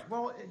back. Right.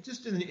 Well,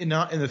 just in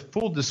the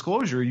full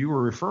disclosure, you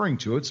were referring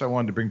to it, so I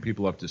wanted to bring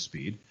people up to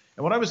speed.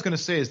 And what I was going to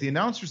say is the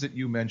announcers that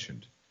you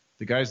mentioned,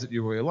 the guys that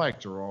you really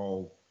liked, are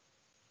all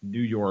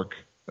New York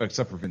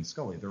except for Vin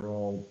Scully. They're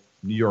all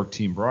New York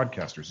team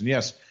broadcasters. And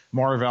yes,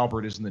 Marv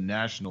Albert is in the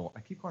national. I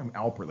keep calling him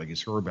Albert like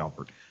he's Herb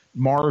Albert.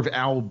 Marv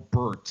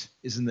Albert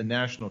is in the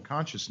national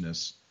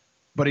consciousness,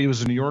 but he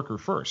was a New Yorker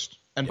first.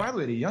 And by the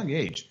way, at a young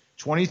age,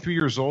 23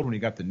 years old when he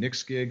got the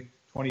Knicks gig,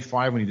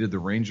 25 when he did the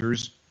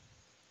Rangers.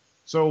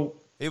 So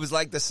he was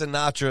like the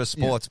Sinatra of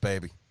sports,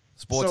 baby.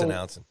 Sports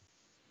announcing.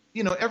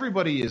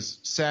 Everybody is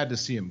sad to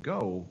see him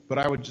go, but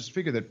I would just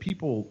figure that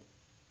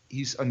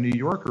he's a New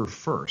Yorker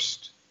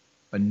first,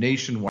 a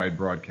nationwide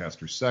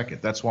broadcaster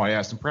second. That's why I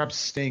asked him. Perhaps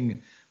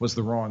sting was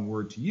the wrong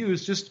word to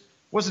use. Just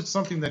was it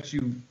something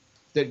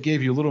that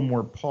gave you a little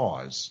more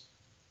pause,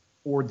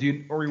 or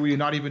will you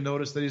not even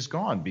notice that he's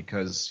gone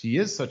because he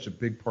is such a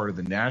big part of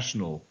the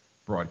national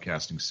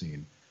broadcasting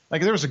scene?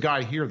 Like there was a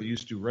guy here that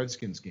used to do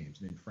Redskins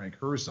games named Frank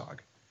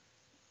Herzog.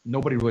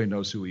 Nobody really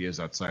knows who he is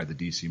outside the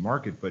D.C.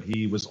 market, but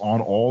he was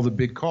on all the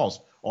big calls.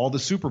 All the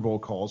Super Bowl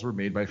calls were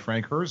made by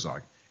Frank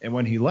Herzog. And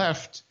when he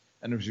left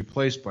and was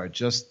replaced by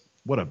just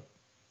what a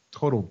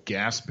total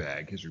gas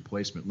bag his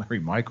replacement, Larry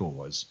Michael,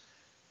 was,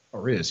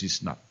 or is.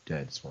 He's not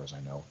dead as far as I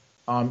know.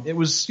 It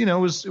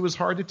was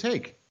hard to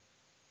take.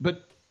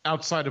 But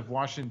outside of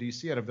Washington,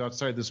 D.C.,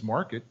 outside this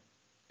market,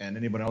 and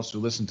anyone else who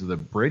listened to the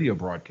radio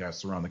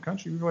broadcasts around the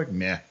country, we were like,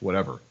 meh,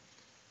 whatever.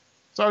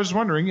 So I was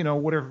wondering,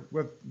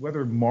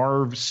 whether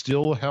Marv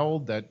still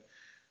held that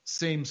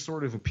same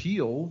sort of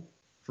appeal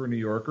for New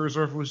Yorkers,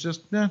 or if it was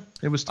just,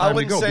 it was time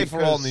to go. I wouldn't say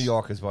for all New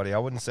Yorkers, buddy. I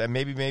wouldn't say.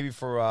 Maybe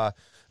for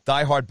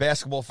diehard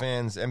basketball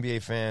fans,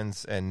 NBA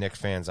fans, and Knicks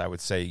fans, I would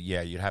say,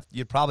 yeah,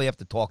 you'd probably have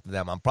to talk to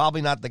them. I'm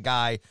probably not the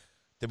guy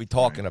to be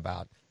talking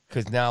about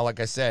because now, like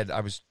I said,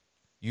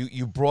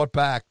 you brought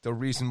back the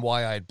reason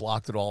why I had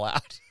blocked it all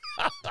out.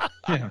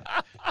 Yeah,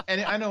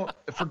 and I know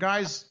for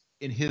guys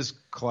in his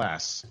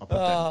class, I'll put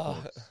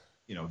that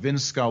in quotes, Vin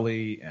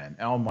Scully and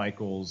Al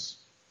Michaels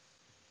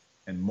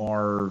and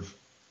Marv,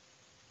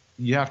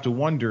 you have to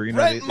wonder,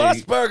 Brent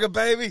Musburger,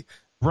 baby.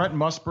 Brent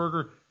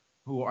Musburger,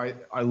 who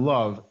I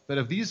love. But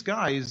of these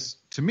guys,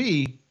 to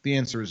me, the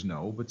answer is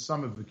no. But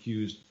some have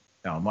accused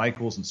Al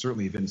Michaels and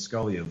certainly Vin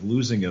Scully of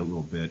losing it a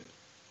little bit.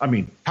 I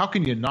mean, how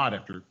can you not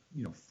after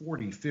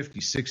 40,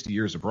 50, 60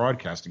 years of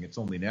broadcasting? It's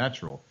only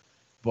natural.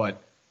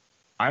 But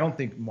I don't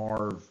think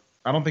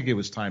it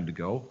was time to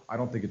go. I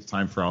don't think it's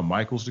time for Al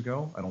Michaels to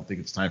go. I don't think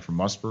it's time for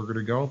Musburger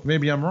to go.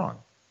 Maybe I'm wrong.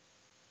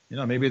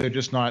 Maybe they're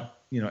just not,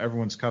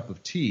 everyone's cup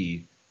of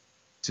tea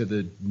to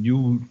the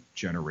new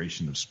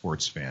generation of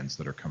sports fans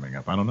that are coming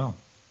up. I don't know.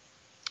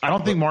 I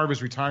don't think Marv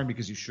is retiring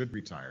because he should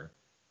retire.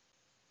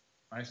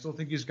 I still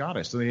think he's got it.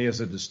 I still think he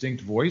has a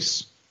distinct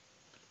voice.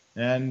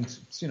 And,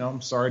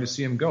 I'm sorry to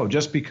see him go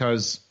just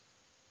because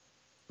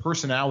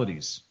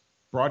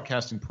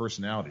broadcasting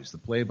personalities, the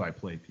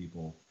play-by-play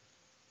people,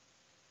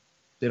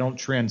 they don't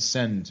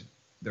transcend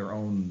their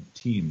own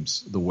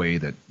teams the way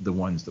that the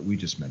ones that we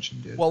just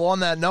mentioned did. Well,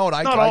 on that note,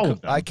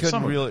 I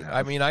couldn't really.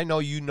 I mean, I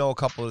know a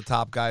couple of the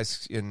top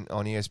guys on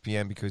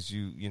ESPN because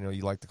you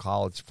like the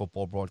college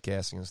football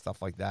broadcasting and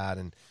stuff like that,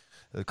 and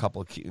a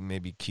couple of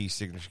key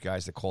signature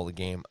guys that call the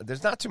game.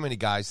 There's not too many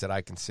guys that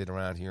I can sit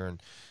around here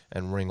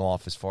and ring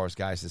off as far as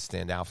guys that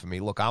stand out for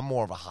me. Look, I'm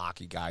more of a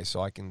hockey guy, so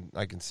I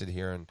can sit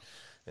here and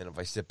if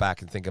I sit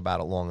back and think about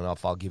it long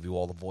enough, I'll give you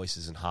all the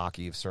voices in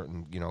hockey of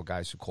certain,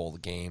 guys who call the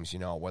games,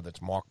 whether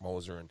it's Mark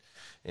Moser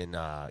in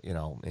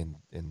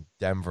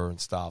Denver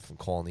and stuff and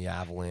calling the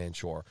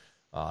Avalanche or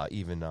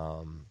even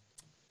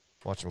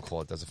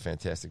whatchamacallit does a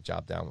fantastic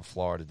job down in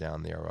Florida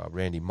down there,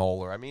 Randy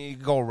Moeller. I mean, you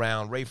can go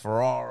around, Ray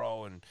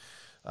Ferraro and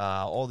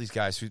all these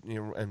guys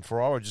who, and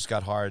Ferraro just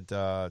got hired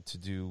to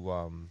do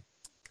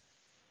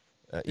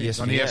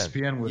ESPN. On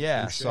ESPN with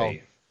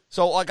Boucher.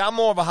 So, like, I'm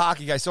more of a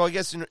hockey guy. So I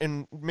guess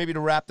in maybe to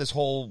wrap this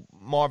whole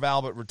Marv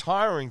Albert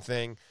retiring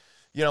thing,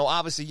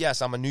 obviously,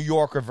 yes, I'm a New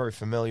Yorker, very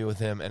familiar with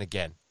him. And,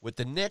 again, with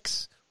the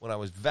Knicks, when I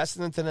was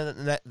vested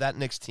into that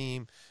Knicks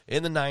team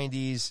in the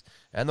 90s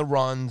and the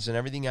runs and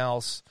everything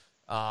else,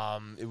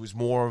 it was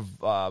more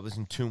of I was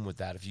in tune with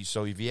that. If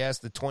you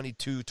ask the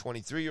 22,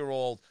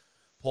 23-year-old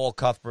Paul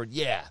Cuthbert,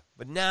 yeah.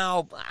 But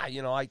now,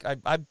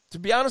 I to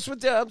be honest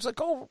with you, I was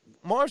like, oh,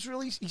 Marv's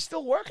he's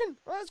still working?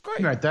 Well, that's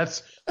great. Right,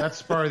 that's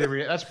part of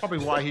that's probably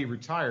why he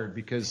retired,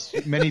 because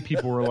many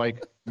people were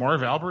like,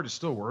 Marv Albert is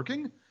still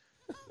working?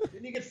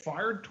 Didn't he get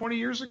fired 20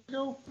 years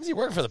ago? Is he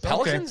working for the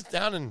Pelicans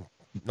down in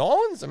New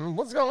Orleans? I mean,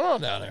 what's going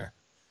on down there?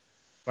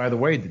 By the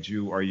way,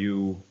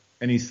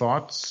 any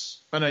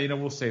thoughts? Oh, no,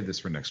 we'll save this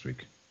for next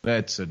week.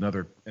 That's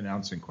another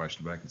announcing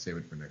question, but I can save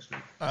it for next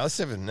week. All right, let's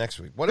save it next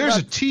week. There's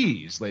a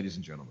tease, ladies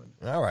and gentlemen.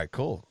 All right,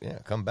 cool. Yeah,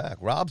 come back.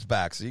 Rob's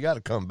back, so you got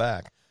to come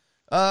back.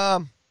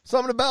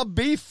 Something about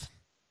beef.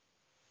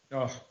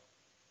 Oh,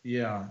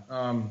 yeah.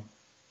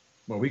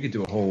 Well, we could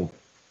do a whole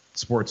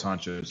sports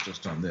honchos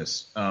just on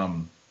this.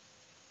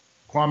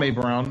 Kwame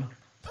Brown,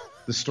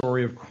 the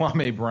story of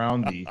Kwame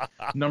Brown, the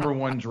number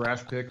one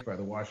draft pick by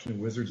the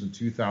Washington Wizards in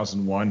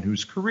 2001,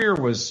 whose career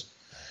was,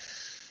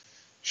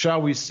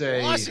 shall we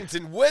say,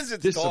 Washington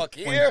Wizards talk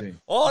here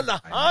on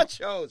the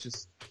honchos.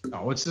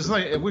 It's just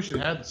like, I wish it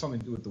had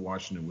something to do with the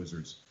Washington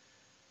Wizards.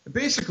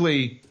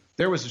 Basically,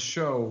 there was a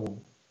show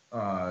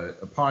a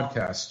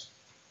podcast.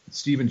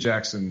 Steven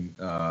Jackson,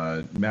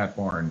 Matt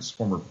Barnes,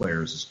 former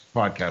players,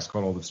 podcast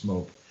called All the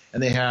Smoke.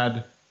 And they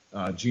had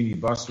Jeannie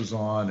Buss was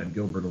on and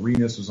Gilbert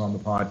Arenas was on the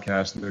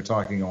podcast, and they're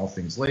talking all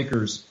things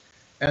Lakers.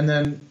 And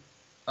then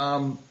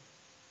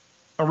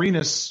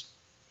Arenas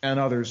and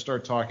others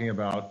start talking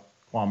about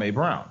Kwame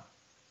Brown.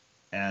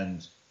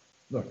 And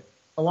look,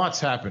 a lot's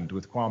happened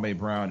with Kwame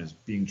Brown as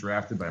being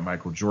drafted by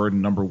Michael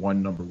Jordan, number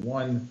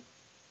one,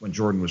 when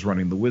Jordan was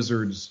running the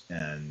Wizards,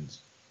 and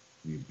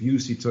the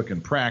abuse he took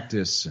in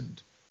practice,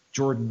 and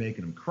Jordan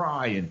making him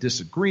cry, and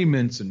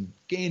disagreements, and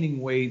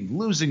gaining weight, and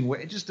losing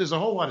weight. Just there's a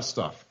whole lot of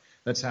stuff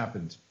that's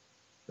happened.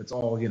 That's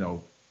all,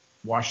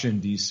 Washington,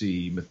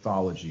 D.C.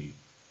 mythology.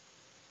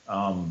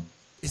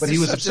 But he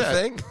was upset.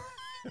 Thing?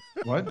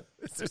 What?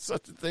 Is there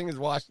such a thing as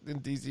Washington,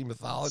 D.C.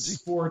 mythology?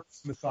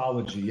 Sports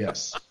mythology,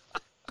 yes.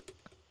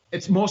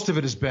 Most of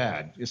it is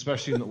bad,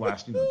 especially in the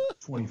last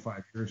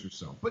 25 years or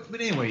so. But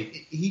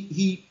anyway,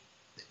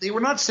 they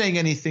were not saying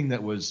anything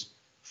that was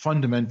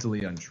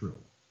fundamentally untrue.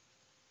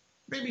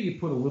 Maybe you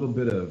put a little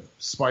bit of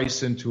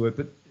spice into it,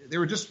 but they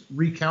were just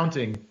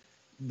recounting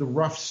the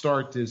rough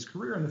start to his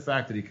career and the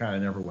fact that he kind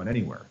of never went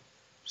anywhere.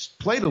 Just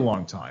played a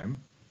long time,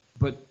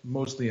 but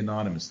mostly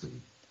anonymously.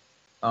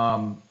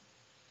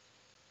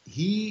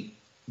 He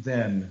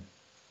then,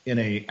 in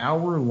an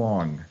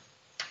hour-long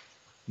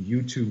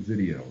YouTube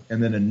video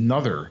and then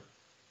another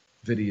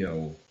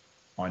video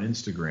on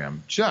Instagram,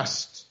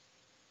 just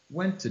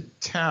went to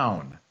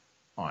town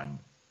on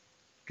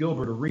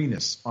Gilbert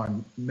Arenas,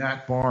 on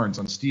Matt Barnes,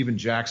 on Steven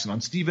Jackson,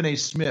 on Stephen A.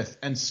 Smith,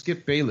 and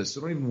Skip Bayless.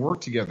 They don't even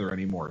work together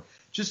anymore.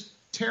 Just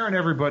tearing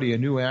everybody a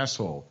new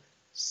asshole,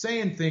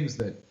 saying things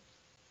that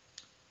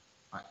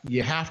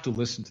you have to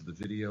listen to the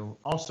video.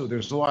 Also,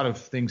 there's a lot of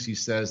things he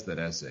says that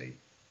as a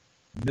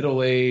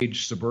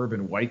middle-aged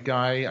suburban white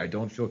guy, I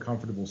don't feel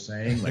comfortable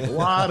saying. Like a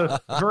lot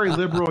of very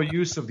liberal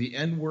use of the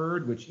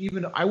N-word, which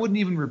even I wouldn't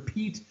even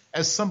repeat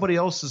as somebody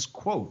else's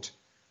quote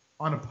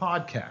on a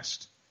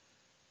podcast.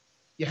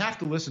 You have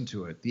to listen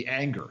to it. The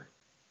anger.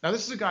 Now,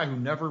 this is a guy who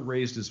never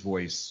raised his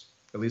voice,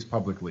 at least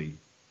publicly,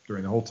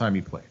 during the whole time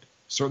he played.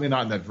 Certainly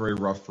not in that very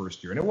rough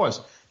first year. And it was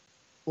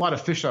a lot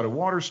of fish out of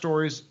water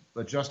stories,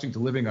 adjusting to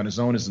living on his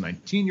own as a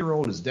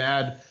 19-year-old, his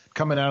dad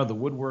coming out of the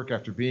woodwork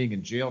after being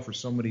in jail for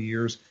so many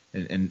years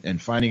and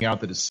finding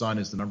out that his son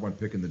is the number one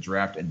pick in the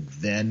draft and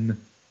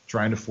then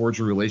trying to forge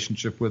a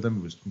relationship with him.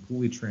 It was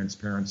completely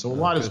transparent. So a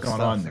lot has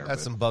gone on there.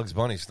 That's some Bugs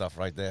Bunny stuff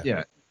right there.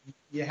 Yeah.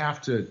 You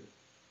have to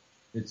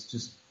 – it's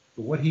just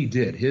what he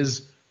did,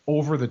 his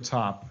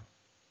over-the-top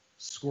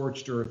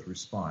scorched earth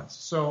response.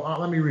 So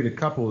let me read a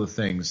couple of the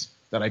things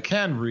that I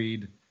can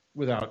read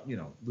without,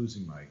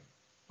 losing my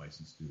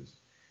license to do this.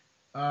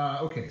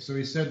 Okay, so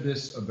he said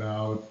this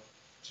about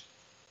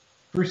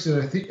 – first,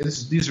 I think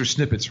these are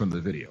snippets from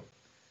the video.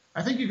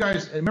 I think you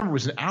guys – remember, it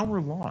was an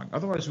hour long.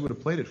 Otherwise, we would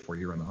have played it for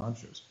you here on the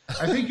Honchos.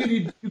 I think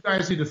you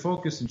guys need to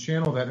focus and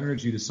channel that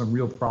energy to some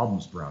real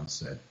problems, Brown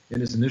said in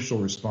his initial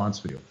response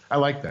video. I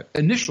like that.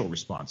 Initial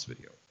response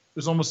video. It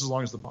was almost as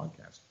long as the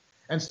podcast.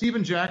 And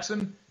Steven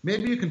Jackson,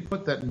 maybe you can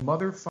put that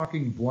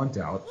motherfucking blunt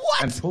out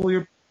and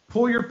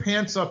pull your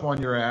pants up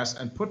on your ass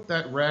and put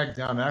that rag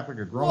down and act like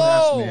a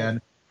grown-ass man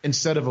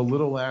instead of a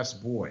little-ass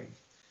boy.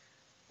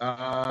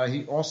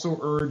 He also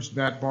urged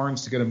Matt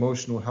Barnes to get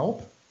emotional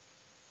help.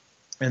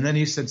 And then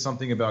he said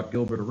something about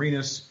Gilbert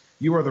Arenas.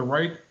 You are the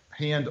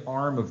right-hand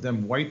arm of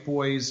them white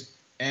boys.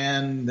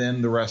 And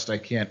then the rest I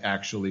can't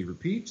actually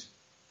repeat.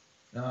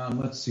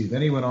 Let's see.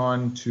 Then he went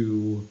on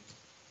to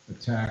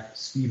attack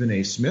Stephen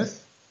A.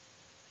 Smith,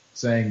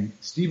 saying,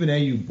 Stephen A.,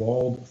 you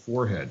bald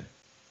forehead.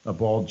 A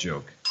bald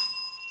joke.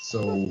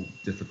 So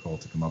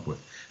difficult to come up with.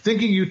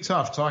 Thinking you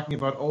tough, talking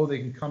about, they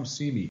can come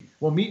see me.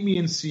 Well, meet me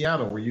in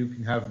Seattle where you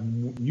can have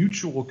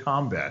mutual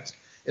combat.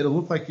 It'll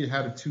look like you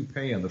had a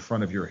toupee on the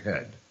front of your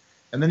head.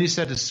 And then he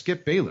said to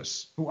Skip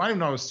Bayless, who I don't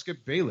know if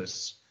Skip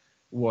Bayless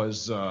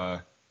was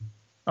I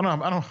don't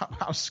know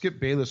how Skip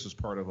Bayless was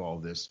part of all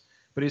of this.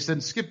 But he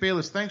said, Skip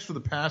Bayless, thanks for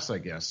the pass, I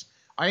guess.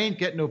 I ain't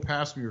getting no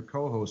pass from your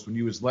co-host when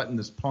you was letting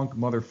this punk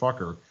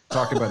motherfucker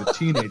talk about a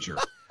teenager.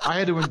 I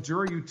had to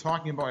endure you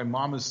talking about my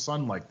mama's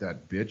son like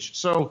that, bitch.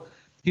 So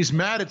he's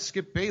mad at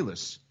Skip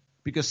Bayless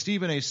because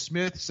Stephen A.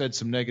 Smith said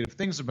some negative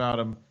things about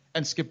him,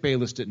 and Skip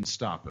Bayless didn't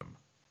stop him.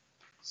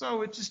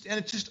 So it's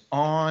just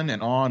on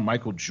and on.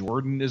 Michael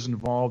Jordan is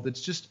involved.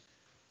 It's just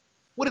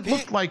what it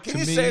looked like to me. Can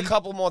you say a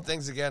couple more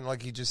things again,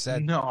 like you just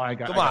said? No, I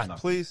got. Come on,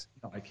 please.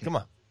 No, I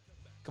can't.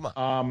 Come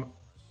on.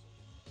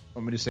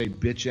 I'm going to say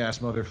bitch ass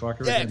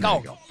motherfucker. Yeah,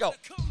 go.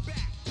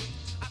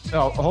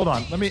 Oh, hold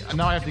on.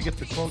 Now I have to get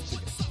the quotes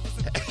again.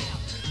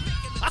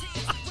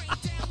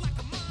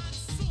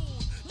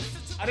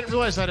 I didn't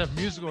realize I'd have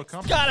musical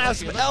accompaniment. Gotta have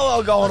some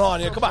LL going on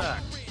here. Come on.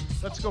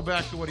 Let's go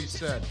back to what he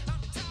said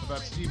about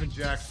Steven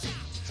Jackson.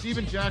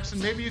 Steven Jackson,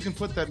 maybe you can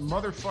put that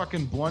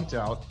motherfucking blunt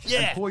out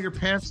and pull your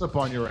pants up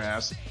on your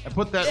ass and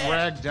put that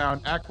rag down,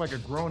 act like a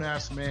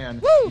grown-ass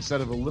man instead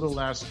of a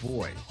little-ass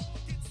boy.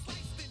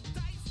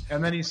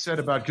 And then he said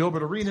about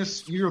Gilbert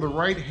Arenas, you're the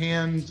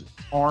right-hand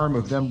arm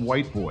of them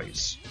white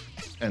boys.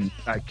 and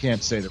I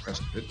can't say the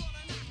rest of it.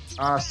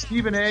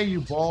 Stephen A.,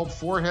 you bald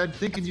forehead,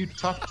 thinking you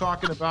tough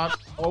talking about,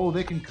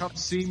 they can come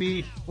see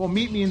me. Well,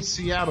 meet me in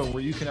Seattle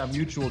where you can have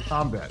mutual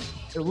combat.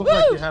 It looked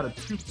like you had a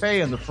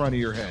toupee in the front of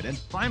your head. And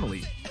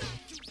finally,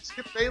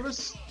 Skip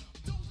Bayless,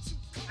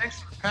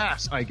 thanks for the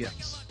pass, I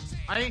guess.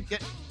 I ain't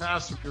getting the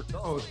pass from your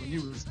co-host when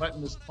you was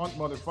letting this punk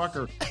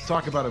motherfucker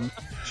talk about a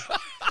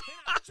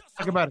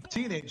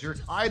teenager.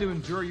 I to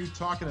endure you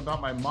talking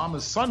about my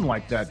mama's son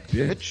like that,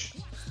 bitch.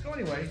 So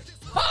anyway.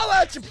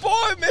 Holla at your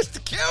boy,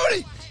 Mr.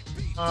 Cutie!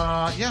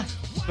 Yeah.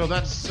 So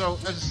as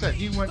I said,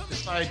 he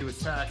decided to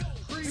attack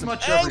pretty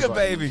much anger,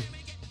 everybody. baby.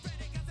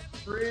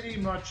 Pretty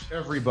much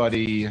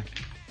everybody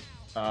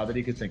that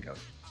he could think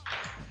of.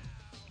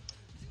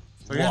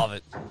 So, Love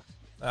it.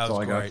 That's all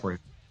great. I got for you.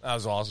 That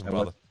was awesome,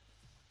 brother.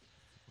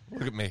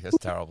 Look at me. That's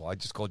terrible. I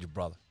just called you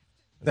brother.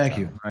 Thank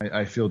you.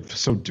 I feel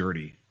so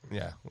dirty.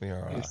 Yeah, we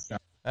are.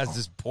 That's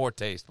just poor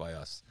taste by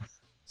us.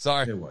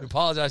 Sorry. We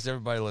apologize to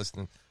everybody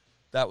listening.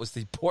 That was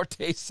the poor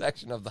taste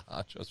section of the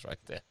Honchos right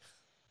there.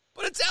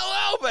 But it's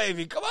LL,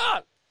 baby. Come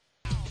on.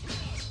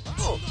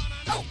 Oh.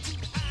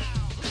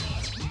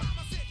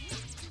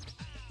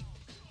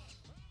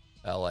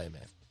 LA,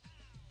 man.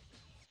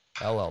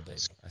 LL, baby.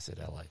 I said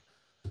LA.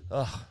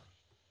 Ugh.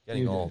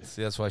 Getting old.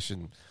 See, that's why I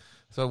shouldn't.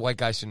 So white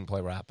guys shouldn't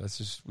play rap. That's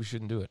just, we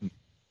shouldn't do it.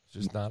 It's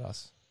just not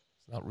us.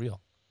 It's not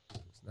real.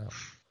 It's not,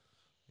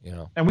 you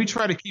know. And we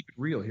try to keep it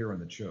real here on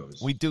the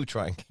shows. We do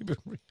try and keep it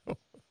real.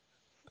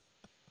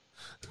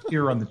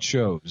 Here on the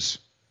shows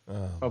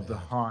of the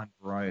Han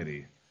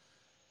variety.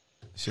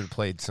 Should have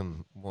played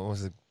some, what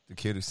was it, the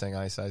kid who sang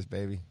Ice Ice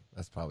Baby?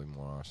 That's probably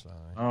more our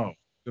style, right? Oh,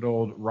 good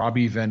old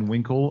Robbie Van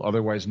Winkle,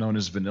 otherwise known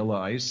as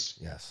Vanilla Ice.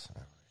 Yes.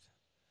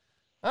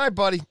 All right,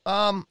 buddy.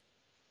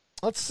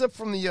 Let's sip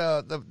from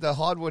the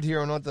hardwood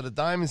here and onto the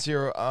diamonds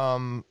here.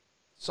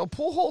 So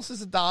Pujols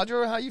is a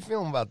Dodger. How you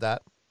feeling about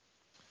that?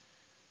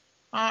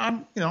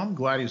 I'm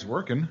glad he's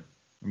working.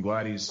 I'm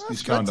glad he's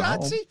found a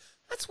home. See,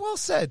 that's well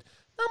said.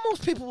 Not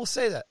most people will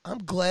say that. I'm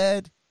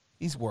glad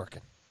he's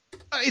working.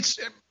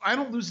 I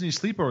don't lose any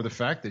sleep over the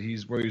fact that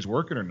whether he's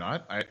working or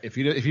not. If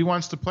he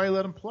wants to play,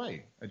 let him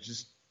play.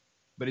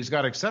 But he's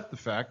got to accept the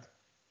fact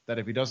that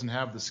if he doesn't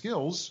have the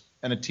skills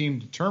and a team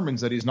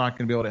determines that he's not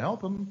going to be able to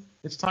help him,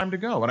 it's time to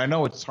go. And I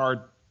know it's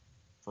hard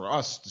for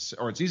us to say,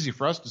 or it's easy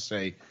for us to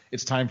say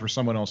it's time for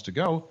someone else to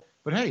go.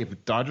 But hey, if the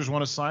Dodgers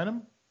want to sign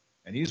him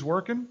and he's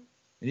working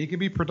and he can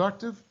be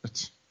productive,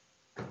 it's,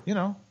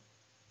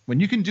 when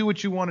you can do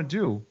what you want to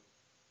do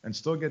and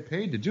still get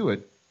paid to do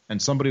it,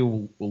 and somebody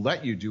will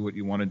let you do what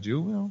you want to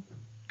do,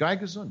 guy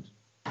gesund.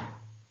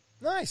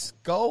 Nice.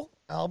 Go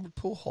Albert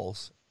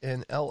Pujols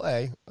in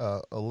L.A.,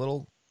 a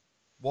little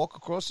walk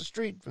across the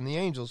street from the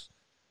Angels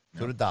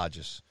to the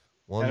Dodgers.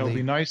 And it'll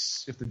be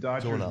nice if the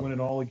Dodgers win it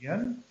all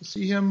again to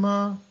see him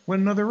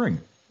win another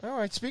ring. All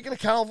right. Speaking of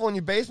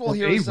California baseball,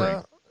 is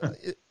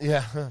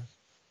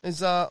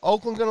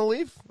Oakland going to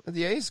leave? Are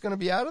the A's going to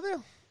be out of there?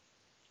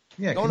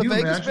 Yeah, going to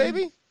Vegas,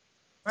 baby?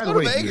 By the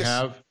way, do you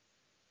have?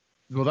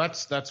 Well,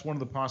 that's one of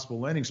the possible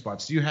landing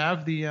spots. Do you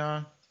have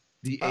the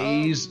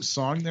A's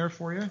song there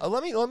for you?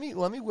 Let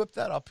me whip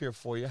that up here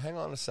for you. Hang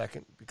on a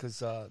second, because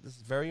this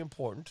is very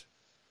important.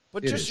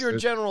 But your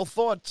general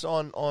thoughts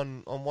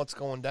on what's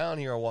going down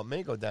here or what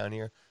may go down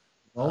here.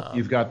 Well,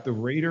 you've got the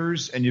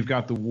Raiders and you've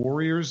got the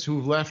Warriors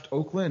who've left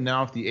Oakland.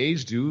 Now, if the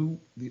A's do,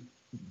 the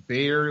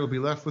Bay Area will be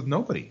left with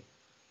nobody.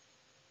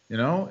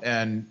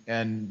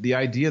 And the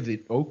idea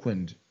that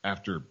Oakland,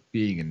 after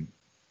being in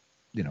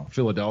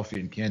Philadelphia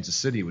and Kansas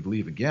City, would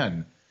leave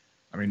again.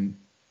 I mean,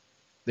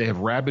 they have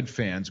rabid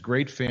fans,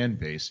 great fan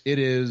base.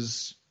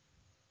 It's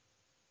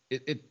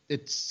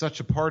such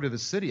a part of the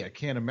city. I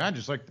can't imagine.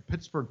 It's like the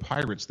Pittsburgh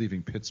Pirates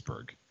leaving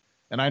Pittsburgh.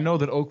 And I know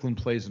that Oakland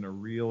plays in a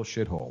real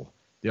shithole,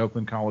 the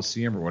Oakland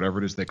Coliseum or whatever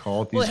it is they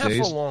call it these days. Well, they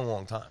have for a long,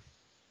 long time.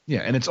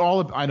 Yeah, and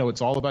I know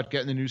it's all about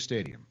getting a new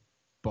stadium,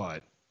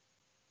 but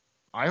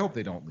I hope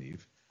they don't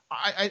leave.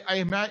 I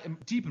imagine,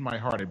 deep in my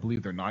heart, I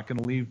believe they're not going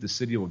to leave. The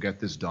city will get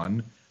this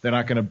done. They're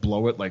not going to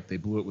blow it like they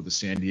blew it with the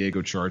San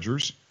Diego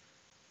Chargers.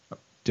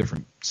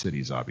 Different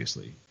cities,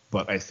 obviously.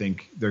 But I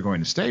think they're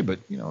going to stay. But,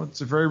 it's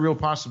a very real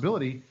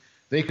possibility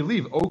they could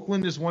leave.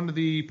 Oakland is one of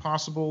the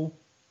possible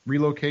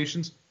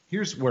relocations.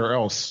 Here's where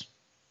else.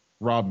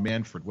 Rob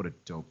Manfred, what a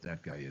dope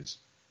that guy is.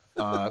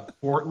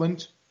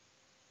 Portland,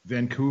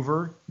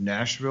 Vancouver,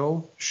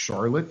 Nashville,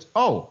 Charlotte.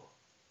 Oh,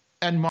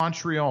 and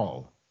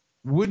Montreal.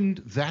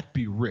 Wouldn't that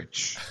be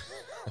rich?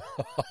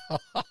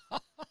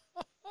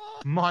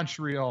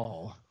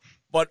 Montreal.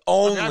 But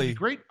only.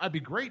 I'd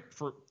be great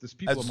for this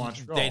people in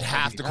Montreal. They'd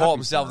have to call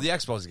themselves the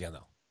Expos again,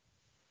 though.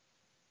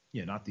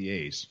 Yeah, not the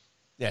A's.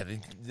 Yeah,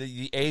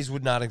 the A's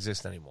would not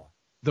exist anymore.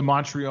 The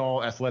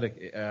Montreal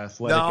Athletic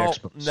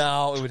Expos.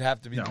 No, it would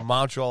have to be the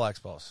Montreal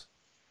Expos.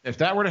 If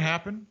that were to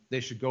happen, they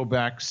should go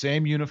back.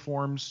 Same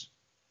uniforms,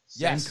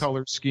 same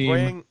color scheme.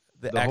 Bring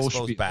the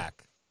Expos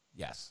back.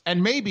 Yes.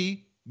 And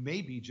maybe,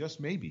 just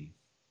maybe,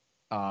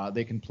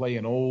 they can play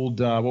an old,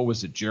 what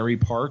was it, Jerry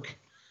Park,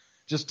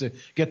 just to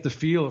get the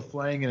feel of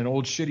playing in an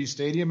old shitty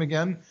stadium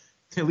again.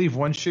 They leave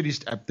one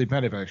shitty. They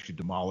might have actually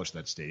demolished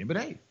that stadium, but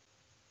hey.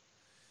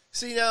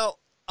 See, now,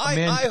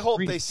 I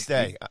hope they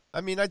stay.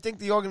 I mean, I think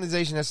the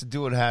organization has to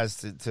do what it has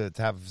to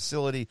have a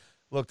facility.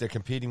 Look, they're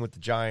competing with the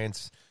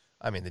Giants.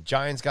 I mean, the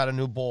Giants got a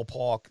new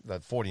ballpark. The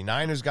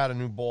 49ers got a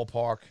new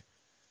ballpark.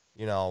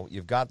 You know,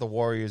 you've got the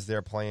Warriors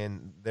there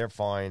playing. They're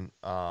fine.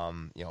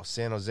 You know,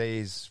 San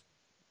Jose's,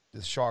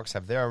 the Sharks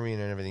have their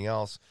arena and everything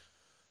else.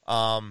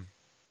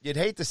 You'd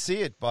hate to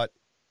see it, but,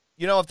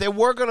 you know, if they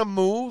were going to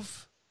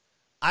move,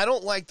 I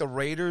don't like the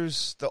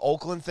Raiders, the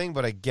Oakland thing,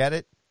 but I get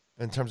it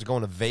in terms of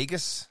going to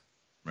Vegas.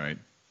 Right.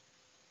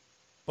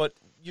 But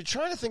you're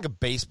trying to think of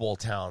baseball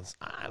towns.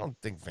 I don't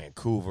think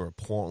Vancouver or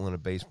Portland are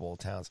baseball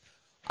towns.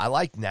 I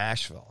like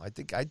Nashville. I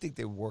think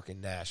they work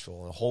in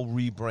Nashville. A whole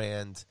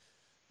rebrand.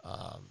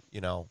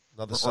 You know,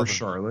 another or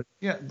Charlotte.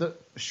 Yeah, the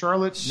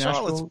Charlotte's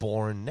Nashville.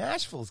 Boring.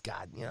 Nashville's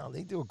got, you know,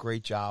 they do a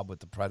great job with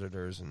the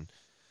Predators and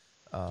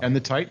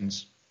the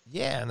Titans.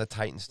 Yeah, and the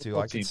Titans too.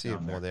 I can see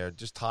it more there.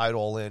 Just tie it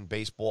all in,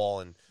 baseball,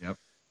 and yep.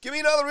 Give me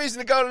another reason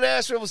to go to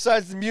Nashville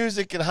besides the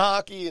music and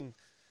hockey and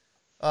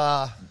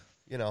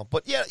you know.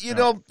 But yeah, you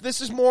know,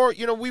 this is more.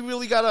 You know, we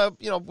really gotta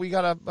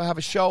have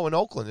a show in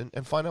Oakland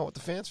and find out what the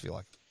fans feel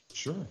like.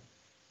 Sure.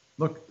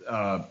 Look,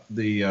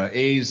 the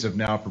A's have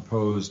now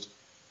proposed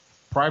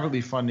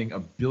privately funding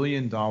 $1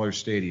 billion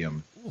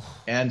stadium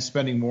and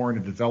spending more in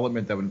a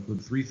development that would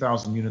include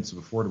 3,000 units of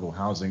affordable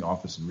housing,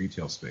 office, and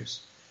retail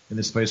space in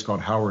this place called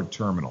Howard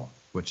Terminal,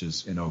 which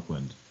is in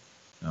Oakland.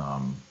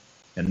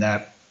 And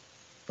that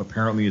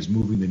apparently is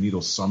moving the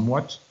needle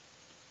somewhat.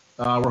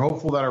 We're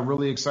hopeful that our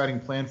really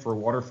exciting plan for a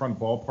waterfront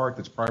ballpark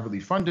that's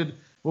privately funded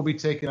will be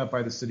taken up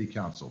by the city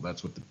council.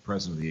 That's what the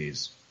president of the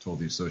A's told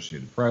the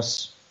Associated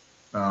Press.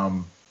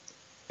 And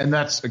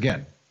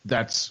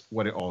that's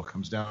what it all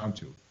comes down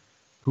to.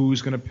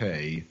 Who's going to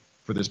pay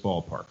for this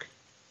ballpark?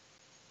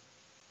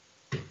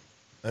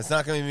 That's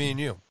not going to be me and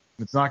you.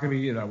 It's not going to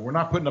be, you know, we're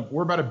not putting up,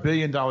 we're about $1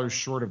 billion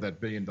short of that $1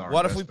 billion.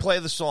 What if we play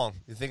the song?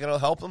 You think it'll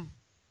help them?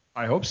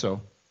 I hope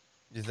so.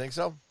 You think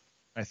so?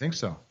 I think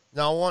so.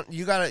 Now,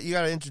 you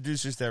gotta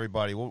introduce this to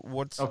everybody.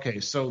 What's okay?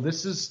 So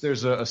there's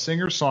a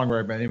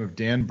singer-songwriter by the name of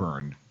Dan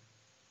Byrne,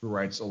 who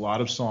writes a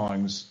lot of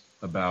songs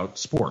about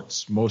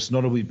sports, most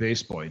notably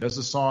baseball. He does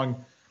a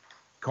song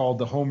called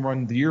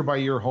the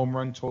year-by-year home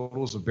run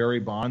totals of Barry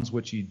Bonds,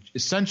 which he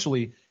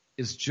essentially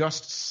is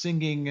just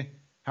singing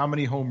how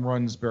many home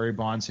runs Barry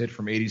Bonds hit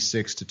from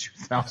 86 to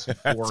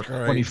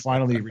 2004 when he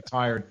finally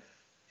retired.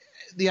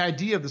 The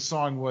idea of the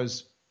song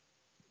was,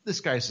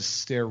 this guy's a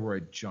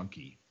steroid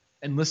junkie.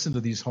 And listen to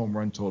these home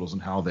run totals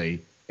and how they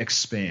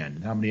expand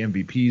and how many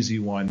MVPs he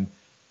won.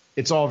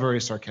 It's all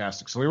very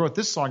sarcastic. So he wrote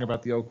this song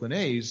about the Oakland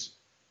A's.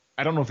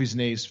 I don't know if he's an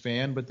A's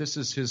fan, but this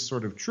is his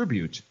sort of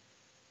tribute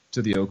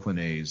to the Oakland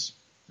A's.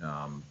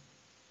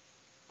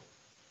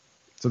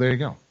 So there you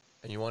go.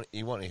 And you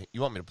want me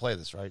to play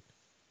this, right?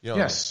 You don't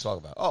yes. Talk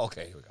about it. Oh,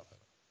 okay. Here we go.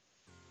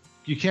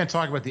 You can't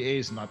talk about the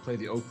A's and not play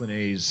the Oakland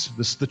A's.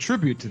 This is the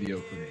tribute to the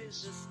Oakland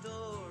A's.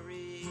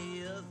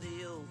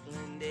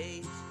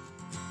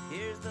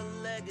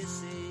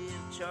 Legacy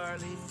of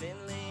Charlie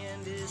Finley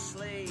and his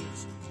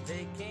slaves.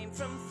 They came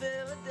from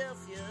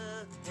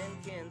Philadelphia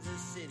and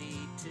Kansas City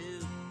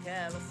to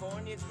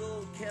California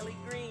gold, Kelly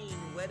green,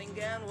 wedding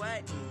gown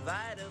white and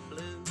Vita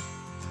blue.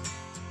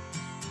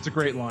 It's a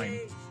great line.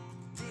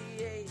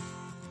 The A's,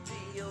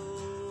 the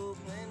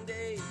Oakland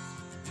A's.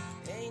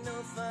 Ain't no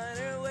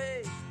finer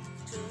way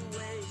to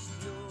waste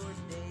your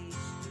days.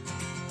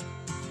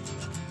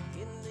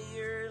 In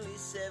the early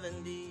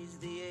 70s,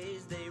 the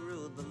A's, they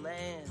ruled the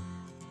land.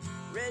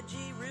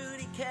 Reggie,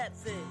 Rudy,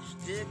 Catfish,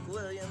 Dick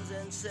Williams,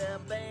 and Sal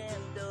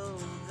Bando.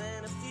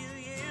 Then a few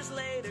years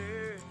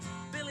later,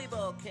 Billy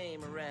Ball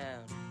came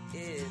around.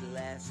 It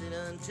lasted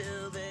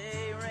until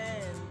they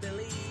ran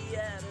Billy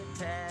out of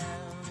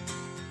town.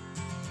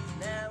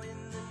 Now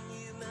in the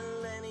new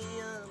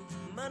millennium,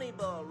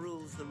 Moneyball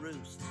rules the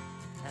roost.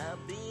 How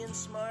being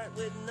smart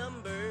with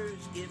numbers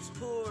gives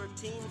poor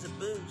teams a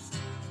boost.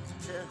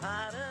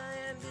 Tejada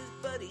and his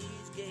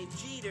buddies gave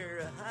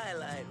Jeter a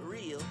highlight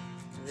reel.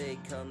 They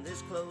come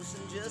this close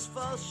and just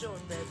fall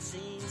short, that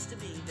seems to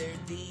be their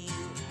deal.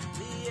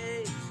 The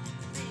A's,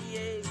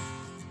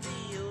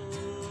 the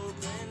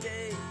Oakland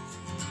A's.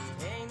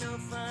 Ain't no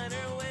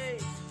finer way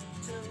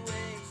to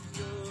waste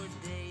your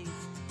days.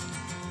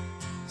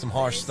 Some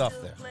harsh stuff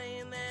there.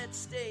 Playing that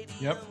stadium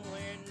yep.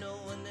 where no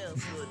one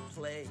else would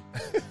play.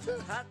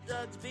 Hot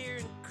dogs, beer,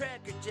 and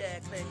Cracker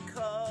Jack, then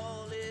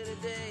call it a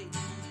day.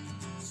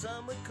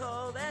 Some would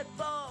call that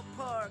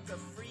ballpark a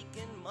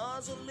freaking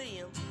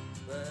mausoleum.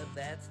 But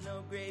that's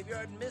no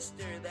graveyard,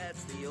 mister,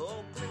 that's the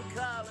Oakland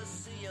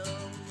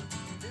Coliseum.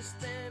 This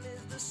then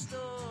is the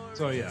story.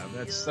 So yeah,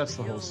 that's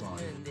the whole song.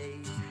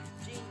 Gene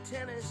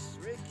Tennis,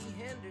 Ricky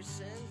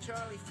Henderson,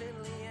 Charlie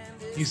Finley,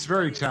 and he's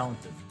very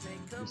talented.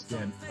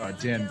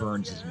 Dan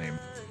Burns' his name.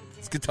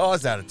 His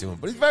guitar's out to him,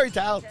 but he's very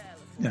talented.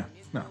 Yeah,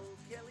 no.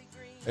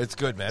 It's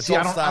good, man. It's See,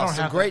 all style.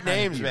 Some great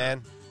names, idea.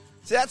 Man.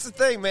 See, that's the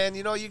thing, man.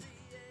 You know,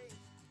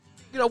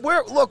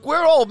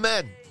 we're old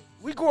men.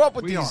 We grew up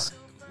with these.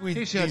 these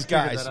Casey hadn't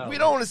guys. figured that out. We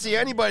don't want to see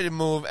anybody to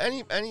move,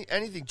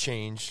 anything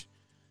change.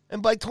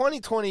 And by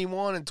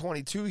 2021 and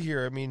 22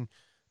 here, I mean,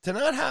 to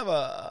not have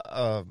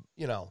a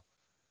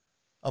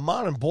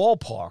modern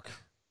ballpark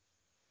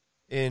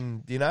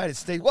in the United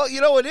States. Well,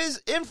 it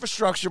is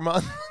Infrastructure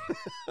Month.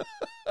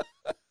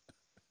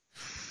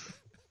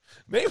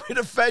 Maybe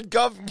the Fed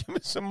government can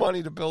give us some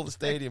money to build a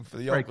stadium for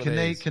the Oakland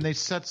A's. Can they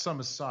set some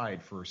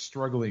aside for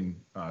struggling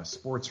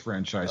sports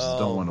franchises that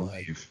don't want to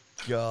leave?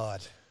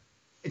 God.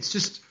 It's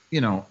just,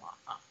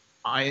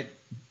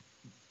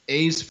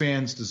 A's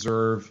fans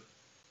deserve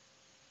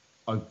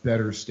a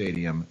better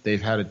stadium.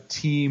 They've had a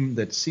team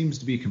that seems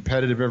to be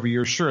competitive every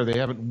year. Sure, they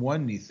haven't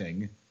won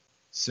anything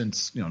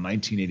since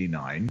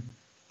 1989,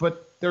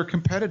 but they're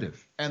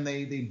competitive, and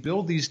they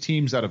build these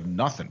teams out of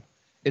nothing.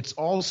 It's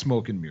all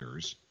smoke and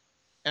mirrors,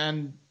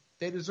 and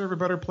they deserve a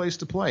better place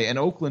to play. And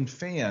Oakland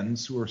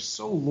fans who are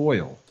so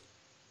loyal,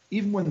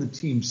 even when the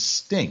team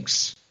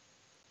stinks,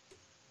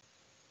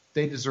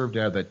 they deserve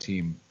to have that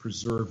team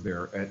preserved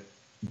there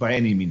by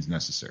any means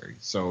necessary.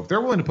 So if they're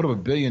willing to put up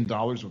 $1 billion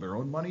with their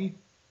own money,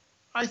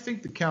 I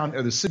think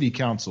the city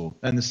council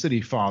and the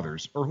city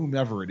fathers, or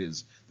whomever it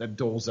is that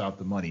doles out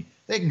the money,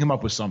 they can come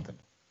up with something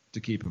to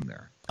keep them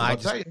there. I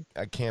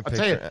can't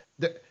picture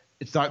it.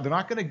 They're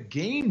not going to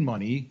gain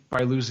money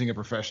by losing a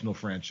professional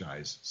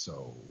franchise.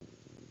 So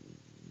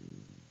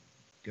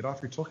get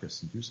off your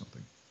tuchus and do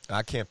something.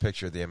 I can't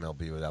picture the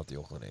MLB without the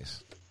Oakland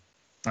A's.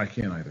 I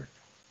can't either.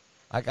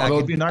 Although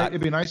it'd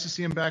be nice to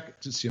see him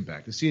back. To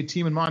see a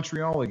team in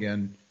Montreal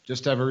again,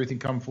 just to have everything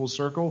come full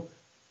circle.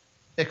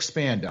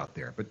 Expand out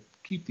there, but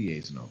keep the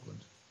A's in Oakland.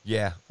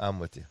 Yeah, I'm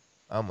with you.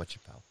 I'm with you,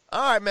 pal.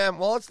 All right, man.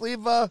 Well, let's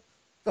leave the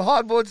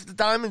hardwoods, the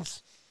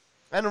diamonds,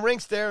 and the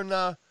rinks there,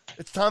 and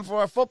it's time for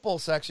our football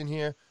section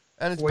here.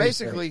 And it's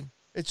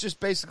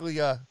just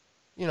basically,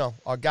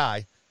 our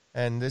guy.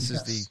 And this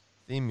is the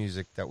theme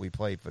music that we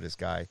played for this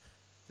guy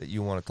that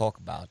you want to talk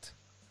about.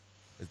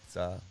 It's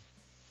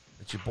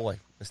your boy,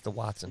 Mr.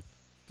 Watson.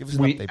 Give us an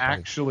update, buddy. We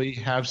actually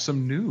have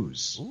some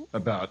news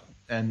about,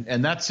 and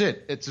that's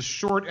it. It's a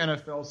short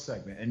NFL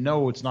segment. And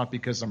no, it's not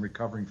because I'm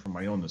recovering from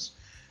my illness.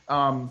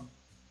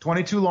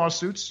 22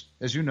 lawsuits,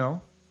 as you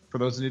know, for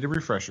those that need a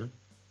refresher.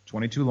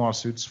 22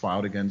 lawsuits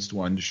filed against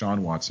one Deshaun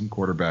Watson,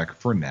 quarterback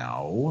for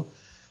now,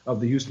 of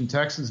the Houston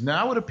Texans.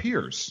 Now it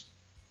appears,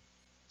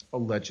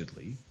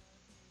 allegedly,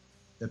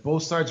 that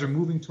both sides are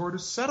moving toward a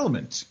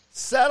settlement.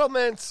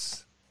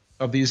 Settlements!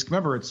 Of these,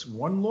 remember, it's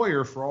one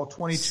lawyer for all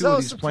 22 so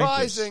of these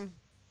plaintiffs. Surprising.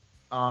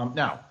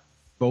 Now,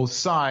 both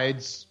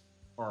sides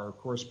are, of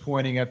course,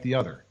 pointing at the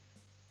other.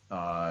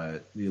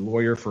 The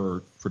lawyer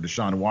for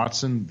Deshaun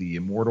Watson, the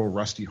immortal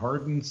Rusty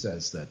Hardin,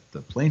 says that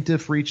the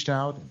plaintiff reached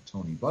out, and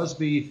Tony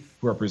Busby,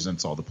 who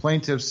represents all the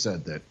plaintiffs,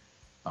 said that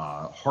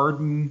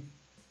Hardin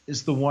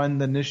is the one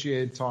that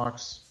initiated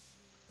talks.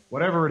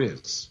 Whatever it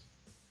is,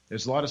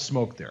 there's a lot of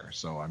smoke there.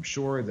 So I'm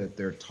sure that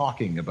they're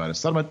talking about a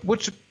settlement,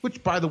 which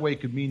by the way,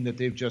 could mean that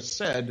they've just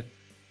said,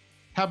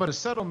 how about a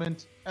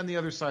settlement? And the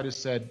other side has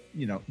said,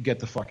 get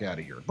the fuck out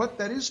of here. But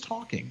that is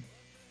talking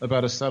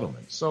about a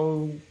settlement.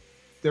 So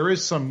there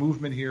is some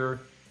movement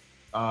here.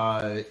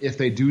 If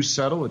they do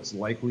settle, it's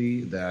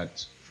likely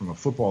that from a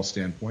football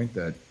standpoint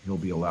that he'll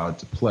be allowed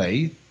to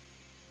play.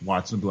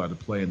 Watson will be allowed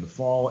to play in the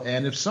fall.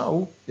 And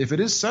if it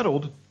is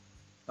settled,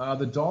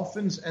 the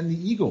Dolphins and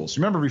the Eagles.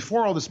 Remember,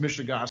 before all this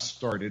Michigas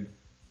started,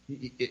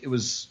 it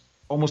was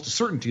almost a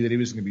certainty that he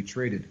was going to be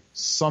traded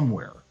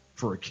somewhere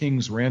for a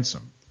king's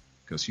ransom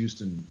because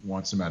Houston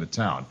wants him out of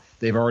town.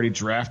 They've already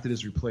drafted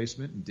his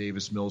replacement,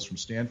 Davis Mills from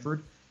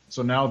Stanford.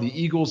 So now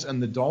the Eagles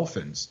and the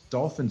Dolphins,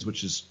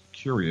 which is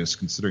curious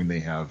considering they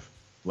have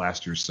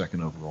last year's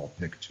second overall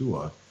pick,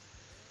 Tua.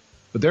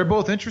 But they're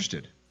both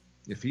interested.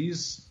 If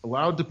he's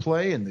allowed to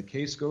play and the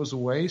case goes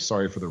away,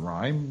 sorry for the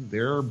rhyme,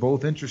 they're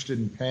both interested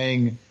in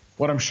paying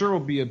what I'm sure will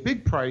be a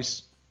big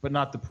price, but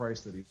not the price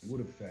that he would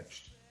have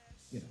fetched,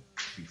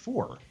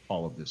 before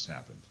all of this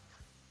happened.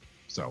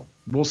 So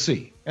we'll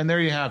see. And there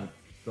you have it,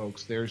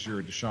 folks. There's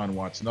your Deshaun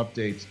Watson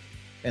update,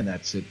 and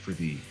that's it for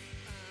the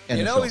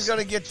NFL. He's going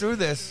to get through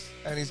this,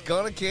 and he's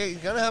going to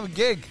have a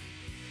gig.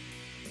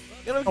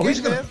 He's going to play. He's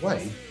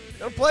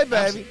going to play, baby.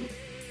 Absolutely.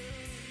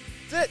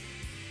 That's it.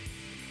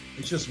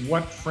 It's just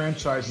what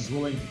franchise is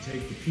willing to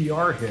take the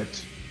PR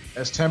hit,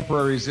 as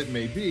temporary as it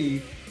may be,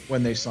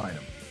 when they sign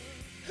him.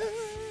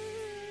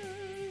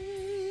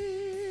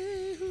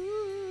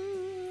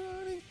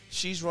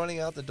 She's running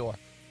out the door.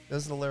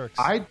 Those are the lyrics.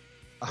 I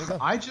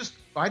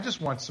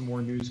just want some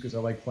more news because I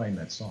like playing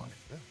that song.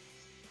 Yeah.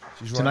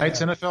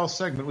 Tonight's NFL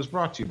segment was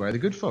brought to you by the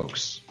good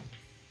folks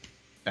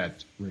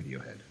at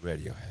Radiohead.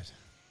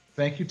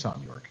 Thank you,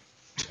 Tom York.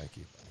 Thank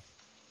you, buddy.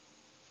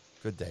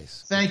 Good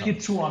days. Thank you,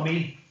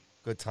 Tommy.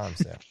 Good times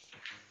there.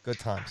 Good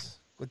times.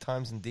 Good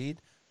times indeed.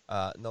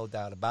 No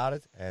doubt about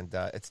it. And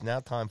it's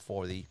now time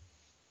for the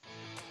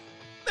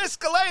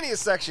miscellaneous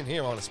section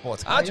here on the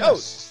Sports Honchos.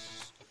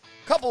 Yes.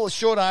 Couple of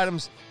short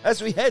items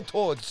as we head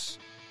towards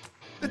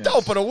the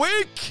dope of the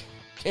week.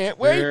 Can't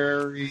wait.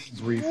 Very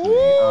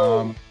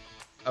briefly.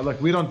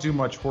 Look, we don't do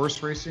much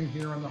horse racing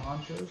here on the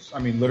Honchos. I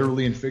mean,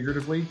 literally and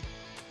figuratively.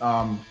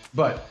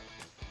 But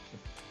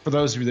for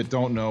those of you that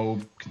don't know,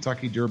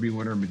 Kentucky Derby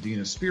winner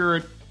Medina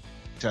Spirit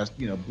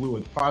blew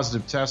a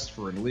positive test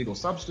for an illegal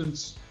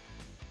substance.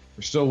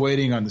 We're still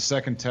waiting on the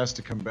second test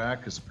to come back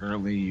because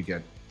apparently you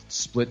get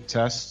split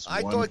tests.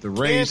 I One thought with the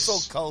race.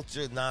 cancel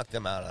culture knocked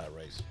him out of that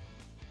race.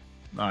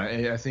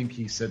 I think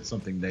he said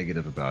something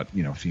negative about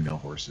female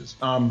horses.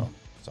 Sorry.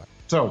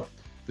 So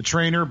the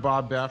trainer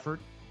Bob Baffert,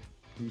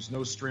 who's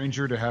no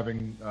stranger to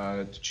having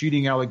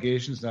cheating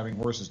allegations and having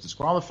horses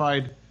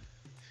disqualified.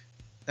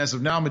 As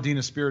of now,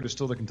 Medina Spirit is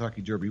still the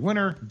Kentucky Derby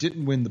winner.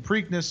 Didn't win the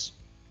Preakness.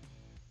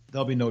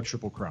 There'll be no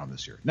Triple Crown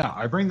this year. Now,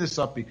 I bring this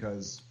up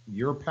because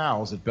your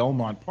pals at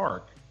Belmont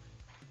Park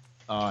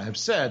have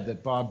said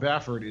that Bob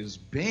Baffert is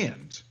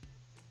banned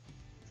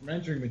from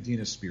entering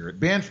Medina Spirit,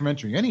 banned from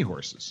entering any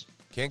horses.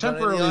 Can't go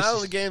to any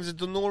Island games at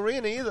the New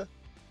Arena either.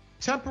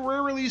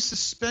 Temporarily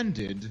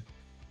suspended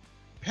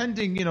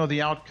pending,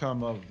 the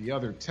outcome of the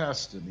other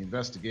test and the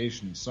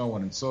investigation and so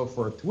on and so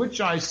forth, to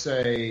which I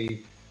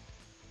say,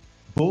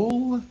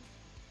 bullshit.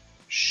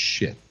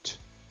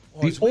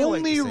 The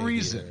only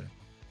reason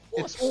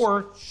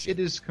it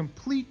is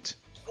complete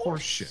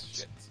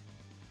horseshit.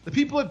 The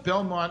people at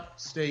Belmont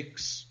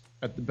Stakes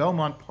at the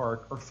Belmont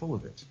Park are full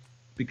of it.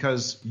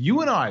 Because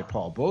you and I,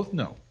 Paul, both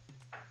know,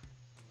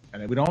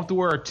 and we don't have to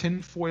wear our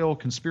tinfoil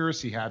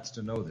conspiracy hats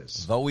to know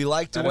this. Though we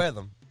like to wear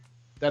them.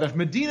 That if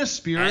Medina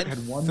Spirit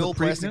had won the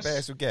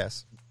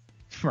Preakness,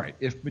 right?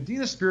 If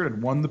Medina Spirit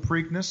had won the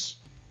Preakness,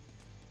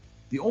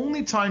 the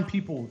only time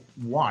people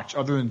watch,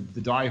 other than the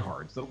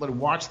diehards that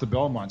watch the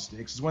Belmont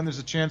Stakes, is when there's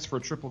a chance for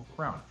a Triple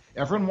Crown.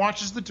 Everyone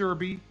watches the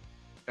Derby,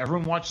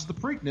 everyone watches the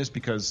Preakness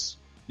because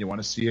you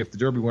want to see if the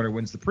Derby winner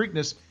wins the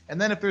Preakness, and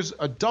then if there's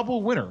a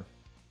double winner,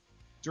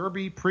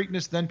 Derby,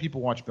 Preakness, then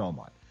people watch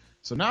Belmont.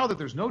 So now that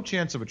there's no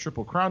chance of a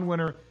Triple Crown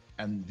winner,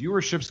 and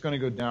viewership's going to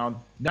go down.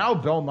 Now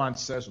Belmont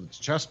says, with its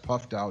chest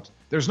puffed out,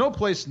 there's no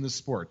place in this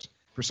sport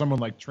for someone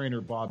like trainer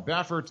Bob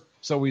Baffert,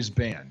 so he's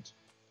banned.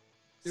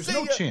 There's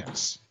no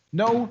chance.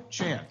 No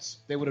chance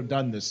they would have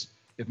done this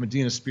if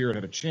Medina Spirit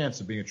had a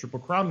chance of being a Triple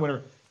Crown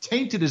winner,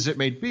 tainted as it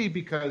may be,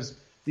 because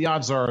the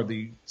odds are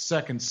the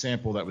second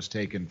sample that was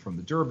taken from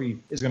the Derby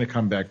is going to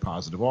come back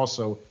positive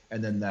also,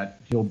 and then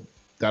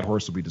that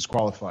horse will be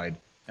disqualified,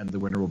 and the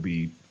winner will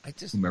be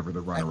whomever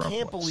the runner-up was. I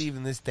can't believe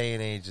in this day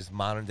and age, this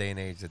modern day and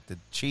age, that the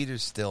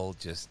cheaters still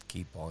just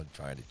keep on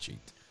trying to cheat,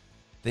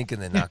 thinking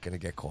they're not going to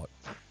get caught.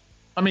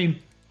 I mean,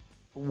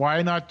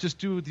 why not just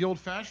do it the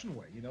old-fashioned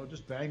way?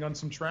 Just bang on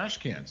some trash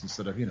cans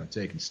instead of,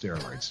 taking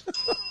steroids.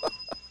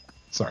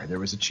 Sorry, there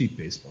was a cheap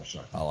baseball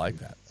shot. I like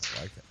that.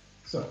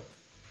 So,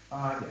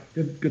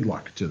 good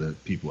luck to the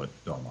people at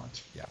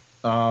Belmont. Yeah.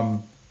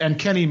 And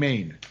Kenny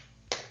Mayne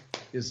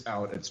is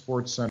out at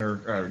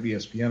SportsCenter, or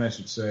ESPN, I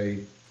should say.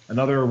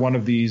 Another one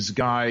of these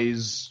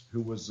guys who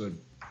was a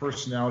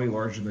personality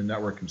larger than the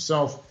network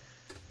himself.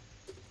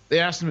 They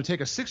asked him to take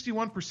a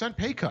 61%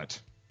 pay cut.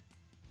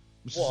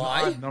 Which is an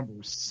odd number.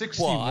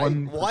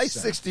 61%. Why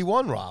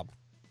 61, Rob?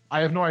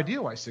 I have no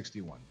idea why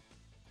 61.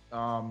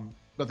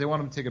 But they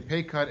want him to take a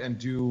pay cut and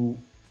do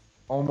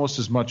almost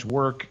as much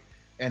work.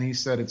 And he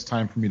said, it's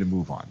time for me to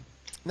move on.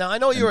 Now, I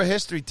know you're a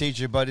history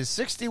teacher, but is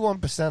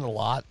 61% a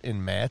lot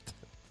in math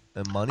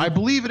and money? I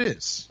believe it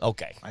is.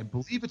 Okay. I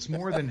believe it's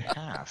more than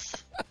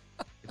half.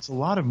 It's a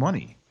lot of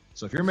money.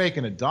 So if you're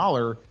making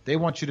 $1, they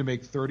want you to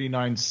make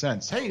 39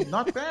 cents. Hey,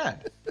 not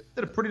bad.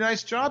 Did a pretty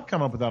nice job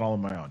coming up with that all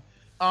on my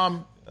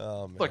own.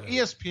 Look,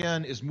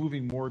 ESPN is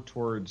moving more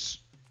towards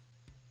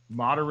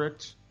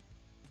moderate,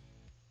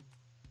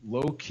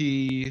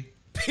 low-key.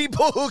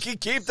 People who can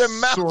keep their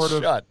mouth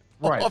shut.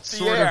 Right. Off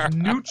the air. Of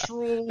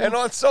neutral. And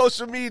on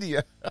social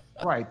media.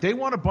 Right. They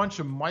want a bunch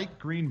of Mike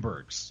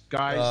Greenbergs,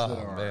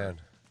 guys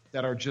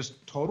that are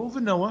just total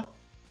vanilla,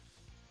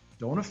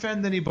 don't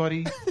offend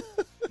anybody,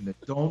 and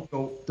that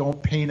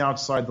don't paint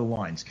outside the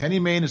lines. Kenny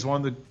Mayne is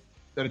one of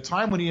at a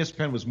time when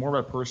ESPN was more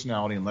about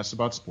personality and less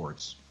about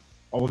sports,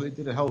 although they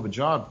did a hell of a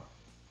job,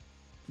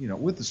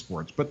 with the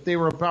sports, but they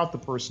were about the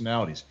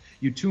personalities.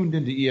 You tuned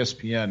into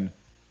ESPN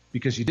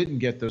because you didn't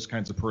get those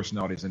kinds of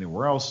personalities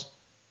anywhere else.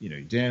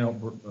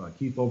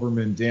 Keith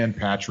Olbermann, Dan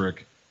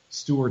Patrick,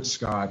 Stuart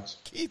Scott,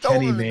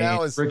 Kenny Mayne,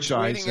 now is Rich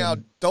tweeting Eisen. out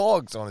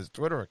dogs on his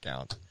Twitter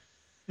account.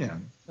 Yeah.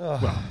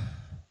 Well,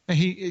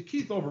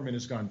 Keith Olbermann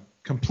has gone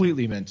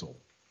completely mental.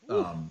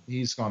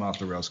 He's gone off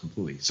the rails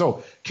completely.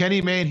 So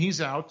Kenny Mayne, he's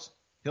out.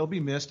 He'll be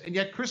missed. And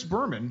yet Chris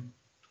Berman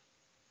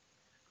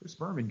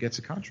gets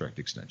a contract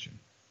extension.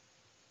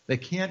 They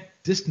can't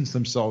distance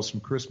themselves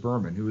from Chris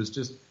Berman, who is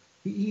just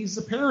he's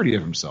a parody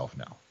of himself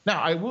now.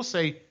 Now, I will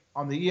say,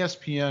 on the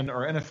ESPN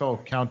or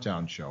NFL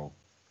Countdown show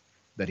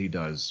that he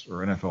does,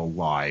 or NFL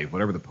Live,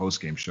 whatever the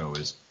post-game show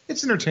is,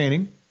 it's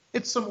entertaining.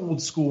 It's some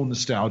old school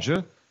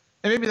nostalgia.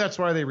 And maybe that's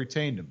why they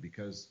retained him,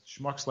 because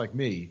schmucks like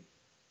me,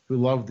 who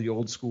love the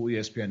old school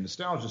ESPN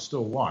nostalgia,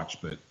 still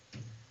watch. But,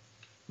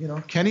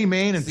 Kenny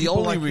Mayne and the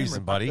only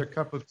reason, buddy, their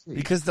cup of tea.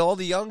 Because all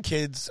the young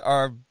kids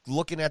are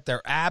looking at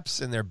their apps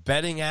and their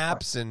betting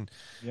apps and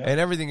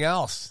everything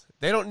else.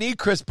 They don't need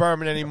Chris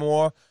Berman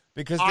anymore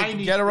because they can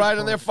need get it Chris right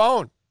on their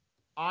phone.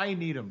 I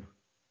need him,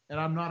 and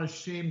I'm not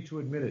ashamed to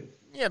admit it.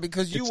 Yeah,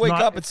 because you wake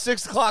up at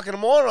 6 o'clock in the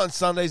morning on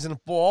Sundays in the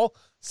fall,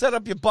 set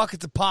up your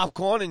buckets of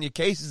popcorn and your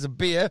cases of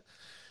beer,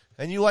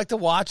 and you like to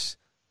watch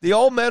the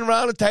old men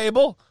around the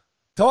table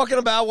talking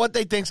about what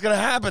they think's going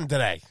to happen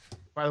today.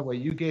 By the way,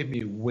 you gave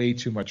me way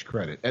too much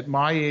credit. At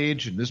my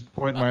age, at this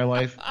point in my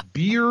life,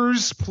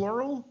 beers,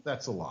 plural,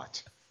 that's a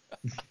lot.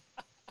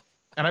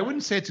 And I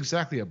wouldn't say it's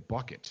exactly a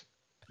bucket.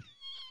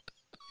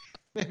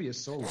 Maybe a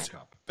solo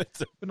cup, but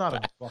not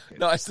a bucket.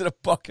 No, I said a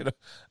bucket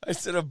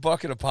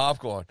of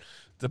popcorn.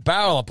 It's a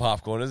barrel of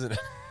popcorn, isn't it?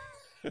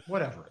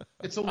 Whatever.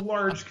 It's a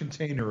large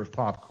container of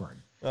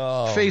popcorn.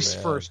 Oh, Face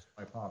man. first,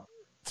 my popcorn.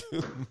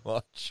 Too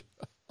much.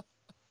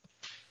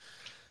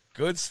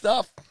 Good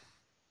stuff.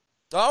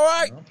 All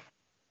right.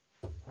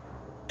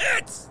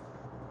 It's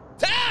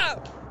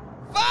time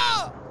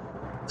for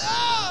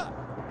the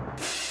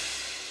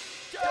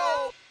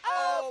Dope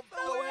of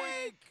the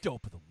Week.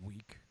 Dope of the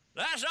week.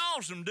 That's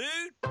awesome, dude.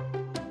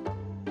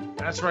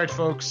 That's right,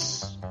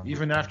 folks.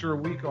 Even after a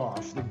week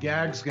off, the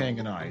Gags Gang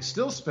and I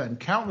still spend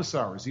countless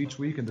hours each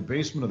week in the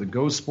basement of the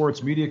Go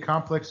Sports Media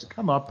Complex to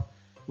come up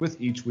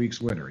with each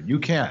week's winner. You,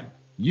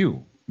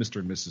 Mr.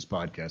 and Mrs.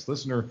 Podcast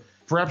listener,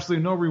 for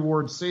absolutely no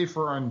reward save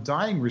for our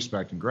undying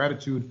respect and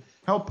gratitude,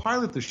 help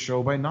pilot the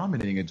show by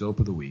nominating a Dope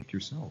of the Week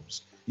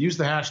yourselves. Use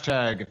the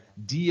hashtag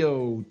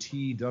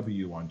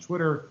DOTW on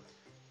Twitter,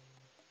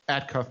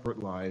 at Cuthbert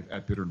Live,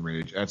 at Bitter and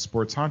Rage, at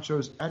Sports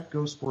Honchos, at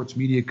Go Sports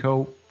Media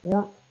Co.,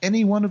 or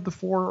any one of the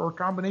four or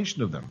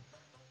combination of them.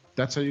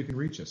 That's how you can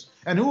reach us.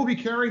 And who will be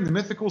carrying the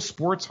mythical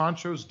Sports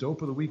Honchos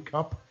Dope of the Week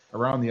cup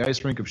around the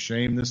ice rink of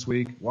shame this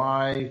week?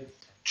 Why,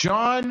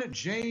 John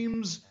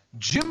James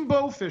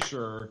Jimbo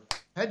Fisher,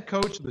 head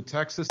coach of the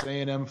Texas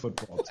A&M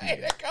football team.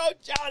 Way to go,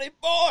 Johnny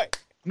boy.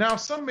 Now,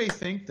 some may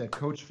think that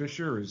Coach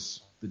Fisher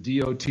is the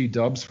DOT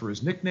dubs for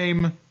his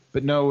nickname,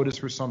 but no, it is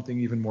for something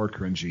even more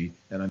cringy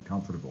and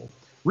uncomfortable.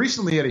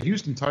 Recently, at a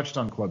Houston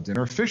Touchdown Club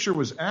dinner, Fisher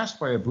was asked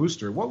by a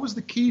booster what was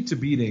the key to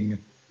beating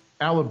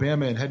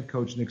Alabama and head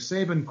coach Nick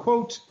Saban,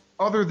 quote,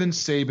 other than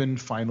Saban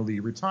finally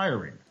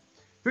retiring.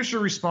 Fisher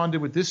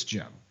responded with this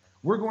gem: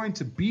 we're going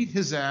to beat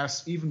his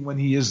ass even when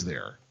he is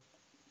there.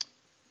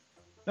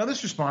 Now,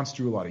 this response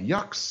drew a lot of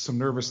yucks, some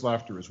nervous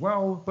laughter as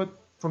well, but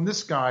from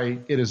this guy,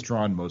 it has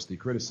drawn mostly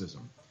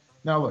criticism.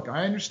 Now, look,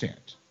 I understand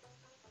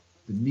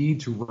the need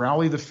to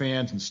rally the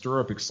fans and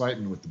stir up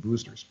excitement with the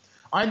boosters.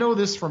 I know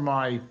this from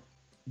my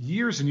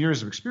years and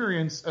years of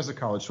experience as a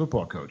college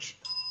football coach.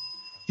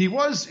 He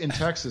was in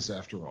Texas,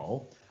 after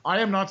all. I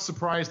am not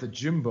surprised that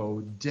Jimbo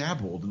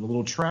dabbled in a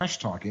little trash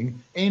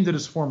talking aimed at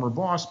his former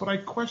boss, but I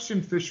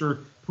question Fisher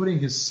putting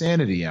his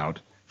sanity out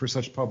for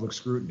such public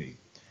scrutiny.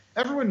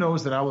 Everyone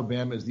knows that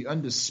Alabama is the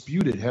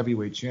undisputed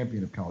heavyweight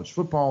champion of college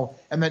football,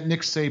 and that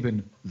Nick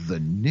Saban, the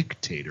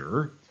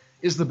Nicktator,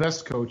 is the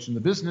best coach in the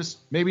business,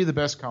 maybe the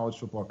best college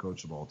football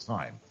coach of all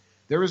time.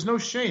 There is no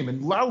shame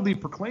in loudly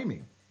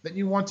proclaiming that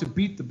you want to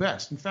beat the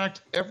best. In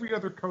fact, every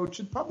other coach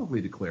should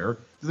publicly declare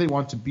that they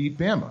want to beat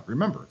Bama.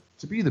 Remember,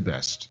 to be the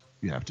best,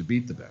 you have to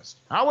beat the best.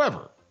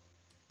 However,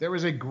 there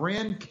is a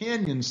Grand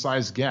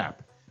Canyon-sized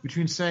gap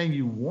between saying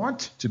you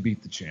want to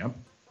beat the champ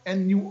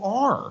and you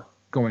are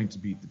going to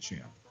beat the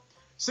champ.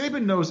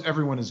 Saban knows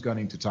everyone is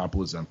gunning to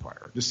topple his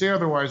empire. To say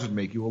otherwise would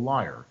make you a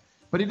liar.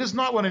 But he does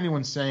not want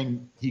anyone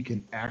saying he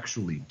can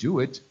actually do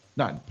it,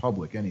 not in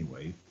public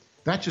anyway.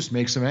 That just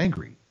makes him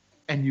angry.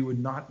 And you would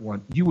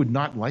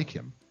not like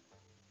him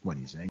when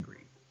he's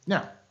angry.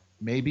 Now,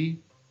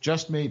 maybe,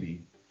 just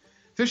maybe,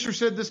 Fisher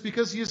said this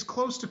because he is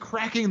close to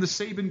cracking the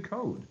Saban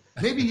code.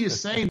 Maybe he is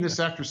saying this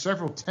after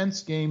several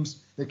tense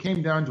games that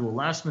came down to a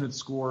last-minute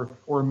score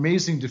or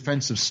amazing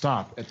defensive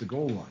stop at the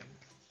goal line.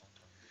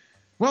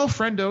 Well,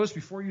 friendos,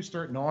 before you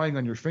start gnawing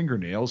on your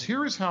fingernails,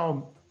 here is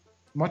how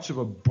much of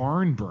a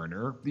barn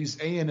burner these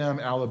A&M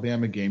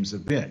Alabama games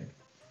have been.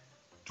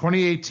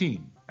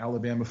 2018,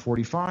 Alabama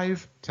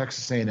 45,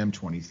 Texas A&M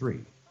 23.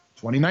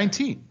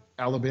 2019,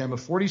 Alabama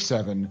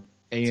 47,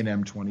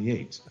 A&M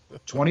 28.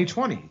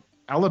 2020,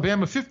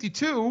 Alabama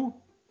 52,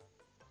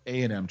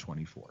 A&M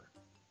 24.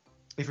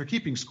 If you're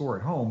keeping score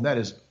at home, that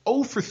is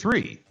 0 for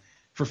 3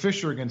 for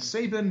Fisher against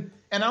Saban,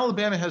 and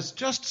Alabama has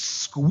just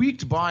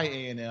squeaked by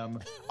A&M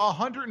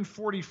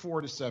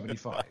 144 to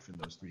 75 in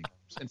those three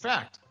games. In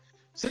fact,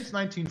 since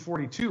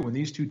 1942, when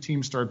these two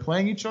teams started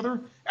playing each other,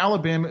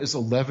 Alabama is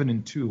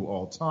 11-2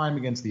 all time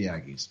against the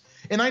Aggies.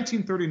 In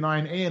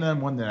 1939,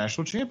 A&M won the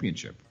national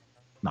championship.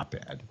 Not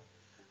bad.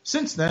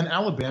 Since then,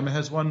 Alabama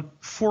has won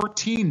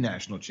 14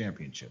 national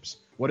championships.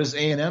 What has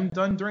A&M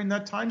done during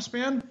that time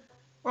span?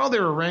 Well,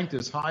 they were ranked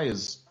as high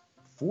as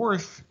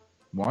 4th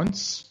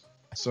once.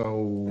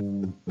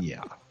 So,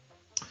 yeah.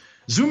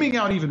 Zooming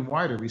out even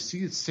wider, we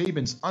see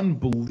Saban's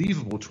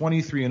unbelievable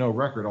 23-0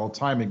 record all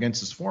time against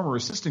his former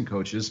assistant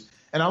coaches,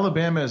 and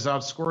Alabama has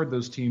outscored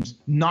those teams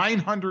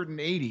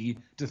 980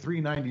 to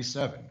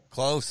 397.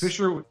 Close.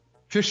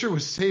 Fisher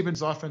was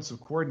Saban's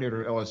offensive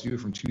coordinator at LSU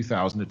from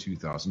 2000 to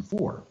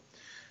 2004.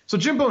 So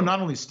Jimbo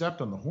not only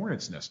stepped on the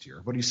hornet's nest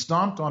here, but he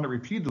stomped on it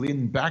repeatedly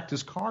and backed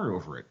his car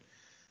over it.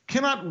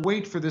 Cannot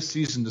wait for this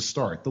season to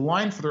start. The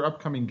line for their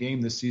upcoming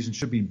game this season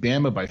should be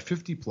Bama by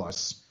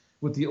 50-plus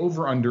with the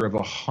over-under of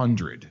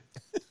 100.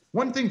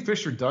 One thing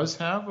Fisher does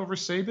have over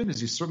Saban is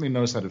he certainly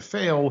knows how to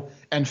fail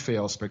and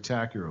fail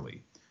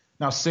spectacularly.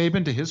 Now,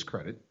 Saban, to his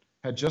credit,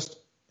 had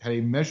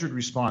a measured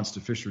response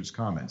to Fisher's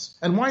comments.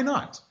 And why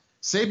not?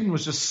 Saban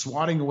was just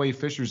swatting away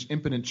Fisher's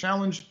impotent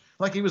challenge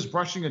like he was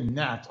brushing a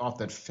gnat off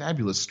that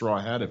fabulous straw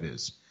hat of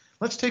his.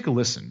 Let's take a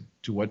listen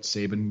to how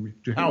Saban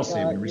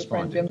responded. Your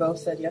friend Jimbo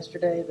said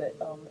yesterday that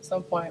at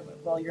some point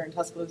while you're in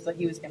Tuscaloosa,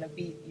 he was going to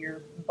beat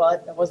your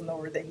butt. That wasn't the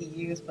word that he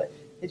used, but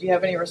did you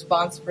have any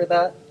response for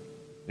that?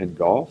 In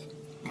golf?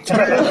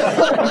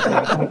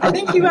 I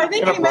think he meant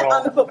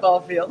on the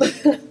football field.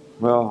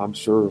 Well, I'm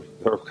sure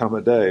there'll come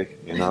a day,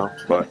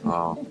 But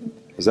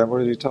is that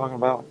what he's talking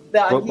about?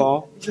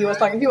 Football? He was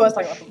talking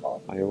about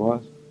football. Oh, he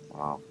was?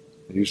 Wow.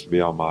 It used to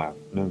be on my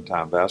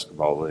noontime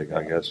basketball league,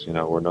 I guess.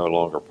 We're no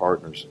longer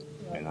partners,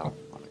 when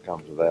it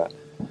comes to that.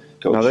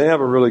 Coach. Now, they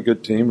have a really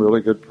good team,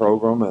 really good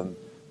program, and,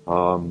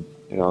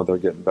 they're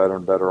getting better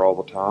and better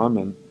all the time.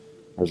 And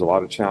there's a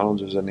lot of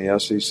challenges in the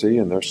SEC,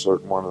 and they're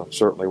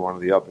certainly one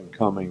of the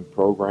up-and-coming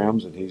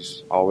programs. And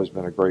he's always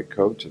been a great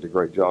coach, did a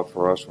great job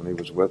for us when he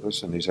was with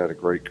us, and he's had a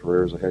great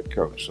career as a head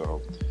coach.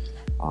 So,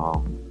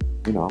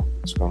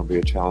 it's going to be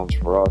a challenge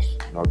for us,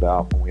 no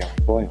doubt, when we have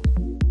to play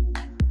him.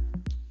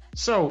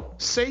 So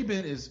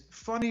Saban is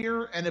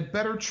funnier and a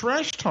better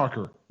trash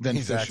talker than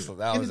Fisher. Excellent.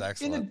 That was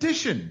excellent. In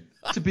addition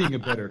to being a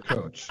better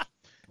coach,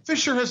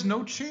 Fisher has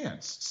no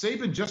chance.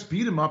 Saban just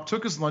beat him up,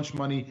 took his lunch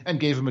money,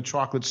 and gave him a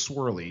chocolate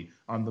swirly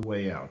on the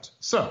way out.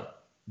 So,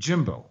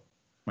 Jimbo,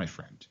 my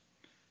friend,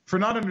 for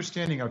not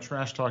understanding how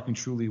trash talking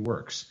truly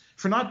works,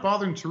 for not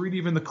bothering to read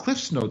even the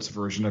Cliff's Notes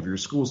version of your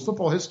school's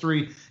football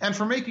history, and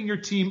for making your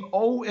team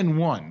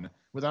 0-1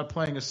 without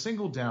playing a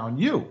single down,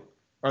 you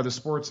are the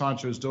Sports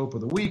Honcho's Dope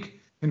of the Week.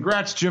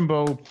 Congrats,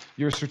 Jimbo.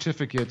 Your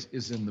certificate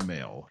is in the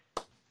mail.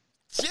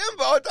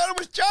 Jimbo? I thought it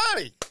was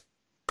Johnny.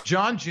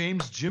 John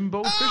James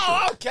Jimbo Fisher.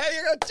 Oh, okay.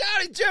 You got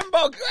Johnny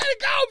Jimbo. Way to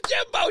go,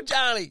 Jimbo,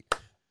 Johnny.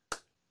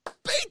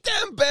 Beat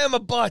them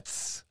Bama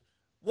butts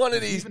one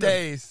of these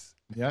days.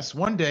 Yes,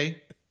 one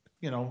day,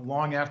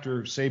 long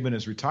after Saban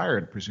is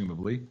retired,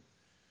 presumably.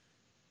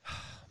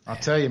 I'll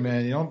tell you,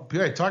 man, talk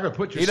about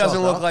put yourself He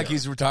doesn't look out like there.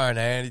 he's retiring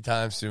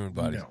anytime soon,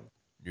 buddy. No.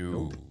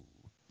 Nope.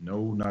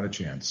 No, not a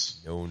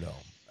chance. No.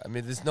 I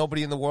mean, there's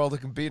nobody in the world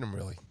that can beat him,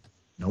 really.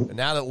 Nope. And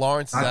now that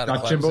Lawrence is out of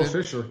Clemson. Jimbo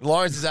Fisher.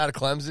 Lawrence is out of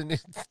Clemson.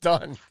 It's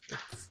done.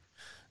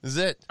 This is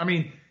it. I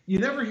mean, you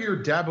never hear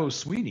Dabo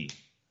Sweeney,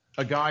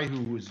 a guy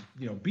who was,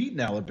 beaten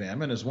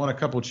Alabama and has won a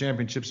couple of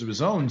championships of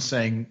his own,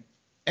 saying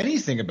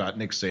anything about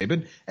Nick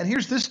Saban. And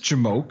here's this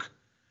Jamoke,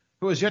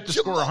 who has yet to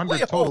score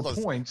 100 total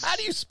points. How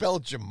do you spell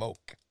Jamoke?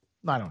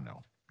 I don't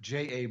know.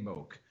 J.A.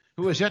 Moke,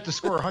 who has yet to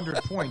score 100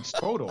 points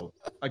total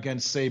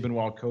against Saban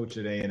while coach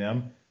at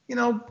A&M.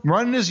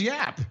 Running his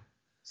yap,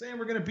 saying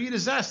we're going to beat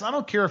his ass. I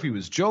don't care if he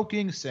was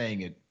joking,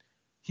 saying it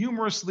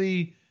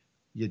humorously.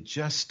 You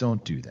just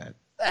don't do that.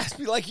 That's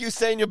be like you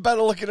saying you're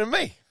better looking than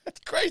me. That's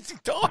crazy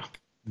talk.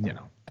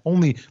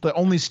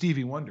 Only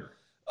Stevie Wonder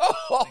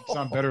Oh, thinks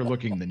I'm better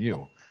looking than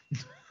you.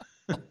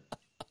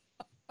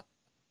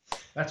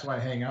 That's why I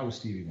hang out with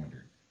Stevie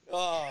Wonder.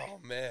 oh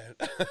man.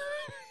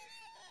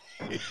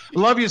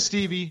 Love you,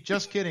 Stevie.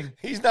 Just kidding.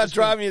 He's not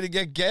driving you to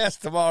get gas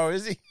tomorrow,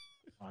 is he?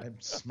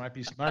 Might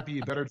be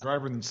a better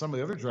driver than some of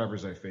the other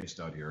drivers I faced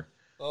out here.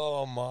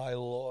 Oh, my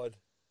Lord.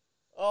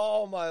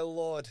 Oh, my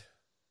Lord.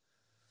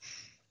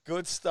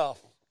 Good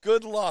stuff.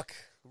 Good luck.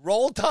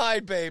 Roll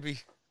Tide, baby.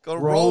 Go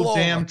Roll over.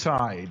 damn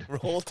Tide.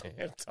 Roll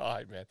damn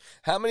Tide, man.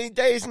 How many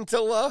days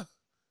until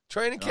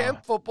training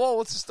camp football?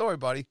 What's the story,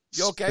 buddy?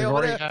 You okay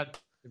over there?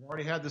 They've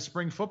already had the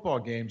spring football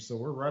game, so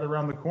we're right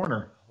around the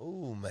corner.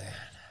 Oh, man.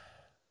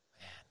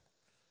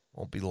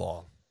 Won't be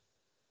long.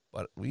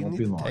 But we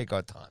need to take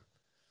our time.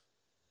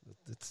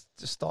 It's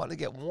just starting to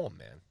get warm,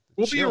 man.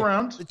 We'll be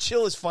around. The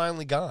chill is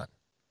finally gone.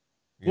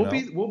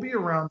 We'll be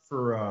around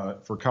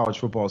for college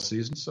football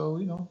season, so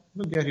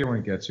we'll get here when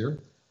it gets here.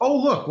 Oh,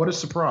 look, what a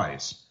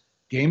surprise.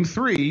 Game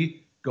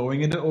 3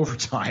 going into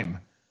overtime.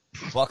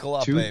 Buckle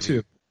up, 2-2.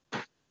 baby.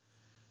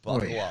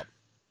 Buckle up.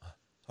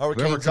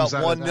 Hurricanes up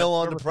 1-0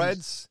 on the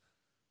Preds.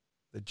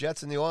 The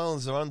Jets and the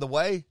Oilers are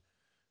underway.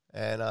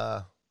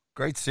 And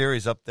great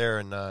series up there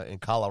in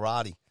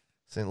Colorado,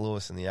 St.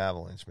 Louis and the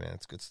Avalanche, man.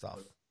 It's good stuff.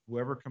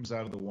 Whoever comes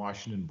out of the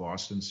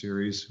Washington-Boston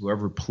series,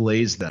 whoever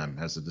plays them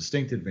has a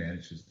distinct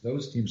advantage.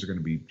 Those teams are going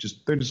to be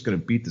they're just going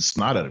to beat the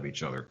snot out of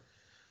each other.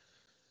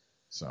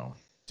 So,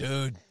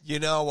 dude, you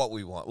know what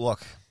we want.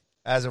 Look,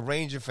 as a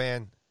Ranger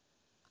fan,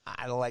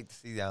 I'd like to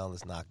see the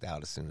Islanders knocked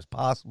out as soon as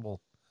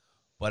possible.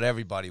 But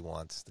everybody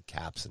wants the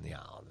Caps and the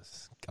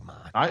Islanders. Come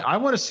on. I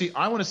want to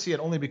see it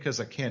only because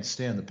I can't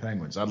stand the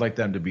Penguins. I'd like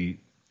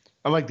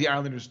the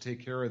Islanders to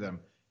take care of them.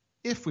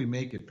 If we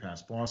make it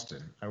past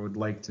Boston, I would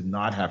like to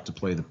not have to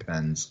play the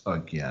Pens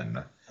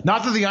again.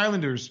 Not that the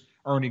Islanders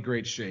are any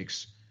great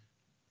shakes,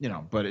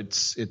 but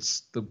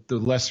it's the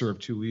lesser of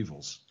two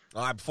evils.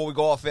 All right, before we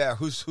go off air,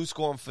 who's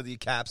scoring for the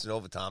Caps in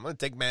overtime? I'm going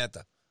to take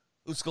Manta.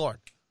 Who's scoring?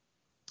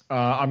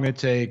 I'm going to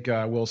take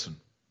Wilson.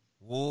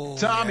 Ooh,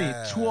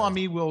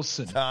 Tommy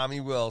Wilson. Tommy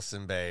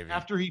Wilson, baby.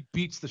 After he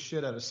beats the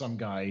shit out of some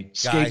guy,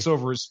 skates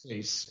over his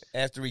face.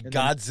 After he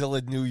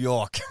Godzilla New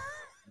York.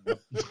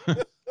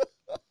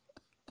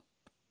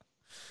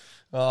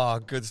 Oh,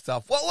 good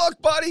stuff. Well,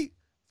 look, buddy,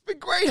 it's been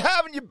great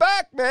having you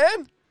back,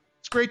 man.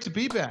 It's great to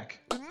be back.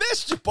 We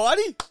missed you,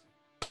 buddy.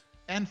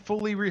 And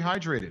fully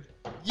rehydrated.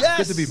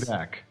 Yes. Good to be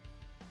back.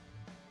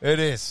 It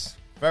is.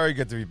 Very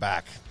good to be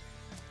back.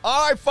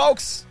 All right,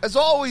 folks. As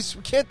always,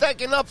 we can't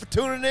thank you enough for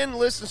tuning in,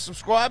 listening,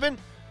 subscribing.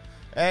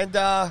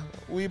 And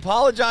we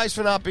apologize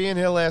for not being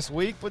here last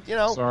week, but, you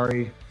know.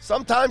 Sorry.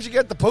 Sometimes you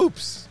get the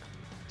poops.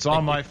 It's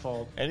all my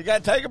fault. And you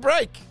got to take a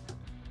break.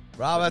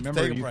 Rob had to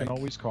take a break. You can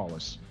always call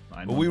us.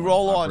 But we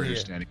roll on here.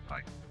 Standing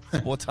by.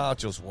 Sports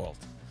Honcho's World.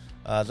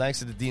 Thanks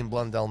to the Dean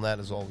Blundell Net,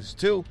 as always,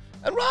 too.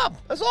 And Rob,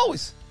 as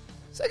always,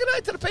 say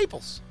goodnight to the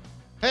peoples.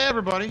 Hey,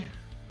 everybody.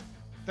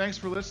 Thanks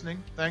for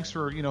listening. Thanks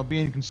for,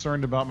 being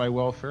concerned about my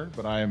welfare,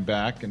 but I am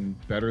back and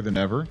better than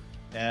ever.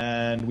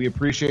 And we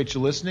appreciate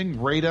you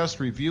listening. Rate us,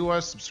 review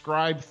us,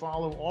 subscribe,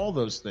 follow, all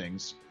those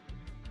things.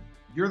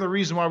 You're the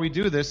reason why we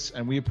do this,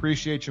 and we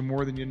appreciate you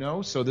more than you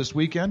know. So this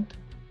weekend,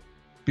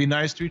 be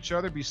nice to each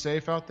other, be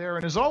safe out there,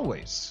 and as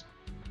always,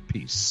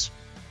 peace.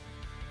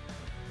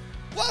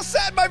 Well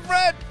said, my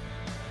friend.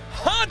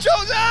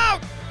 Honcho's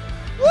out!